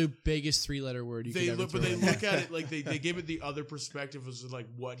absolute biggest 3-letter word you could ever throw they in. look at it like they give it the other perspective of like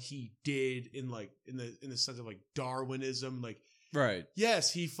what he did in the sense of like Darwinism. Like, Right.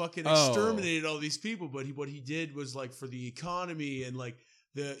 yes, he fucking exterminated all these people, but what he did was like for the economy and like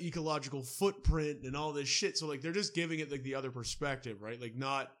the ecological footprint and all this shit. So like they're just giving it like the other perspective, right? Like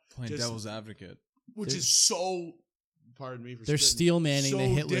not Playing just, devil's advocate. which is so. Pardon me for They're spitting, steel manning so the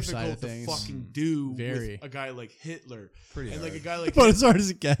Hitler difficult side of to things. fucking do Very. with a guy like Hitler, Pretty and hard. like a guy like About as hard as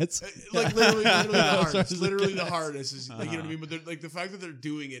it gets. like literally the As hard hardest. as it Literally the gets. hardest is like, you know what I mean. But they're, like the fact that they're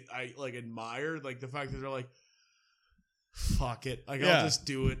doing it, I like admire. Like the fact that they're like, fuck it, like Yeah. I'll just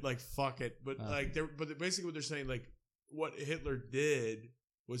do it. Like fuck it. But like but basically what they're saying, like what Hitler did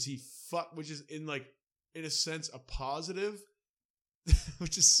was he which is in a sense a positive.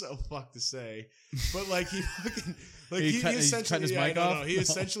 Which is so fucked to say, but like he fucking like he essentially his mic off? he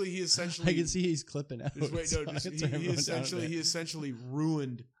essentially I can see he's clipping out. Wait, no, So I can turn everyone down a bit. he essentially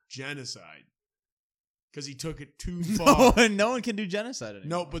ruined genocide because he took it too far. No one can do genocide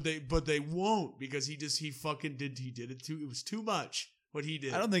anymore. No, but they won't because he fucking did it too. It was too much what he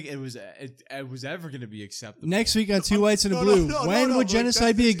did. I don't think it was ever going to be acceptable. Next week on Two Whites and a no, Blue, no, when no, would but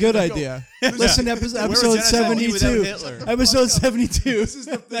genocide be a that's- good no. idea? Listen, Listen to Where was episode genocide without 72. Hitler? Episode 72. This is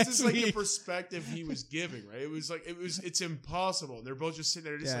like the week. perspective he was giving, right? It's impossible. And they're both just sitting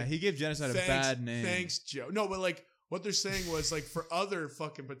there, just Yeah, like, he gave genocide a thanks, bad name. Thanks, Joe. No, but like what they're saying was like for other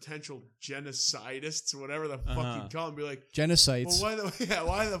fucking potential genocidists, whatever the fuck you call them, be like, Genocides. well,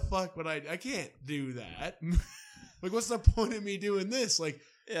 why the fuck would I can't do that? Like, what's the point of me doing this? Like,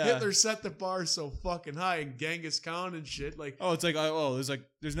 Yeah. Hitler set the bar so fucking high, and Genghis Khan and shit. Like, It's like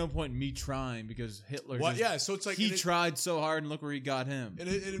there's no point in me trying because Hitler. what? Yeah, so it's like he tried so hard and look where he got him.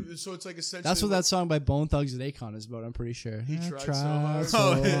 so it's like essentially That's what like, that song by Bone Thugs and Akon is about, I'm pretty sure. He I tried so hard. so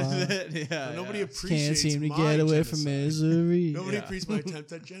Oh, hard. is it? Yeah. But nobody yeah. appreciates. Can't seem to my get away from genocide. misery. Nobody Yeah. appreciates my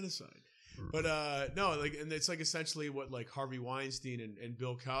attempt at genocide. But no, like, and it's like essentially what like Harvey Weinstein and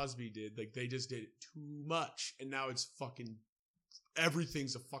Bill Cosby did. Like they just did it too much, and now it's fucking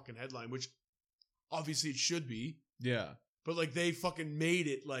everything's a fucking headline, which obviously it should be. Yeah. But like they fucking made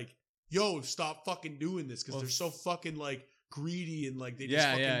it like, yo, stop fucking doing this because they're so fucking like greedy and like they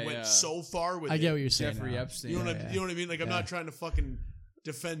just went so far with it. I get what you're saying. Jeffrey Epstein. You know what I mean? Like I'm not trying to fucking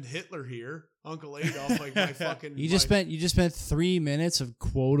defend Hitler here, Uncle Adolf. Like my fucking. You just spent 3 minutes of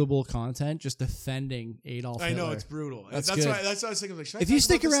quotable content just defending Adolf Hitler. I know it's brutal. That's good. Why, that's what I was thinking. Like, if you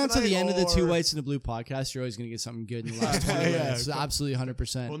stick around to the end of the Two Whites and a Blue podcast, you're always going to get something good in the last 20 minutes. Absolutely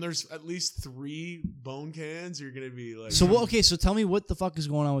 100%. When there's at least 3 bone cans, you're going to be like. So so tell me what the fuck is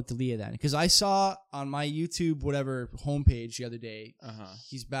going on with D'Elia then? Because I saw on my YouTube whatever homepage the other day,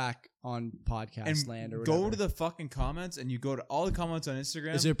 he's back on podcast land or whatever. Go to the fucking comments and you go to all the comments on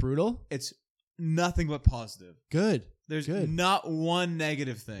Instagram. Is it brutal? It's nothing but positive. Good. There's not one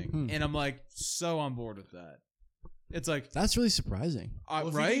negative thing. And I'm like so on board with that. It's like that's really surprising.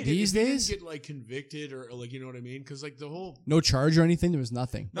 Right? These days get like convicted or like, you know what I mean? Because like the whole no charge or anything. There was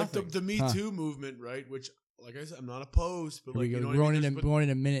nothing. Like the Me Too movement, right? Which like I said, I'm not opposed, but like you know we're going in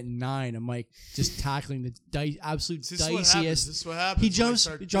a minute 9. I'm like just tackling the absolute diciest. This is what happens.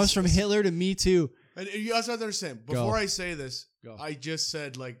 He jumps from Hitler to Me Too. And you also have to understand, before I say this, I just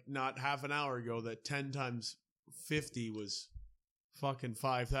said like not half an hour ago that 10 times 50 was fucking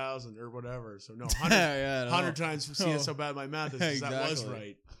 5,000 or whatever. So no, 100 times. See, that's how bad my math is. Exactly. That was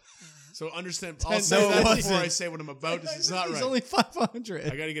right. So understand. I'll say that before I say what I'm about to say. It's not right. It's only 500.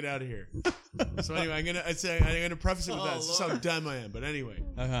 I got to get out of here. So anyway, I'm gonna preface it with that. This is how dumb I am. But anyway,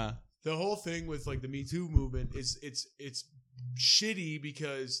 the whole thing with like the Me Too movement is it's shitty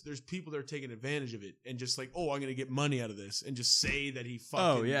because there's people that are taking advantage of it and just like, oh, I'm gonna get money out of this and just say that he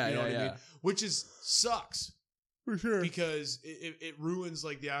fucking, you know what I mean? Which sucks for sure because it ruins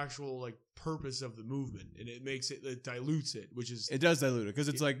like the actual like purpose of the movement and it dilutes it, which is it does dilute it because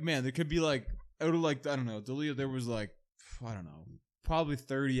it's like, man, there could be like out of like I don't know, D'Elia, there was like I don't know, probably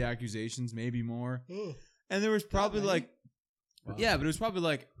 30 accusations, maybe more, and there was probably like. Wow. Yeah, but it was probably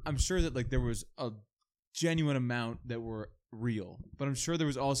like I'm sure that like there was a genuine amount that were real, but I'm sure there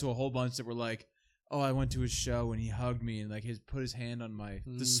was also a whole bunch that were like, oh, I went to his show and he hugged me and like put his hand on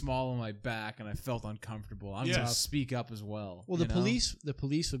the small of my back and I felt uncomfortable. I'm gonna speak up as well. Well, the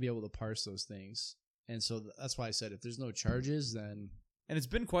police would be able to parse those things, and so that's why I said if there's no charges, then and it's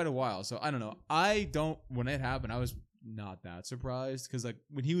been quite a while, so I don't know. When it happened, I was not that surprised because like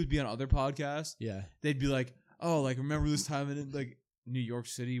when he would be on other podcasts, they'd be like. Oh, like remember this time in like New York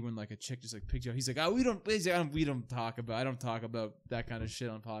City when like a chick just like picked you up? He's like, oh, we don't talk about that kind of shit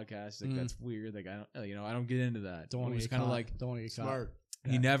on podcasts. Like that's weird. Like I don't get into that. Don't want to get kind of like don't want to get smart.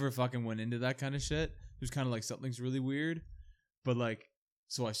 He never fucking went into that kind of shit. It was kind of like something's really weird, but like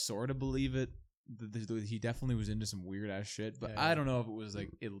so I sort of believe it. He definitely was into some weird ass shit, but I don't know if it was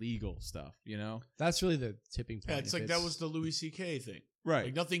like illegal stuff. You know, that's really the tipping point. Yeah, it's like that was the Louis C.K. thing. Right.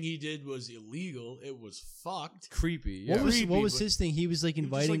 Like nothing he did was illegal. It was fucked. Creepy. Yeah. What was his thing? He was like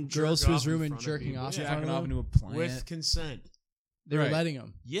inviting girls to his room and jerking off into a plant. With consent. They were letting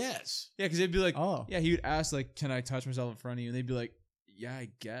him. Yes. Yeah, because they'd be like, he would ask like, can I touch myself in front of you? And they'd be like, yeah, I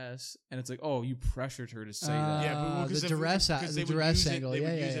guess. And it's like, oh, you pressured her to say that. Yeah, but the duress angle. They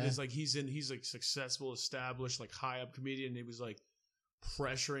would use it as like he's like successful, established, like high up comedian. And he was like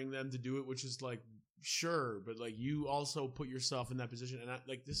pressuring them to do it, which is like, sure, but like you also put yourself in that position, and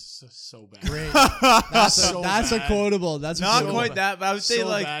like this is so bad. Great, that's a quotable. That's not quite bad, but I would say so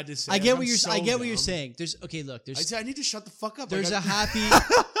like bad to say. I get what you're saying. There's I need to shut the fuck up. There's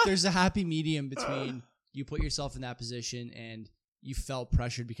a happy medium between you put yourself in that position and you felt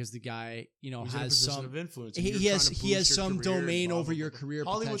pressured because the guy, has some of influence. He has some domain over your career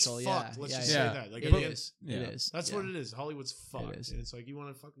Hollywood's potential. Fucked. Let's just say that. Like it is. That's what it is. Hollywood's fucked. And it's like you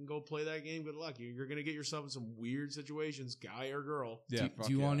want to fucking go play that game. Good luck. You're gonna get yourself in some weird situations, guy or girl. Yeah.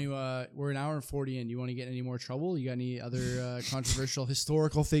 Do you want to? We're an hour and 40 in. Do you want to get any more trouble? You got any other controversial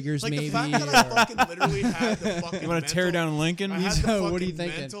historical figures? Like maybe. The fact that I fucking literally had the fucking. You want to tear down Lincoln? I had the fucking what are you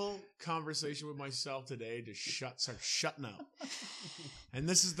thinking? Mental conversation with myself today to start shutting up. And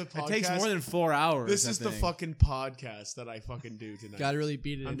this is the podcast. It takes more than 4 hours. This is the fucking podcast that I fucking do tonight. Gotta really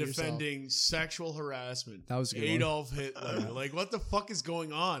beat it. I'm defending sexual harassment. That was a good Adolf Hitler. Like, what the fuck is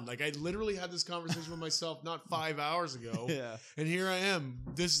going on? Like, I literally had this conversation with myself not 5 hours ago. Yeah. And here I am.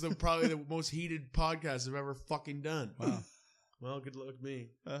 This is probably the most heated podcast I've ever fucking done. Wow. Well, good luck me.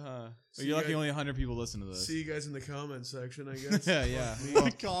 You're lucky only 100 people listen to this. See you guys in the comment section, I guess. yeah.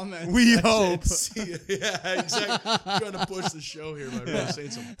 The comments. We hope. Yeah, exactly. I'm trying to push the show here by saying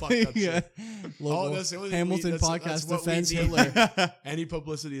some fucked up shit. That's the only Hamilton podcast defends Hitler. Any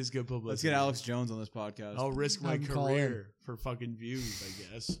publicity is good publicity. Let's get Alex Jones on this podcast. I'll risk my career for fucking views,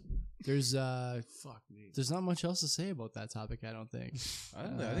 I guess. There's fuck me. There's not much else to say about that topic. I don't think.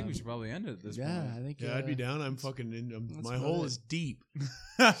 I think we should probably end it at this point. I think. Yeah, I'd be down. I'm fucking in. My hole is deep.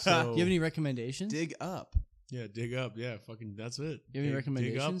 So, do you have any recommendations? Dig up. Yeah, dig up. Yeah, fucking. That's it. You have any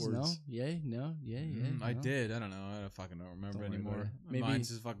recommendations? Dig No. upwards. Yay. No. Yeah. I did. I don't know. I fucking don't remember anymore. Maybe Mine's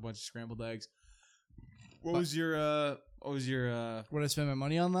just a fucking bunch of scrambled eggs. What was your? What did I spend my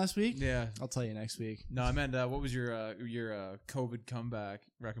money on last week? Yeah, I'll tell you next week. No, I meant what was your COVID comeback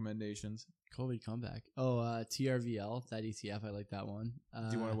recommendations? COVID comeback. Oh, TRVL, that ETF. I like that one.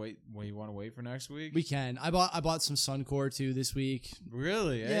 Do you want to wait? You want to wait for next week? We can. I bought some Suncor too this week.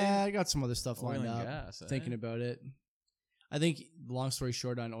 Really? Yeah, I got some other stuff Oil lined and up. gas, Thinking about it. I think, long story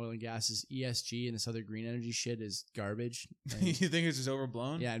short, on oil and gas is ESG and this other green energy shit is garbage. You think it's just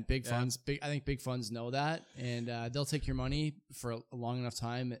overblown? Yeah, and big funds. I think big funds know that, and they'll take your money for a long enough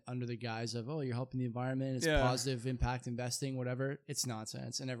time under the guise of, oh, you're helping the environment. It's positive impact investing, whatever. It's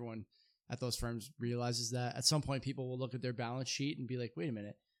nonsense, and everyone at those firms realizes that. At some point, people will look at their balance sheet and be like, wait a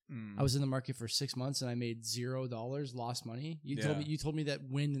minute. I was in the market for 6 months and I made $0, lost money. You told me that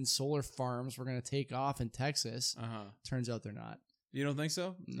wind and solar farms were going to take off in Texas. Turns out they're not. You don't think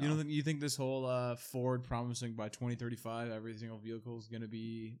so? No. You think this whole Ford promising by 2035 every single vehicle is going to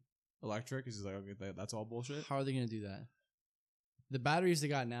be electric? Is like, okay, that's all bullshit? How are they going to do that? The batteries they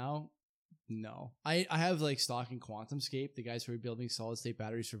got now, no. I have like stock in QuantumScape, the guys who are building solid state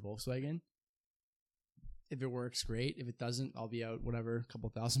batteries for Volkswagen. If it works, great. If it doesn't, I'll be out whatever, a couple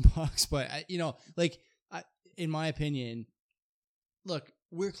 $1,000. But in my opinion, look,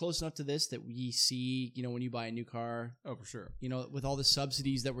 we're close enough to this that we see, when you buy a new car. Oh, for sure. With all the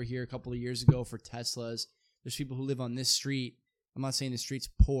subsidies that were here a couple of years ago for Teslas, there's people who live on this street. I'm not saying the street's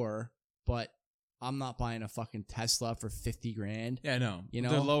poor, but I'm not buying a fucking Tesla for $50,000. Yeah, no.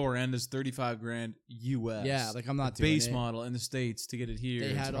 The lower end is $35,000 US. Yeah, like I'm not doing base model in the States to get it here.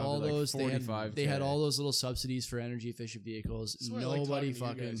 They had all those. $45,000. They had all those little subsidies for energy efficient vehicles. Nobody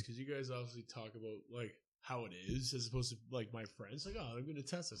fucking. Because you guys obviously talk about like how it is as opposed to like my friends. Like, oh, I'm going to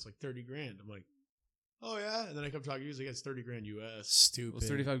Tesla. It's like $30,000. I'm like, oh yeah, and then I come talking to you. Like, it's $30,000 US. Stupid.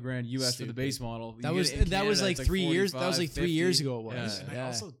 Well, $35,000 US for the base model. That was like 3 years. That was like 3 years ago. It was. Yeah. I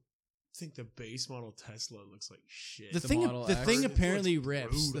also think the base model Tesla looks like shit. The thing apparently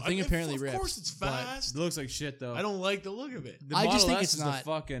rips. Of course, it's fast. It looks like shit though. I don't like the look of it. I just think it's it's not the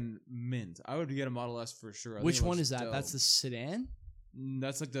fucking mint. I would get a Model S for sure. Which one is that? Dope. That's the sedan.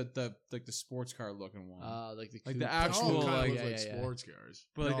 That's like the sports car looking one. Like the actual sports cars.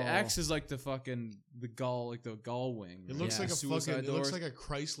 But like the X is like the fucking the gull wing. It looks like a fucking. It looks like a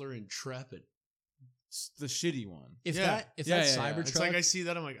Chrysler Intrepid. The shitty one. If that Cybertruck, it's like I see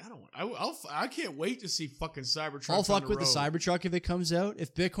that, I'm like, I don't want. I can't wait to see fucking Cybertruck. I'll fuck with the Cybertruck if it comes out.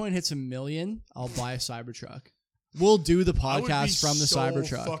 If Bitcoin hits 1 million, I'll buy a Cybertruck. We'll do the podcast from the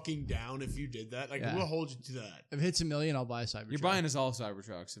Cybertruck. Fucking down if you did that. Like we'll hold you to that. If it hits 1 million, I'll buy a Cybertruck. You're buying us all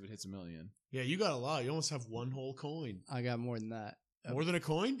Cybertrucks if it hits 1 million. Yeah, you got a lot. You almost have one whole coin. I got more than that. More than a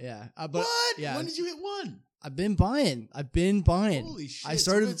coin? Yeah. What? Yeah. When did you hit one? I've been buying. Holy shit! I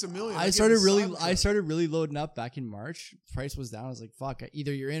started. It's $1 million. I started really loading up back in March. Price was down. I was like, "Fuck!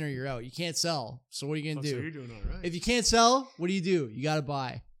 Either you're in or you're out. You can't sell. So what are you gonna do? So you're doing all right. If you can't sell, what do? You got to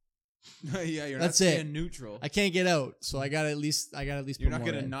buy. Yeah, you're That's not staying neutral. I can't get out, so I got to at least. You're not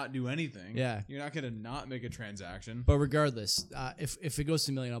gonna not do anything. Yeah, you're not gonna not make a transaction. But regardless, if it goes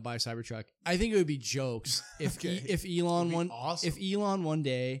to $1 million, I'll buy a Cybertruck. I think it would be jokes if Elon one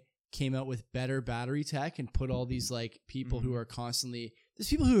day came out with better battery tech and put all these like people who are constantly there's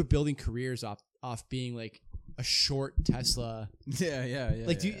people who are building careers off being like a short Tesla. Yeah.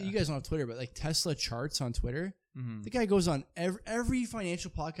 Like you guys don't have Twitter, but like Tesla charts on Twitter. The guy goes on every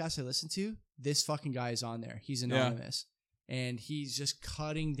financial podcast I listen to. This fucking guy is on there. He's anonymous. And he's just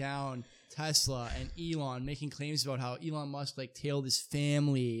cutting down Tesla and Elon, making claims about how Elon Musk like tailed his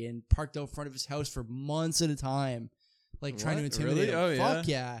family and parked out front of his house for months at a time, like trying to intimidate him. Oh, Fuck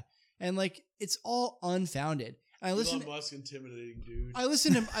yeah. And like it's all unfounded. Elon Musk intimidating dude. I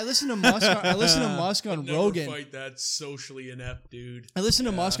listen to Musk. I listen to Musk on Rogan. Fight that socially inept dude. I listen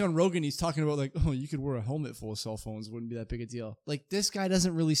to Musk on Rogan. He's talking about like, oh, you could wear a helmet full of cell phones. It wouldn't be that big a deal. Like this guy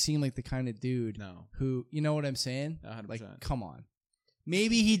doesn't really seem like the kind of dude who, you know what I'm saying? 100%. Like, come on.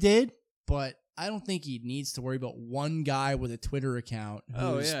 Maybe he did, but I don't think he needs to worry about one guy with a Twitter account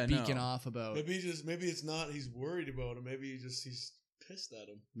who's speaking off about. Maybe it's not. He's worried about him. Maybe he's pissed at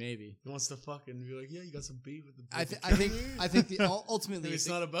him. Maybe he wants to fucking be like, yeah, you got some beef with the. I think ultimately it's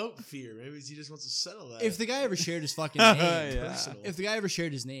not about fear. Maybe he just wants to settle that. If the guy ever shared his fucking name, if the guy ever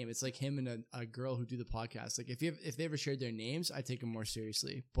shared his name, it's like him and a girl who do the podcast. Like if they ever shared their names, I take them more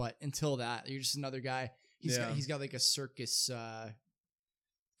seriously. But until that, you're just another guy. He's got like a circus.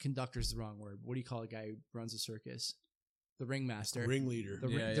 Conductor's the wrong word. What do you call a guy who runs a circus? The ringmaster. Ringleader. The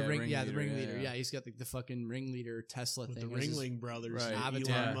ringleader. Yeah, he's got the fucking ringleader Tesla with thing. The Ringling Brothers. Right.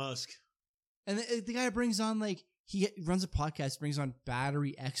 Elon Musk. And the guy brings on like he runs a podcast, brings on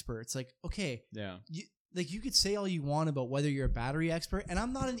battery experts. Like, okay, yeah, you could say all you want about whether you're a battery expert, and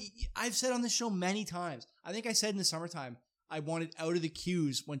I'm not. I've said on this show many times. I think I said in the summertime I wanted out of the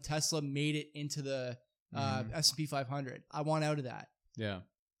queues when Tesla made it into the S&P 500. I want out of that. Yeah.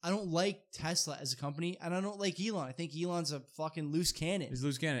 I don't like Tesla as a company, and I don't like Elon. I think Elon's a fucking loose cannon. He's a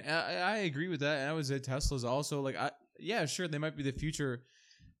loose cannon. I agree with that, and I would say Tesla's also like, yeah, sure, they might be the future,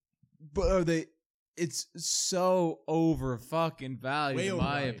 but are they? It's so over fucking valued, in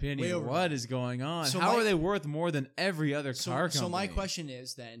my opinion. What is going on? So how are they worth more than every other car company? So my question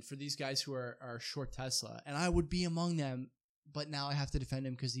is then, for these guys who are short Tesla, and I would be among them, but now I have to defend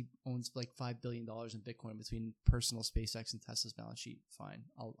him because he owns like $5 billion in Bitcoin between personal SpaceX and Tesla's balance sheet. Fine,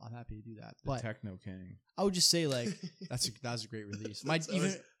 I'm happy to do that. The Techno King. I would just say like that was a great release.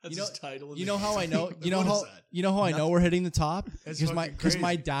 His title. You know how I know? You know how I know we're hitting the top? Because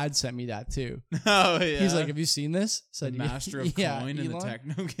my dad sent me that too. Oh yeah. He's like, "Have you seen this?" Said the Master of Coin and the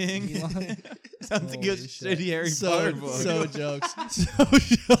Techno King. Something good shitty Harry Potter book. So jokes. So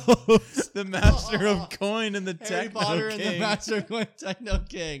jokes. The Master of Coin and the Harry Techno Potter King. and the Master of Coin Techno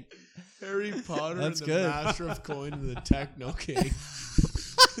King. Harry Potter That's and the good. Master of Coin and the Techno King.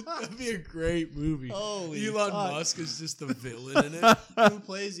 That'd be a great movie. Holy Elon fuck. Musk is just the villain in it. Who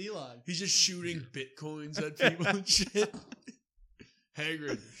plays Elon? He's just shooting bitcoins at people and shit.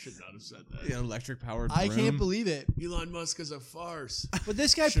 Hagrid should not have said that. The electric powered. I can't believe it. Elon Musk is a farce. But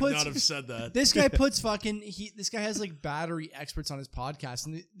this guy should puts not have said that. This guy puts fucking this guy has like battery experts on his podcast,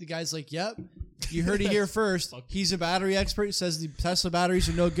 and the guy's like, "Yep, you heard it here first. He's a battery expert. Says the Tesla batteries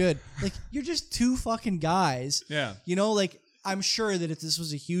are no good." Like, you're just two fucking guys. Yeah. You know, like, I'm sure that if this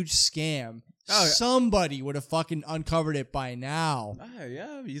was a huge scam, somebody would have fucking uncovered it by now.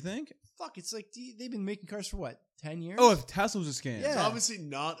 Yeah, you think? Fuck, it's like they've been making cars for what, 10 years? Oh, if Tesla was a scam. Yeah. It's obviously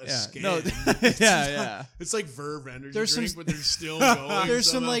not a scam. No, yeah. It's like Verve energy There's drink, some- but they're still going. There's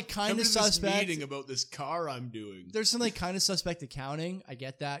some, somehow. like, kind Come of to this suspect- meeting about this car I'm doing. There's some like kind of suspect accounting. I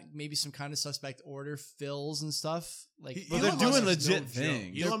get that. Maybe some kind of suspect order fills and stuff. Like, Well, they're Elon doing Musk is legit no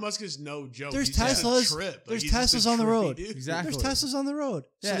things. joke. Elon Musk is no joke. There's He's just a Teslas. trip. Like, There's he's just a Teslas on the trippy road. dude. Exactly. There's Teslas on the road.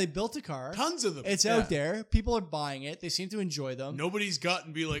 Yeah. So they built a car. Tons of them. It's out there. People are buying it. They seem to enjoy them. Nobody's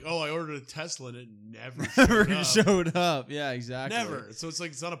gotten be like, oh, I ordered a Tesla and it never Never showed up. showed up. Yeah, exactly. Never. So it's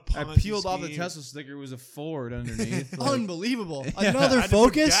like it's not a I Ponzi peeled off the scheme. Tesla sticker. It was a Ford underneath. Like, Unbelievable. Yeah. Another I had to put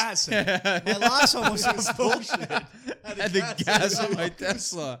Focus. gas in it. My last one was this bullshit. had the gas on my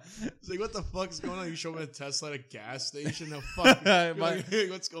Tesla. It's like, what the fuck is going on? You show me a Tesla at a gas station? No fuck.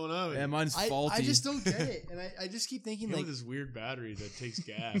 What's going on? Yeah, mine's faulty. I just don't get it, and I just keep thinking You know, like this weird battery that takes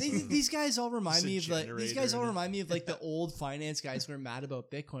gas. these guys all remind Just a me of like these guys generator all in it. remind me of like the old finance guys who are mad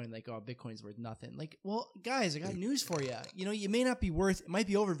about Bitcoin, like, oh, Bitcoin's worth nothing. Like, well, guys, I got news for you. You know, you may not be worth, it might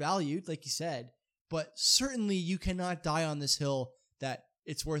be overvalued, like you said, but certainly you cannot die on this hill that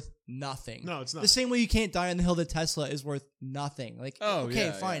it's worth nothing. No, it's not. The same way you can't die on the hill that Tesla is worth nothing. Like, Oh, okay,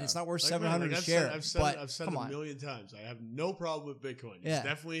 yeah, fine, yeah. it's not worth Like, 700 man, a share. I've said come it on. a million times. I have no problem with Bitcoin. Yeah. It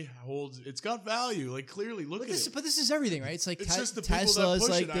definitely holds. It's got value. Like, clearly, look at it. But this is everything, right? It's like It's just the people Tesla that is push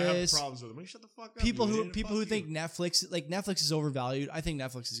like it. I have this. problems with them. Like, shut the fuck up. People you who idiot. people Fuck who you. think Netflix is overvalued. I think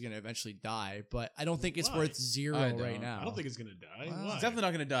Netflix is going to eventually die, but I don't think it's Why? worth zero I don't. right now. I don't think it's gonna die. Wow. Why? It's definitely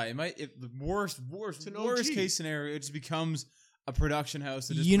not going to die. It might. If the worst an worst OG. case scenario, it just becomes a production house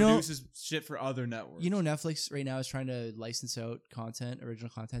that just You know- produces shit for other networks. You know, Netflix right now is trying to license out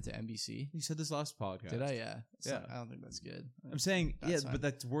original content to NBC. you said this last podcast. Did I? Yeah. Yeah. I don't think that's good. I'm saying, That's yeah, fine. but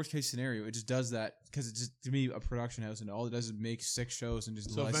that's worst case scenario. It just does that because it's just, to me, a production house, and all it does is make 6 shows and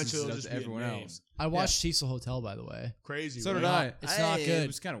just So license eventually it it'll out just to be a everyone name. else. I watched Cecil Hotel, by the way. Crazy. So right? did I. It's not good. It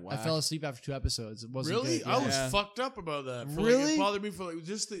was kind of whack. I fell asleep after 2 episodes. It wasn't Really? good. I was Yeah. fucked up about that. For Really? Like, it bothered me for like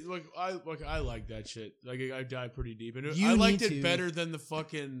just the, I like that shit. Like I dive pretty deep, and You I liked need it to. better than the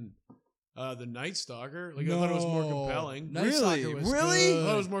fucking the Night Stalker. Like I thought it was more compelling. Night Really? Stalker was Really? I thought it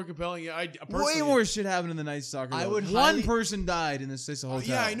good. was more compelling. Yeah, I Way personally- more shit happened in the Night Stalker. I though. would One highly- person died in the Cecil Hotel.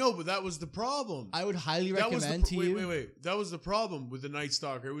 Yeah, I know, but that was the problem. I would highly That was recommend the, to wait, you. wait. That was the problem with the Night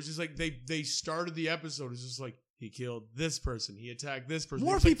Stalker. It was just like they started the episode. It's just like he killed this person, he attacked this person.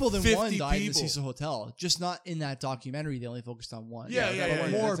 More It was like people than 50 one died in the people. Cecil Hotel. Just not in that documentary. They only focused on one. Yeah, but yeah, more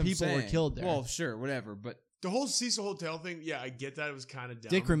that's what I'm people were saying. killed there. Well, sure, whatever, but The whole Cecil Hotel thing. Yeah, I get that. It was kind of dumb.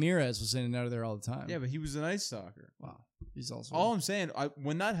 Dick Ramirez was in and out of there all the time. yeah, but he was a Night Stalker. Wow. He's also All I'm saying,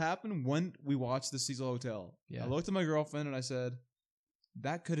 when that happened, when we watched the Cecil Hotel, Yeah. I looked at my girlfriend and I said,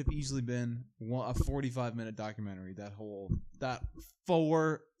 that could have easily been a 45-minute documentary. That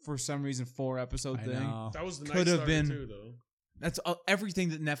for some reason 4-episode I thing. know. That was the Could Night have Stalker been- too, though. That's everything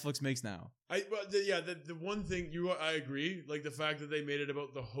that Netflix makes now. The one thing I agree, like the fact that they made it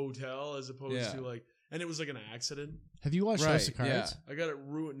about the hotel as opposed to like, and it was like an accident. Have you watched House of Cards? Yeah. I got it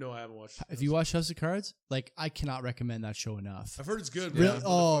ruined. No, I haven't watched. Have you watched House of Cards? Like, I cannot recommend that show enough. I've heard it's good. Really?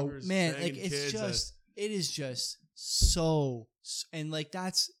 Oh man, like it is just so, and like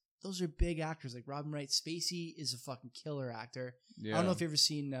those are big actors. Like Robin Wright, Spacey is a fucking killer actor. Yeah. I don't know if you've ever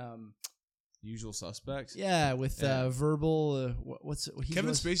seen Usual Suspects. Yeah, with Verbal. What's it?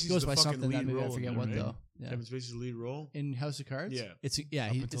 Kevin Spacey's goes by something lead role. I forget what though. Yeah. Kevin Spacey's lead role in House of Cards. Yeah, it's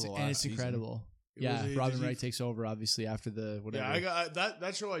incredible. Robin Wright takes over obviously after the whatever. Yeah, I got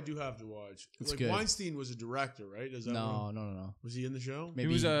that show. I do have to watch. It's like good. Weinstein was a director, right? No. Was he in the show? Maybe,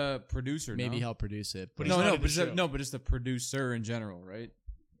 he was a producer. Maybe helped produce it. But but it's the producer in general, right?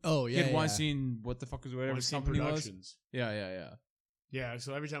 Oh yeah. Weinstein. What the fuck was whatever his company was? Yeah.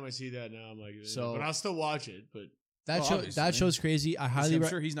 So every time I see that now, I'm like, but I'll still watch it. But that show's crazy. I'm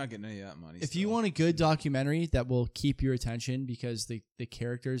sure he's not getting any of that money. If you want a good documentary that will keep your attention, because the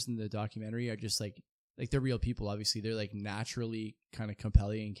characters in the documentary are just like they're real people. Obviously, they're like naturally kind of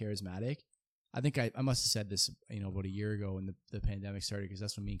compelling and charismatic. I think I must have said this, about a year ago when the pandemic started, because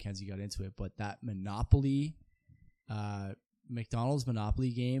that's when me and Kenzie got into it. But that Monopoly, McDonald's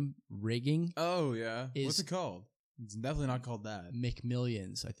Monopoly game rigging. Oh yeah, what's it called? It's definitely not called that.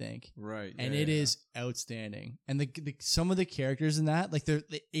 McMillions, I think. Right. And it is outstanding. And the some of the characters in that, like they're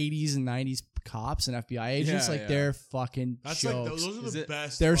the 80s and 90s cops and FBI agents, they're fucking jokes. Like, those are the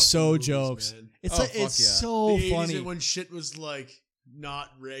best. They're so movies, jokes. Man. It's so the funny. 80s when shit was like not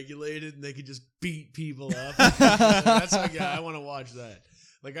regulated and they could just beat people up. That's like, I want to watch that.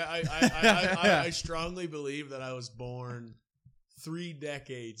 Like I strongly believe that I was born 3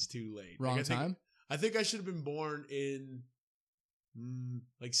 decades too late. Wrong time? I think I should have been born in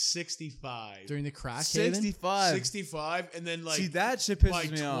like 65. During the crack 65. And then like, see, that shit pisses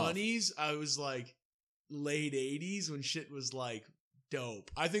my me off. 20s, I was like late 80s when shit was like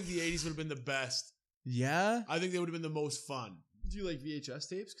dope. I think the 80s would have been the best. Yeah? I think they would have been the most fun. Do you like VHS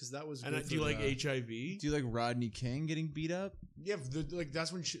tapes? Because that was. And do you like HIV? Do you like Rodney King getting beat up? Yeah, like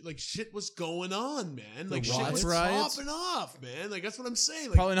that's when shit was going on, man. Like the shit was riots? popping off, man. Like that's what I'm saying.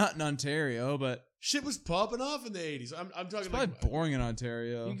 Like, probably not in Ontario, but shit was popping off in the 80s. I'm talking. It's probably boring in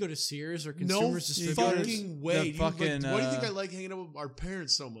Ontario. You can go to Sears or Consumers Distributors. Fucking way. Why do you think I like hanging out with our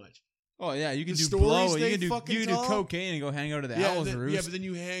parents so much? Oh yeah, you can do blow. You can do cocaine and go hang out at the Owl's Roost. Yeah, but then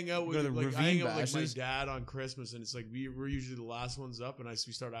you hang out with I hang out with my dad on Christmas, and it's like we're usually the last ones up, and I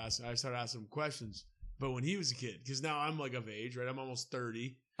start asking him questions. But when he was a kid, because now I'm like of age, right? I'm almost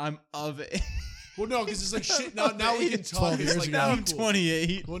 30. I'm of age. Well, no, because it's like shit. Now we can talk as like now I'm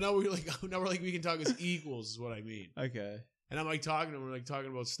 28. Well, now we're like we can talk as equals, is what I mean. Okay. And I'm like talking to him, we're like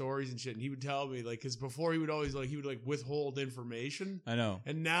talking about stories and shit, and he would tell me like, because before he would always withhold information. I know.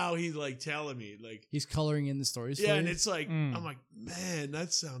 And now he's like telling me like he's coloring in the stories. Yeah, and it's like I'm like, man,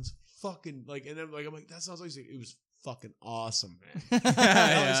 that sounds fucking like, and I'm like that sounds like it was fucking awesome, man.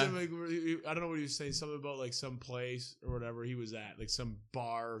 I don't know what he was saying, something about like some place or whatever he was at, like some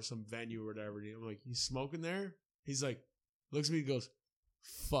bar or some venue or whatever. And I'm like, he's smoking there? He's like, looks at me and goes,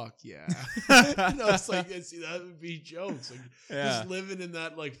 fuck yeah. It's like, that would be jokes. Like just living in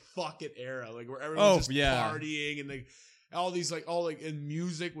that like fuck it era, like where everyone's just partying and like all these like and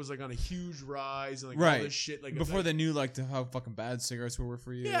music was like on a huge rise and like all this shit like before they knew like how fucking bad cigarettes were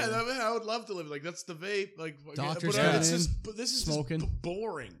for you. Yeah, I would love to live like that's the vape, like doctors. But this is smoking. Just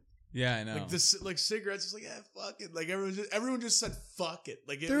boring. Yeah, I know. Like this, like cigarettes, is like fuck it. Like everyone just said fuck it.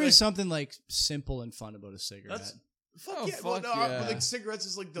 Like there is something like simple and fun about a cigarette. But like cigarettes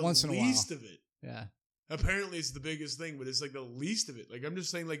is like the least of it. Yeah. Apparently it's the biggest thing, but it's like the least of it. Like I'm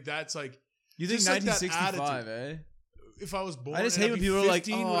just saying, like that's like you think 1965, eh? If I was born, I just hate when people are like,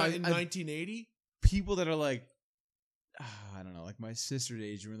 in 1980. People that are like, I don't know, like my sister's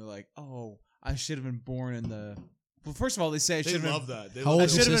age, when they're like, oh, I should have been born in the. Well, first of all, they say I should have been. Love that. How old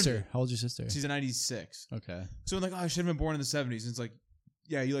is your sister? How old is your sister? She's a 96. Okay. So I'm like, I should have been born in the 70s. And it's like,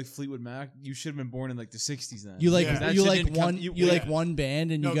 yeah, you like Fleetwood Mac? You should have been born in like the 60s then. You like one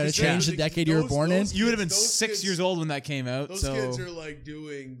band and you got to change the decade you were born in? You would have been 6 years old when that came out. Those kids are like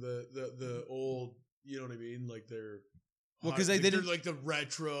doing the old, you know what I mean? Like they're. Well, because they didn't like the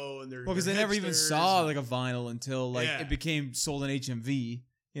retro and they're. Well, because they never even saw like a vinyl until like it became sold in HMV.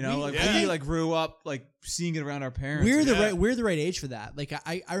 You know, we grew up like seeing it around our parents. We're the right age for that. Like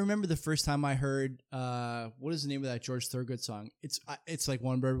I remember the first time I heard what is the name of that George Thorogood song? It's like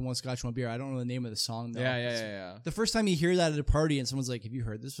one bourbon, one scotch, one beer. I don't know the name of the song though. Yeah. The first time you hear that at a party and someone's like, "Have you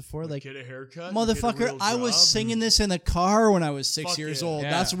heard this before?" Like, get a haircut, motherfucker. I was singing this in the car when I was 6 years old.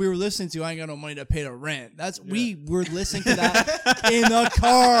 Yeah. That's what we were listening to. I ain't got no money to pay the rent. We were listening to that in the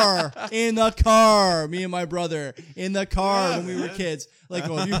car. In the car, me and my brother in the car when we were kids. Like,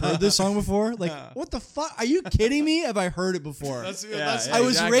 have you heard this song before? Like, what the fuck? Are you kidding me? Have I heard it before? I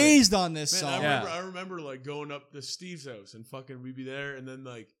was raised on this song. I remember like going up to Steve's house and fucking we'd be there, and then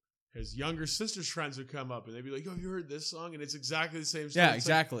like his younger sister's friends would come up and they'd be like, "Oh, you heard this song?" And it's exactly the same song. Yeah, it's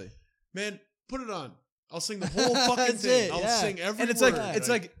exactly. Like, man, put it on. I'll sing the whole fucking thing. I'll sing every word. And it's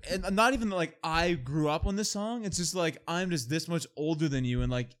like, and not even like I grew up on this song. It's just like I'm just this much older than you, and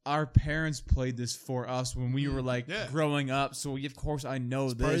like our parents played this for us when we were like growing up. So of course I know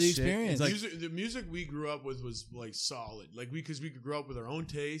this part of the shit. experience. Like, the music we grew up with was like solid, like because we could grow up with our own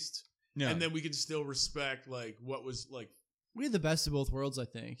tastes, and then we could still respect like what was like. We had the best of both worlds, I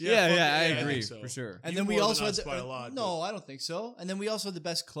think. Yeah, I agree for sure. And then we also had no, I don't think so. And then we also had the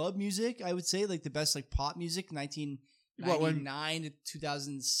best club music. I would say like the best like pop music, 1999 to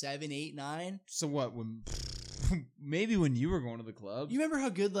 2007, 8, 9. So what? When maybe when you were going to the club, you remember how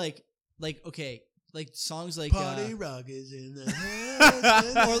good like songs like Party Rock is in the house.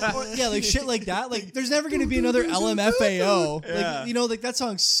 or like shit like that. Like there's never gonna be another LMFAO. Yeah. Like like that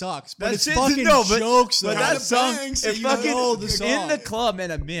song sucks, but it's fucking jokes. But that song, it fucking know the song. in the club,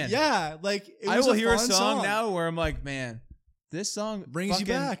 man. Yeah, like it I was will a hear a fun song now where I'm like, man, this song brings you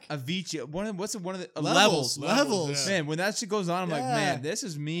back. Avicii. One of the Levels. Yeah. Man, when that shit goes on, I'm like, man, this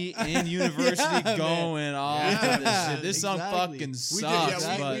is me in university going off to this shit. This song fucking sucks.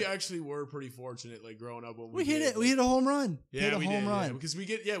 We actually were pretty fortunate, like growing up when we hit it. We hit a home run. Yeah, we home run because we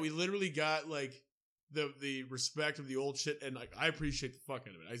literally got like the respect of the old shit, and like I appreciate the fuck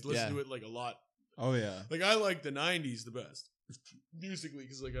out of it. I listen to it like a lot. Oh yeah, like I like the '90s the best musically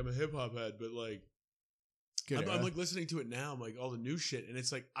because like I'm a hip hop head, but like. I'm like listening to it now. I'm like all the new shit, and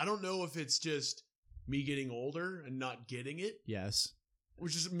it's like I don't know if it's just me getting older and not getting it. Yes,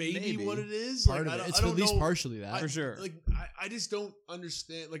 which is maybe what it is. Part of it. It's at least partially that for sure. Like I just don't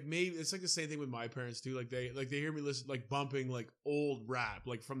understand. Like maybe it's like the same thing with my parents too. Like they hear me listen like bumping like old rap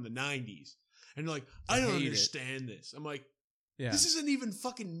like from the '90s, and they're like I don't understand this. I'm like. Yeah. This isn't even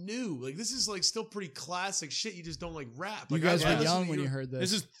fucking new. Like this is like still pretty classic shit. You just don't like rap. Like, you guys were young when you heard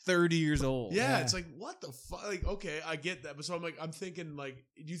this. This is 30 years old. Yeah, it's like what the fuck? Like okay, I get that, but so I'm thinking like,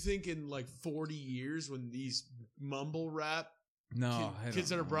 do you think in like 40 years when these mumble rap kids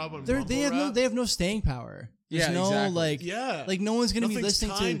that are brought up on they have no staying power. There's like no one's gonna be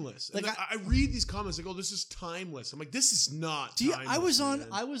listening timeless. to. Like I read these comments like, oh, this is timeless. I'm like, this is not. Timeless,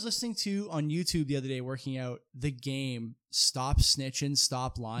 I was listening to on YouTube the other day working out the game. Stop snitching,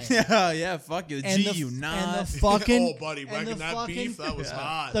 stop lying. Yeah, fuck it. And the fucking buddy, back in that beef, that was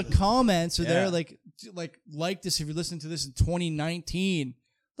hot. The comments are there like this if you're listening to this in 2019.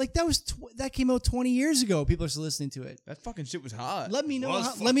 Like that came out 20 years ago. People are still listening to it. That fucking shit was hot. Let me know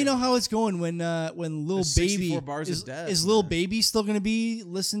how it's going when Lil Baby is Lil Baby still going to be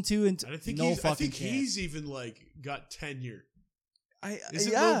listened to and I think he's even like got tenure.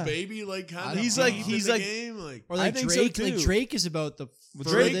 Isn't Lil Baby like kind of he's like game like or like Drake so like Drake is about the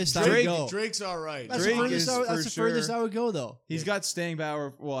furthest I would go. Drake's all right. That's the furthest I would go though. He's got staying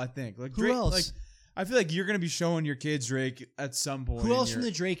power. Well, I think like who Drake, else? Like I feel like you're gonna be showing your kids Drake at some point. Who else from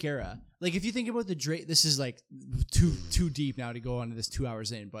the Drake era? Like if you think about the Drake, this is like too deep now to go on to this 2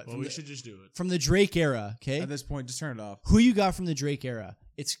 hours in. But we should just do it from the Drake era. Okay, at this point, just turn it off. Who you got from the Drake era?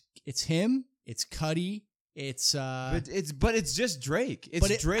 It's him. It's Cudi. It's but it's just Drake.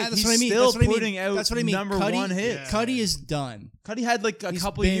 Drake. That's He's what I mean. still putting out number one hit. Yeah. Cudi is done. Cudi had like a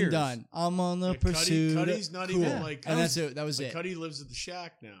couple years. Done. I'm on the pursuit. Cudi's not even like. And that's it. That was it. Cudi lives at the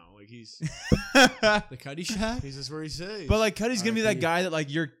shack now. Like he's the Cudi shack. He's just where he stays. But like Cudi's gonna be that guy that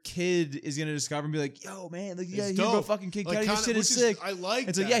like your kid is gonna discover and be like, yo man, like hear about fucking Kid Cudi. This shit is sick. I like.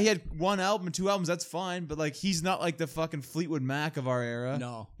 It's like he had 1 album, 2 albums. That's fine. But like he's not like the fucking Fleetwood Mac of our era.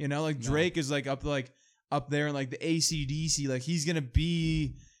 No. You know, like Drake is like up there in like the AC/DC, like he's gonna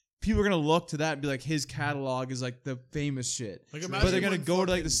be. People are gonna look to that and be like, his catalog is like the famous shit. Like, but they're gonna go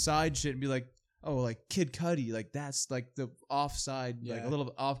to like the side shit and be like, oh, like Kid Cudi, like that's like the offside, like a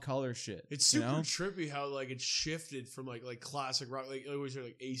little off color shit. It's super trippy how like it shifted from like classic rock, like always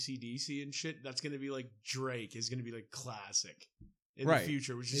like AC/DC and shit. That's gonna be like Drake is gonna be like classic. in the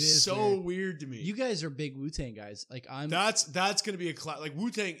future, which is so weird to me. You guys are big Wu-Tang guys. Like that's going to be like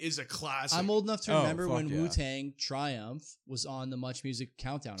Wu-Tang is a classic. I'm old enough to remember when Wu-Tang Triumph was on the Much Music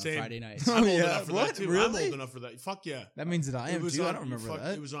Countdown on Friday nights. I'm old enough for that too. Really? I'm old enough for that. Fuck yeah. That means that I am too. I don't remember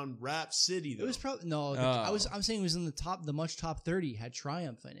that. It was on Rap City though. It was probably I'm saying it was in the Much Top 30 had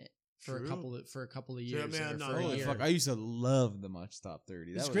Triumph in it. For a couple of years. Yeah, man, holy fuck! I used to love the Much Top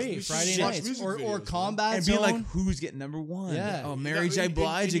 30. That was great. Friday nights or Combat and Zone. being like, who's getting number one? Yeah. Oh, Mary J.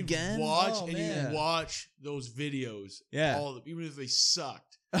 Blige again. You watch those videos. Yeah. Even if they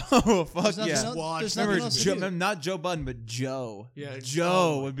sucked. Oh fuck yeah! Remember, not Joe Budden, but Joe. Yeah,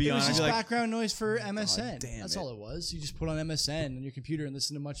 Joe would be on. It was just background noise for MSN. That's all it was. You just put on MSN on your computer and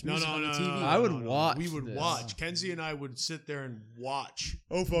listen to Much Music on the TV. I would watch. We would watch. Kenzie and I would sit there and watch.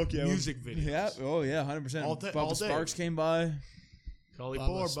 Oh fuck yeah! Music videos. Yeah. Oh yeah. 100%. All Sparks came by.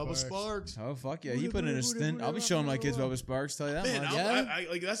 Bubba Sparks. Oh fuck yeah! He put in a stint. I'll be showing my kids Bubba Sparks. Tell you that. Man, much. I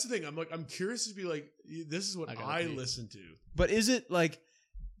like that's the thing. I'm curious to be like, this is what I listen to. But is it like?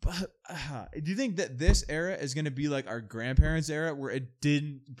 Do you think that this era is going to be like our grandparents' era, where it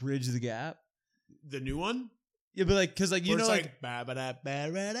didn't bridge the gap? The new one? Yeah, but like, cause like you know, like or like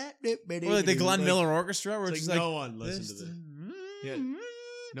the Glenn Miller Orchestra, where it's like no one listened to this. Yeah,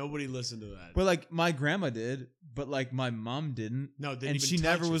 nobody listened to that. But like my grandma did, but like my mom didn't. No, and she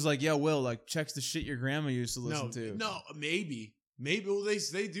never was like, "Yeah, Will, like checks the shit your grandma used to listen to." No, maybe. Well,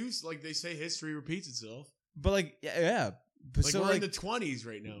 they do like they say history repeats itself. But like, yeah. But like we're in the 20s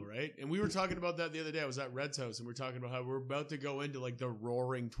right now, right? And we were talking about that the other day. I was at Red's house, and we are talking about how we're about to go into like the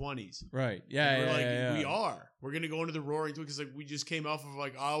roaring 20s. Right. Yeah. We are. We're gonna go into the roaring 20s because like we just came off of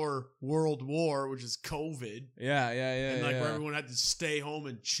like our world war, which is COVID. Yeah. And like where everyone had to stay home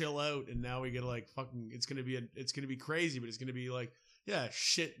and chill out, and now we get like fucking. It's gonna be crazy, but it's gonna be like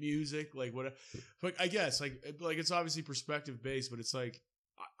shit music, like what. Like I guess like it's obviously perspective based, but it's like.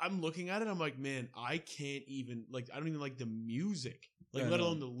 I'm looking at it. I'm like, man, I can't even like. I don't even like the music, like let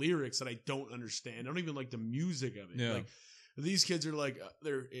alone the lyrics that I don't understand. I don't even like the music of it. Yeah. Like these kids are like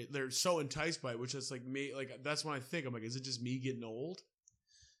they're so enticed by it, which is like me. Like that's when I think I'm like, is it just me getting old?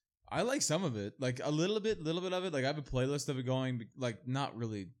 I like some of it, like a little bit of it. Like I have a playlist of it going, like not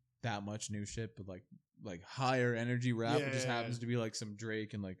really that much new shit, but like higher energy rap, which just happens to be like some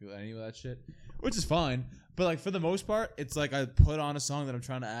Drake and like any of that shit, which is fine. But like for the most part, it's like I put on a song that I'm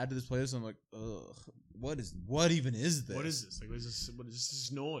trying to add to this playlist. And I'm like, ugh, what even is this? What is this? Like, what is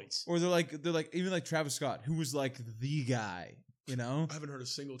this noise? Or they're like even like Travis Scott, who was like the guy, you know? I haven't heard a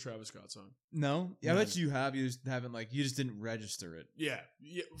single Travis Scott song. No, yeah, I bet you have. You just haven't you just didn't register it. Yeah,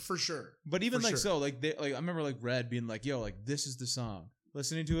 for sure. But even so, like I remember like Red being like, yo, like this is the song.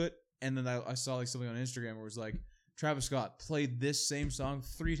 Listening to it, and then I saw like something on Instagram where it was like. Travis Scott played this same song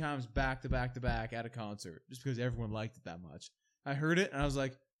 3 times back to back to back at a concert just because everyone liked it that much. I heard it and I was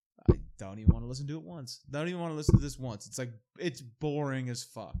like, I don't even want to listen to it once. Don't even want to listen to this once. It's like, it's boring as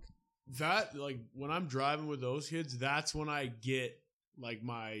fuck. That, like, when I'm driving with those kids, that's when I get, like,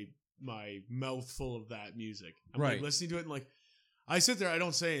 my mouth full of that music. I'm like listening to it and like, I sit there, I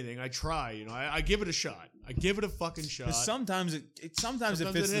don't say anything. I try, you know. I give it a shot. I give it a fucking shot. Sometimes it fits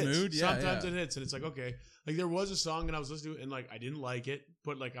the mood. Yeah, sometimes it hits, and it's like, okay. Like there was a song and I was listening to it, and like I didn't like it,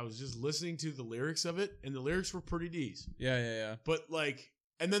 but like I was just listening to the lyrics of it, and the lyrics were pretty decent. Yeah. But like,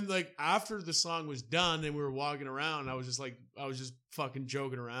 and then like after the song was done and we were walking around, I was just fucking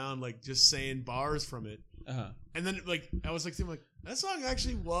joking around, like just saying bars from it. And then like I was like thinking like that song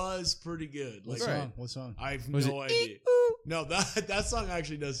actually was pretty good. Like, What song? I have no idea. No, that song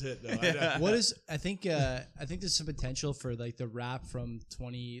actually does hit though. Yeah. What is? I think there's some potential for like the rap from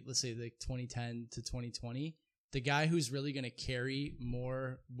 2010 to 2020. The guy who's really going to carry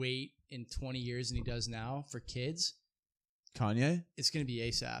more weight in 20 years than he does now for kids. Kanye. It's going to be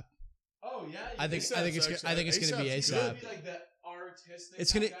ASAP. Oh yeah. I think it's going to be ASAP.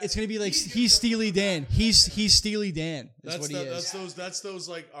 It's gonna be like he's Steely Dan. He's Steely Dan. That's those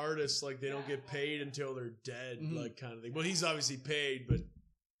like artists like they don't get paid until they're dead, like kind of thing. Well, he's obviously paid, but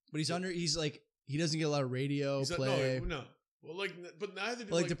he's like he doesn't get a lot of radio play. No. Well, like, but neither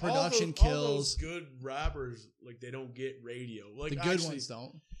do like the production kills. All those good rappers, like they don't get radio. Like the good ones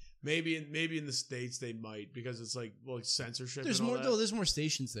don't. Maybe in the States they might because it's like censorship. There's and all more that. though. There's more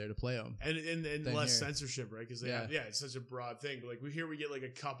stations there to play them, and less censorship, right? Because it's such a broad thing. But like we get like a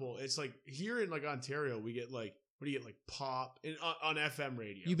couple. It's like here in like Ontario, we get like what do you get like pop on FM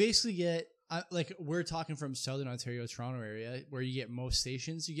radio. You basically get like we're talking from Southern Ontario, Toronto area, where you get most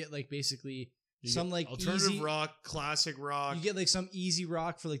stations. You get like basically some like alternative rock, classic rock. You get like some easy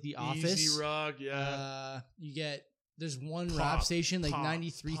rock for like The Office. Easy rock, yeah. You get. there's one rap station like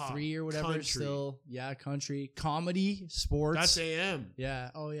 93.3 or whatever. Country. Still, country, comedy, sports. That's AM.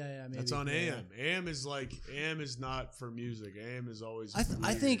 Yeah. Oh yeah. Maybe. That's on yeah. AM. AM is not for music. AM is always. I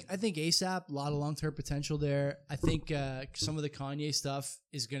think ASAP, a lot of long term potential there. I think some of the Kanye stuff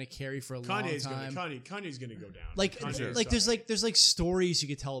is gonna carry for a long time. Kanye's gonna go down. There's like stories you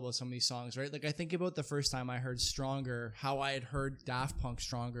could tell about some of these songs, right? Like I think about the first time I heard Stronger, how I had heard Daft Punk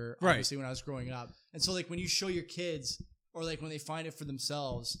Stronger, obviously when I was growing up. And so like when you show your kids or like when they find it for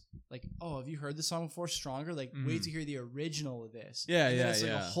themselves, like, oh, have you heard this song before, Stronger? Like wait to hear the original of this. It's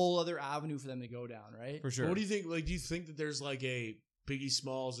like a whole other avenue for them to go down, right? For sure. What do you think? Like, do you think that there's like a Biggie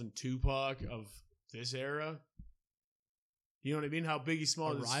Smalls and Tupac of this era? You know what I mean? How Biggie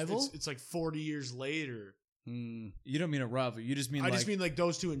Smalls rival? It's like 40 years later. You don't mean a rival. You just mean I just mean like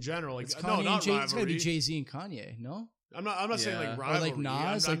those two in general. Like it's no, not rivalry. It's gotta be Jay-Z and Kanye, no? I'm not saying like rivalry. Or like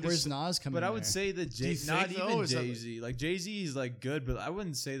Nas, where's Nas coming? But I in would there? say that not even Jay-Z. Like Jay-Z is like good, but I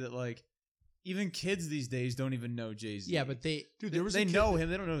wouldn't say that like even kids these days don't even know Jay-Z. Yeah, but they know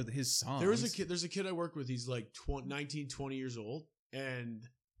him. They don't know his songs. There's a kid I work with. He's like 19, 20 years old, and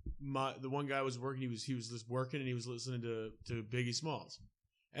the one guy I was working. He was just working and he was listening to Biggie Smalls.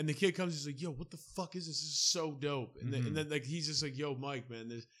 And the kid comes, he's like, "Yo, what the fuck is this? This is so dope." And then like he's just like, "Yo, Mike,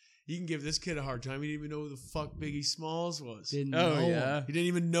 man, you can give this kid a hard time. He didn't even know who the fuck Biggie Smalls was. Didn't know him. He didn't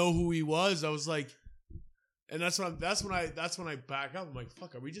even know who he was." I was like, and that's when I back up. I'm like,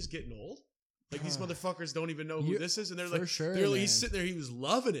 "Fuck, are we just getting old? Like these motherfuckers don't even know who this is." And they're like, he's sitting there, he was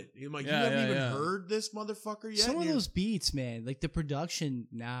loving it. I'm like, you haven't even heard this motherfucker yet. Some of those beats, man, like the production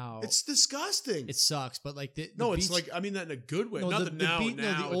now, it's disgusting. It sucks, but like the beats, it's like I mean that in a good way. No, Not the now.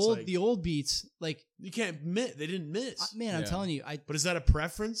 The old beats, like you can't miss. They didn't miss. Man, I'm telling you, But is that a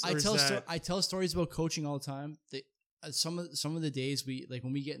preference? I tell stories about coaching all the time. Some of the days we like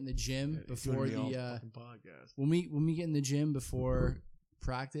when we get in the gym before the podcast. When we get in the gym before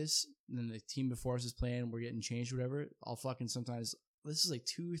practice, and then the team before us is playing, we're getting changed, whatever. I'll fucking sometimes. This is like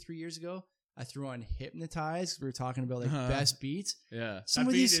 2 or 3 years ago. I threw on Hypnotize. We were talking about like best beats. Yeah, some that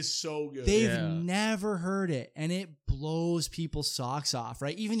of beat these is so good. They've never heard it, and it blows people's socks off.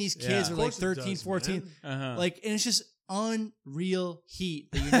 Right? Even these kids are like 13, 14, like, and it's just unreal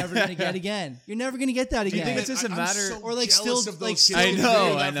heat that you're never gonna get again. You're never gonna get that again. Do you think it's just a matter, so or like still like I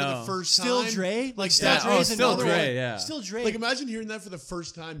know. For the first time. Still Dre, like Still Dre, Still Dre, yeah. Still Dre. Like imagine hearing that for the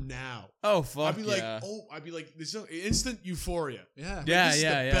first time now. Oh fuck! I'd be like, this is instant euphoria. Yeah, like, this is the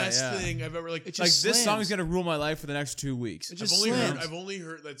best thing I've ever like. It's like this song is gonna rule my life for the next 2 weeks. I've only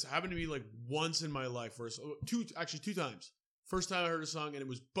heard that's happened to me like once in my life. Two times. First time I heard a song, and it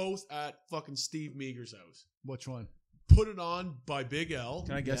was both at fucking Steve Meager's house. Which one? Put It On by Big L.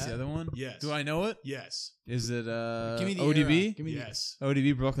 Can I guess the other one? Yes. Do I know it? Yes. Is it Give me the ODB? Era. Give me yes.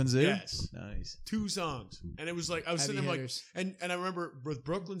 ODB Brooklyn Zoo? Yes. Nice. 2 songs. And it was like, I was sitting there like, and I remember with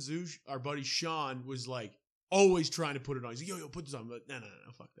Brooklyn Zoo, our buddy Sean was like, always trying to put it on. He's like, yo, put this on. But no,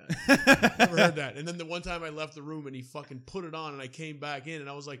 fuck that. Never heard that. And then the one time I left the room and he fucking put it on and I came back in and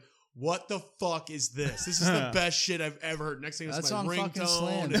I was like, what the fuck is this? This is the best shit I've ever heard. Next thing it's my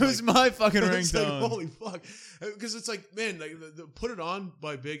ringtone. It was my fucking ringtone. Like, holy fuck. Because it's like, man, like the Put It On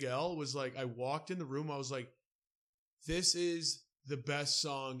by Big L was like, I walked in the room, I was like, this is the best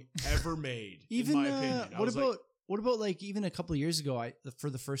song ever made, in my opinion. What about like even a couple of years ago? For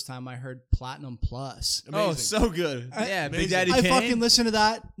the first time I heard Platinum Plus. Amazing. Oh, so good! Big Daddy Kane. I fucking listened to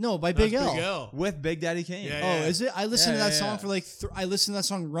that. No, by Big L. With Big Daddy Kane. Yeah, oh, is it? I listened to that song for like I listened to that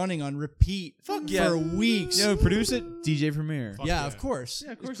song running on repeat for weeks. You know, produce it, DJ Premier. Yeah, of course.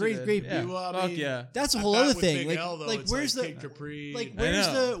 Yeah, of course. Great beat. Fuck yeah. That's a whole other thing. Like where's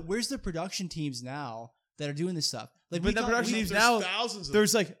where's the production teams now that are doing this stuff? Like, but the production teams now,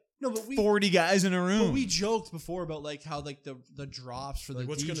 there's like. No, but 40 guys in a room. But we joked before about like how like the drops for the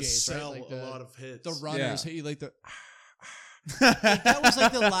what's DJs, gonna sell right? Like a lot of hits. The runners hit you like the. Like that was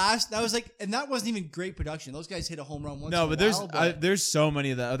like the last. That was like, and that wasn't even great production. Those guys hit a home run once. No, but there's so many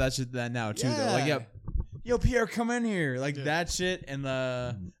of that shit that now too. Though. Like yo Pierre, come in here, like that shit, and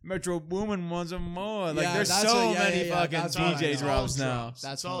the Metro Boomin ones and more. Like there's so many fucking DJ drops now.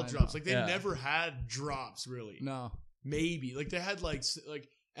 That's all drops. Like they never had drops really. No, maybe like they had like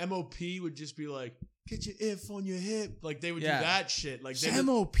MOP would just be like, get your if on your hip. Like they would do that shit. Like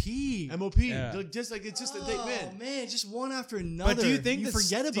MOP. Yeah. Like, just like it's just man, just one after another. But do you think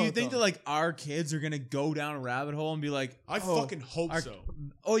that like our kids are gonna go down a rabbit hole and be like, I fucking hope so.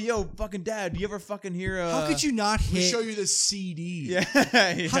 Oh, yo, fucking dad, do you ever fucking hear? How could you not hit? Let me show you this CD. Yeah.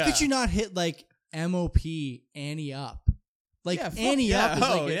 How could you not hit like MOP Annie Up? Like Annie Up is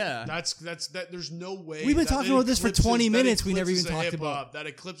like that's there's no way. We've been talking about this for 20 minutes. We never even talked about that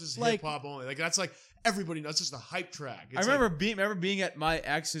eclipses hip hop only. Like that's like everybody knows. It's just a hype track. I remember being at my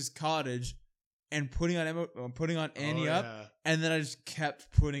ex's cottage and putting on Annie Up, and then I just kept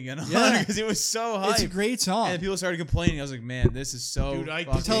putting it on because it was so hype. It's a great song. And people started complaining. I was like, man, this is so. Dude,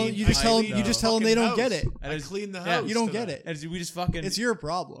 you just tell them they don't get it. I clean the house. Yeah, you don't get it. And we just fucking. It's your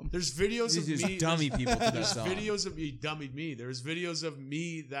problem. There's videos of me. Dummy people to that There's song. videos of me dummied me. There's videos of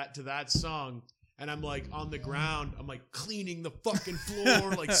me to that song. And I'm like on the ground. I'm like cleaning the fucking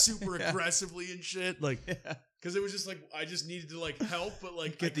floor like super aggressively and shit. Like, because it was just like I just needed to like help, but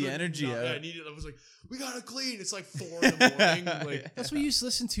like get the energy out. I was like, we gotta clean. It's like 4 a.m. Like that's what we used to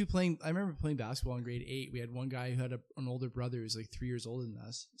listen to playing. I remember playing basketball in grade 8. We had one guy who had an older brother who was like 3 years older than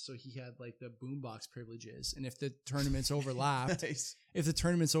us, so he had like the boombox privileges. And if the tournaments overlapped,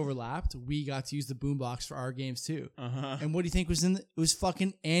 we got to use the boombox for our games too. And what do you think was it was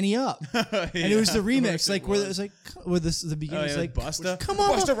fucking Annie Up, and it was the remix, like where it was like where the beginning was like Busta, come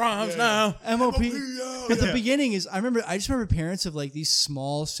on, Busta Rhymes now, MOP. But the beginning is I just remember parents of like these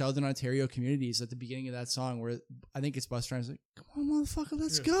small Southern Ontario communities at the beginning of that song where I think it's Busta Rhymes like, come on motherfucker,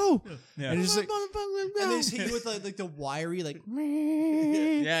 let's go. And it's like, and they just hit you with like the wiry like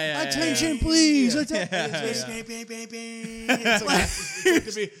attention please. It's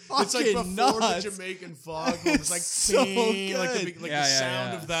like before the Jamaican fog. It's like so good. Like the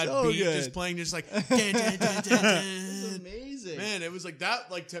sound of that beat just playing, just like it's amazing. Man, it was like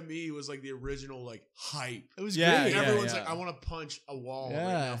that. Like to me, it was like the original like hype. It was great. Everyone's like, I want to punch a wall right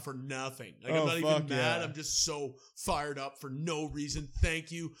now for nothing. Like I'm not even mad. I'm just so fired up for no reason.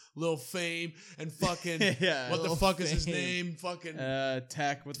 Thank you, Lil Fame and fucking what the fuck is his name? Fucking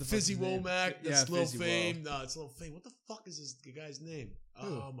Tech. What the Fizzy Womack. That's Lil Fizzy Fame. No, it's Lil Fame. What the fuck is this guy's name?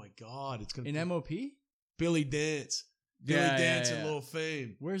 Oh my god, it's gonna in MOP. Billy Dance. Billy Dance and Lil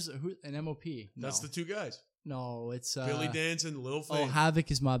Fame. Where's who an MOP? That's the two guys. No, it's Billy Dance and Lil Fame. Oh, Havoc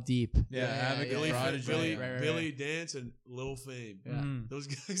is Mobb Deep. Havoc is Billy Dance and Lil Fame. Yeah. Those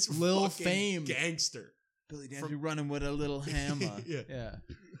guys were Lil fucking Fame. gangster. Billy Dance be running with a little hammer. Yeah.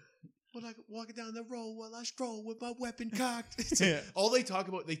 When I walking down the road while I stroll with my weapon cocked. All they talk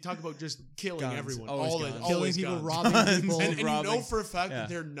about just killing everyone. Killing people, robbing people. And you know for a fact that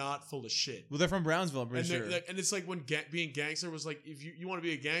they're not full of shit. Well, they're from Brownsville, I'm pretty sure. And it's like when being gangster was like, if you want to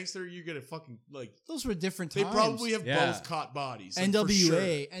be a gangster, you're going to fucking like... Those were different times. They probably have both caught bodies. Like,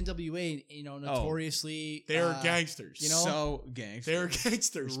 NWA, you know, notoriously... They're gangsters. You know? So gangsters. They're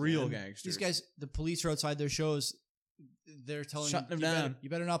gangsters. Real gangsters. These guys, the police are outside their shows... They're telling Shut them down. You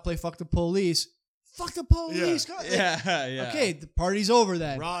better not play fuck the police. Fuck the police. Yeah. Okay, the party's over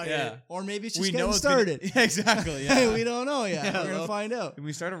then. Right. Yeah. Or maybe it's just getting started. Exactly. Yeah. Hey, we don't know yet. We're going to find out. Can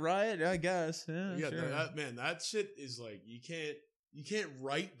we start a riot? Yeah, I guess. Yeah, sure. That shit is like, you can't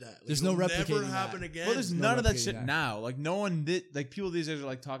write that. Like, there's no replicating never happen again. Well, there's none of that shit now. Like no one did. Like people these days are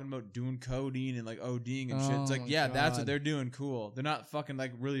like talking about doing codeine and like ODing and shit. It's like that's what they're doing. Cool. They're not fucking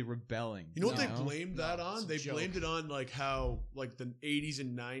like really rebelling. You know what they blamed that on? They blamed it on like how like the 80s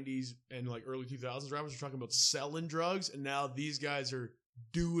and 90s and like early 2000s rappers were talking about selling drugs, and now these guys are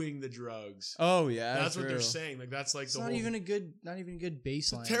doing the drugs. Oh yeah, that's what they're saying. Like that's like it's not even a good baseline.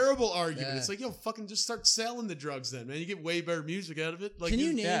 It's a terrible argument. It's like, yo, fucking just start selling the drugs then, man. You get way better music out of it. Like, can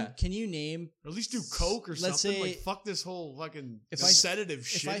you name or at least do coke or something? Say, like fuck this whole fucking sedative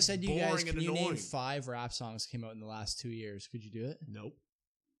shit. If I said you guys, can you name 5 rap songs came out in the last 2 years? Could you do it? Nope.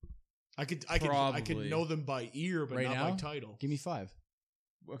 I could know them by ear, but not by title. Give me 5.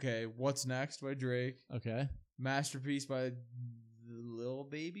 Okay, What's Next by Drake. Okay. Masterpiece by Lil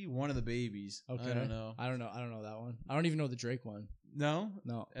Baby, one of the babies. Okay, I don't know that one. I don't even know the Drake one. No,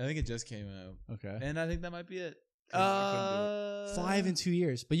 I think it just came out. Okay, and I think that might be it. 5 in 2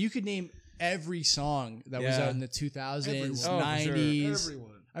 years, but you could name every song that was out in the 2000s, 90s.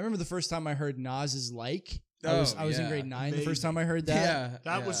 Everyone. I remember the first time I heard Nas's "Like." I was in grade 9. The first time I heard that.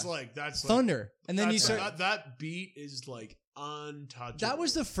 That was like thunder, and then you start that beat is like untouchable. That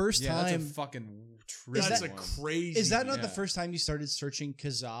was the first time. That's a fucking trip. That's a crazy. Is that not the first time you started searching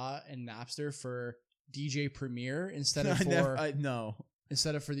Kazaa and Napster for DJ Premier instead of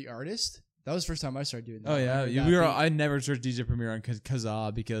instead of for the artist? That was the first time I started doing that. Oh yeah, I never searched DJ Premier on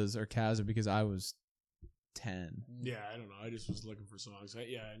Kazaa because I was 10. Yeah, I don't know. I just was looking for songs.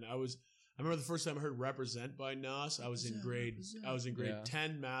 And I remember the first time I heard "Represent" by Nas. I was in grade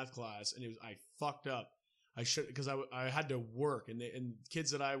 10 math class, and I fucked up. I should because I had to work, and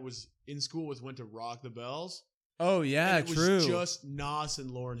kids that I was in school with went to Rock the Bells. Oh yeah, it was just Nas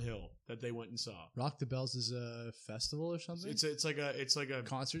and Lauryn Hill that they went and saw. Rock the Bells is a festival or something. It's like a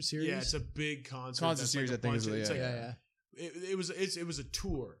concert series. Yeah, it's a big concert series. Like I think it was a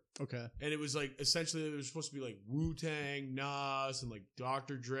tour. Okay. And it was like essentially it was supposed to be like Wu-Tang, Nas, and like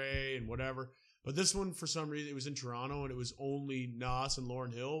Dr. Dre and whatever. But this one, for some reason, it was in Toronto, and it was only Nas and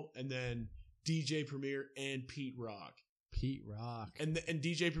Lauryn Hill, and then DJ Premier and Pete Rock. Pete Rock. And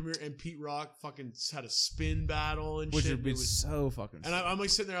DJ Premier and Pete Rock fucking had a spin battle and Which shit. would be so fucking And I'm like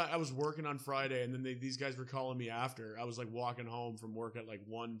sitting there, I was working on Friday, and then these guys were calling me after. I was like walking home from work at like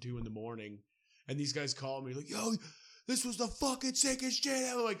 1, 2 in the morning, and these guys called me like, yo, this was the fucking sickest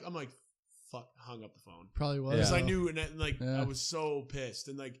shit. I'm like, fuck, hung up the phone. Probably was. Because I knew, and I was so pissed.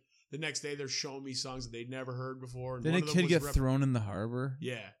 And like the next day, they're showing me songs that they'd never heard before. And didn't a kid get thrown in the harbor?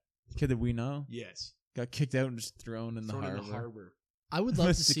 Yeah. The kid that we know? Yes. Got kicked out and just thrown in the harbor. I would love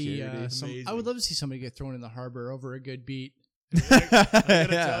to see I would love to see somebody get thrown in the harbor over a good beat. I gotta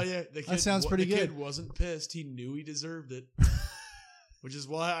tell you, that sounds pretty good. The kid wasn't pissed. He knew he deserved it. Which is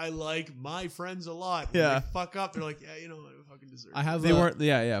why I like my friends a lot. When they fuck up, they're like, yeah, you know, I fucking deserve it.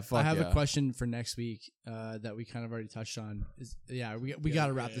 I have a question for next week that we kind of already touched on. We got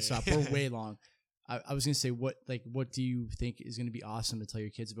to wrap this up. We're way long. I was gonna say, what do you think is gonna be awesome to tell your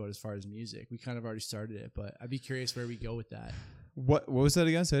kids about as far as music? We kind of already started it, but I'd be curious where we go with that. What was that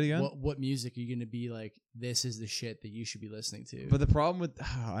again? Say it again. What music are you gonna be like? This is the shit that you should be listening to. But the problem with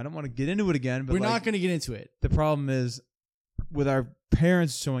I don't want to get into it again. But we're not gonna get into it. The problem is with our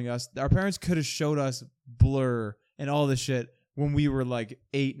parents showing us. Our parents could have showed us Blur and all this shit when we were like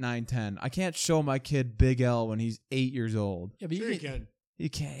 8, 9, 10. I can't show my kid Big L when he's 8 years old. Yeah, but you can. You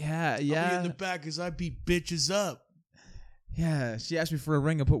can't. Yeah. I'll be in the back because I beat bitches up. Yeah, she asked me for a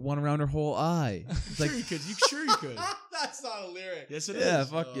ring. I put one around her whole eye. It's sure you could. Sure you could. That's not a lyric. Yes, it is. Yeah,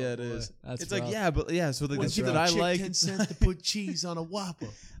 fuck yeah, it is. That's it's rough. like, yeah, but yeah. So the kid that I like, 10 cents to put cheese on a Whopper.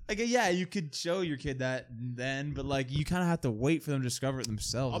 Like, yeah, you could show your kid that then, but like, you kind of have to wait for them to discover it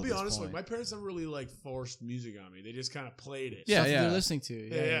themselves. I'll be honest with you, my parents never really like forced music on me. They just kind of played it. Yeah, they're listening to.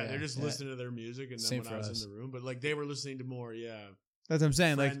 Yeah, they're just listening to their music, and then when I was in the room, but like they were listening to more. That's what I'm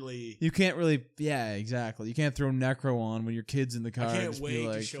saying. Friendly. Like, you can't really, exactly. You can't throw Necro on when your kid's in the car. I can't wait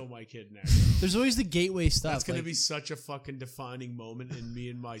to show my kid Necro. There's always the gateway stuff. That's going to be such a fucking defining moment in me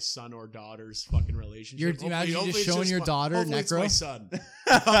and my son or daughter's fucking relationship. Imagine just showing your daughter Necro? It's my son.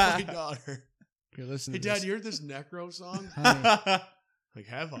 Not my daughter. You're listening hey, to Dad, you heard this Necro song? Like,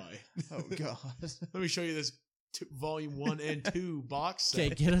 have I? Oh, God. Let me show you this volume 1 and 2 box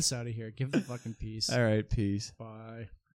set. Okay, get us out of here. Give the fucking peace. All right, peace. Bye.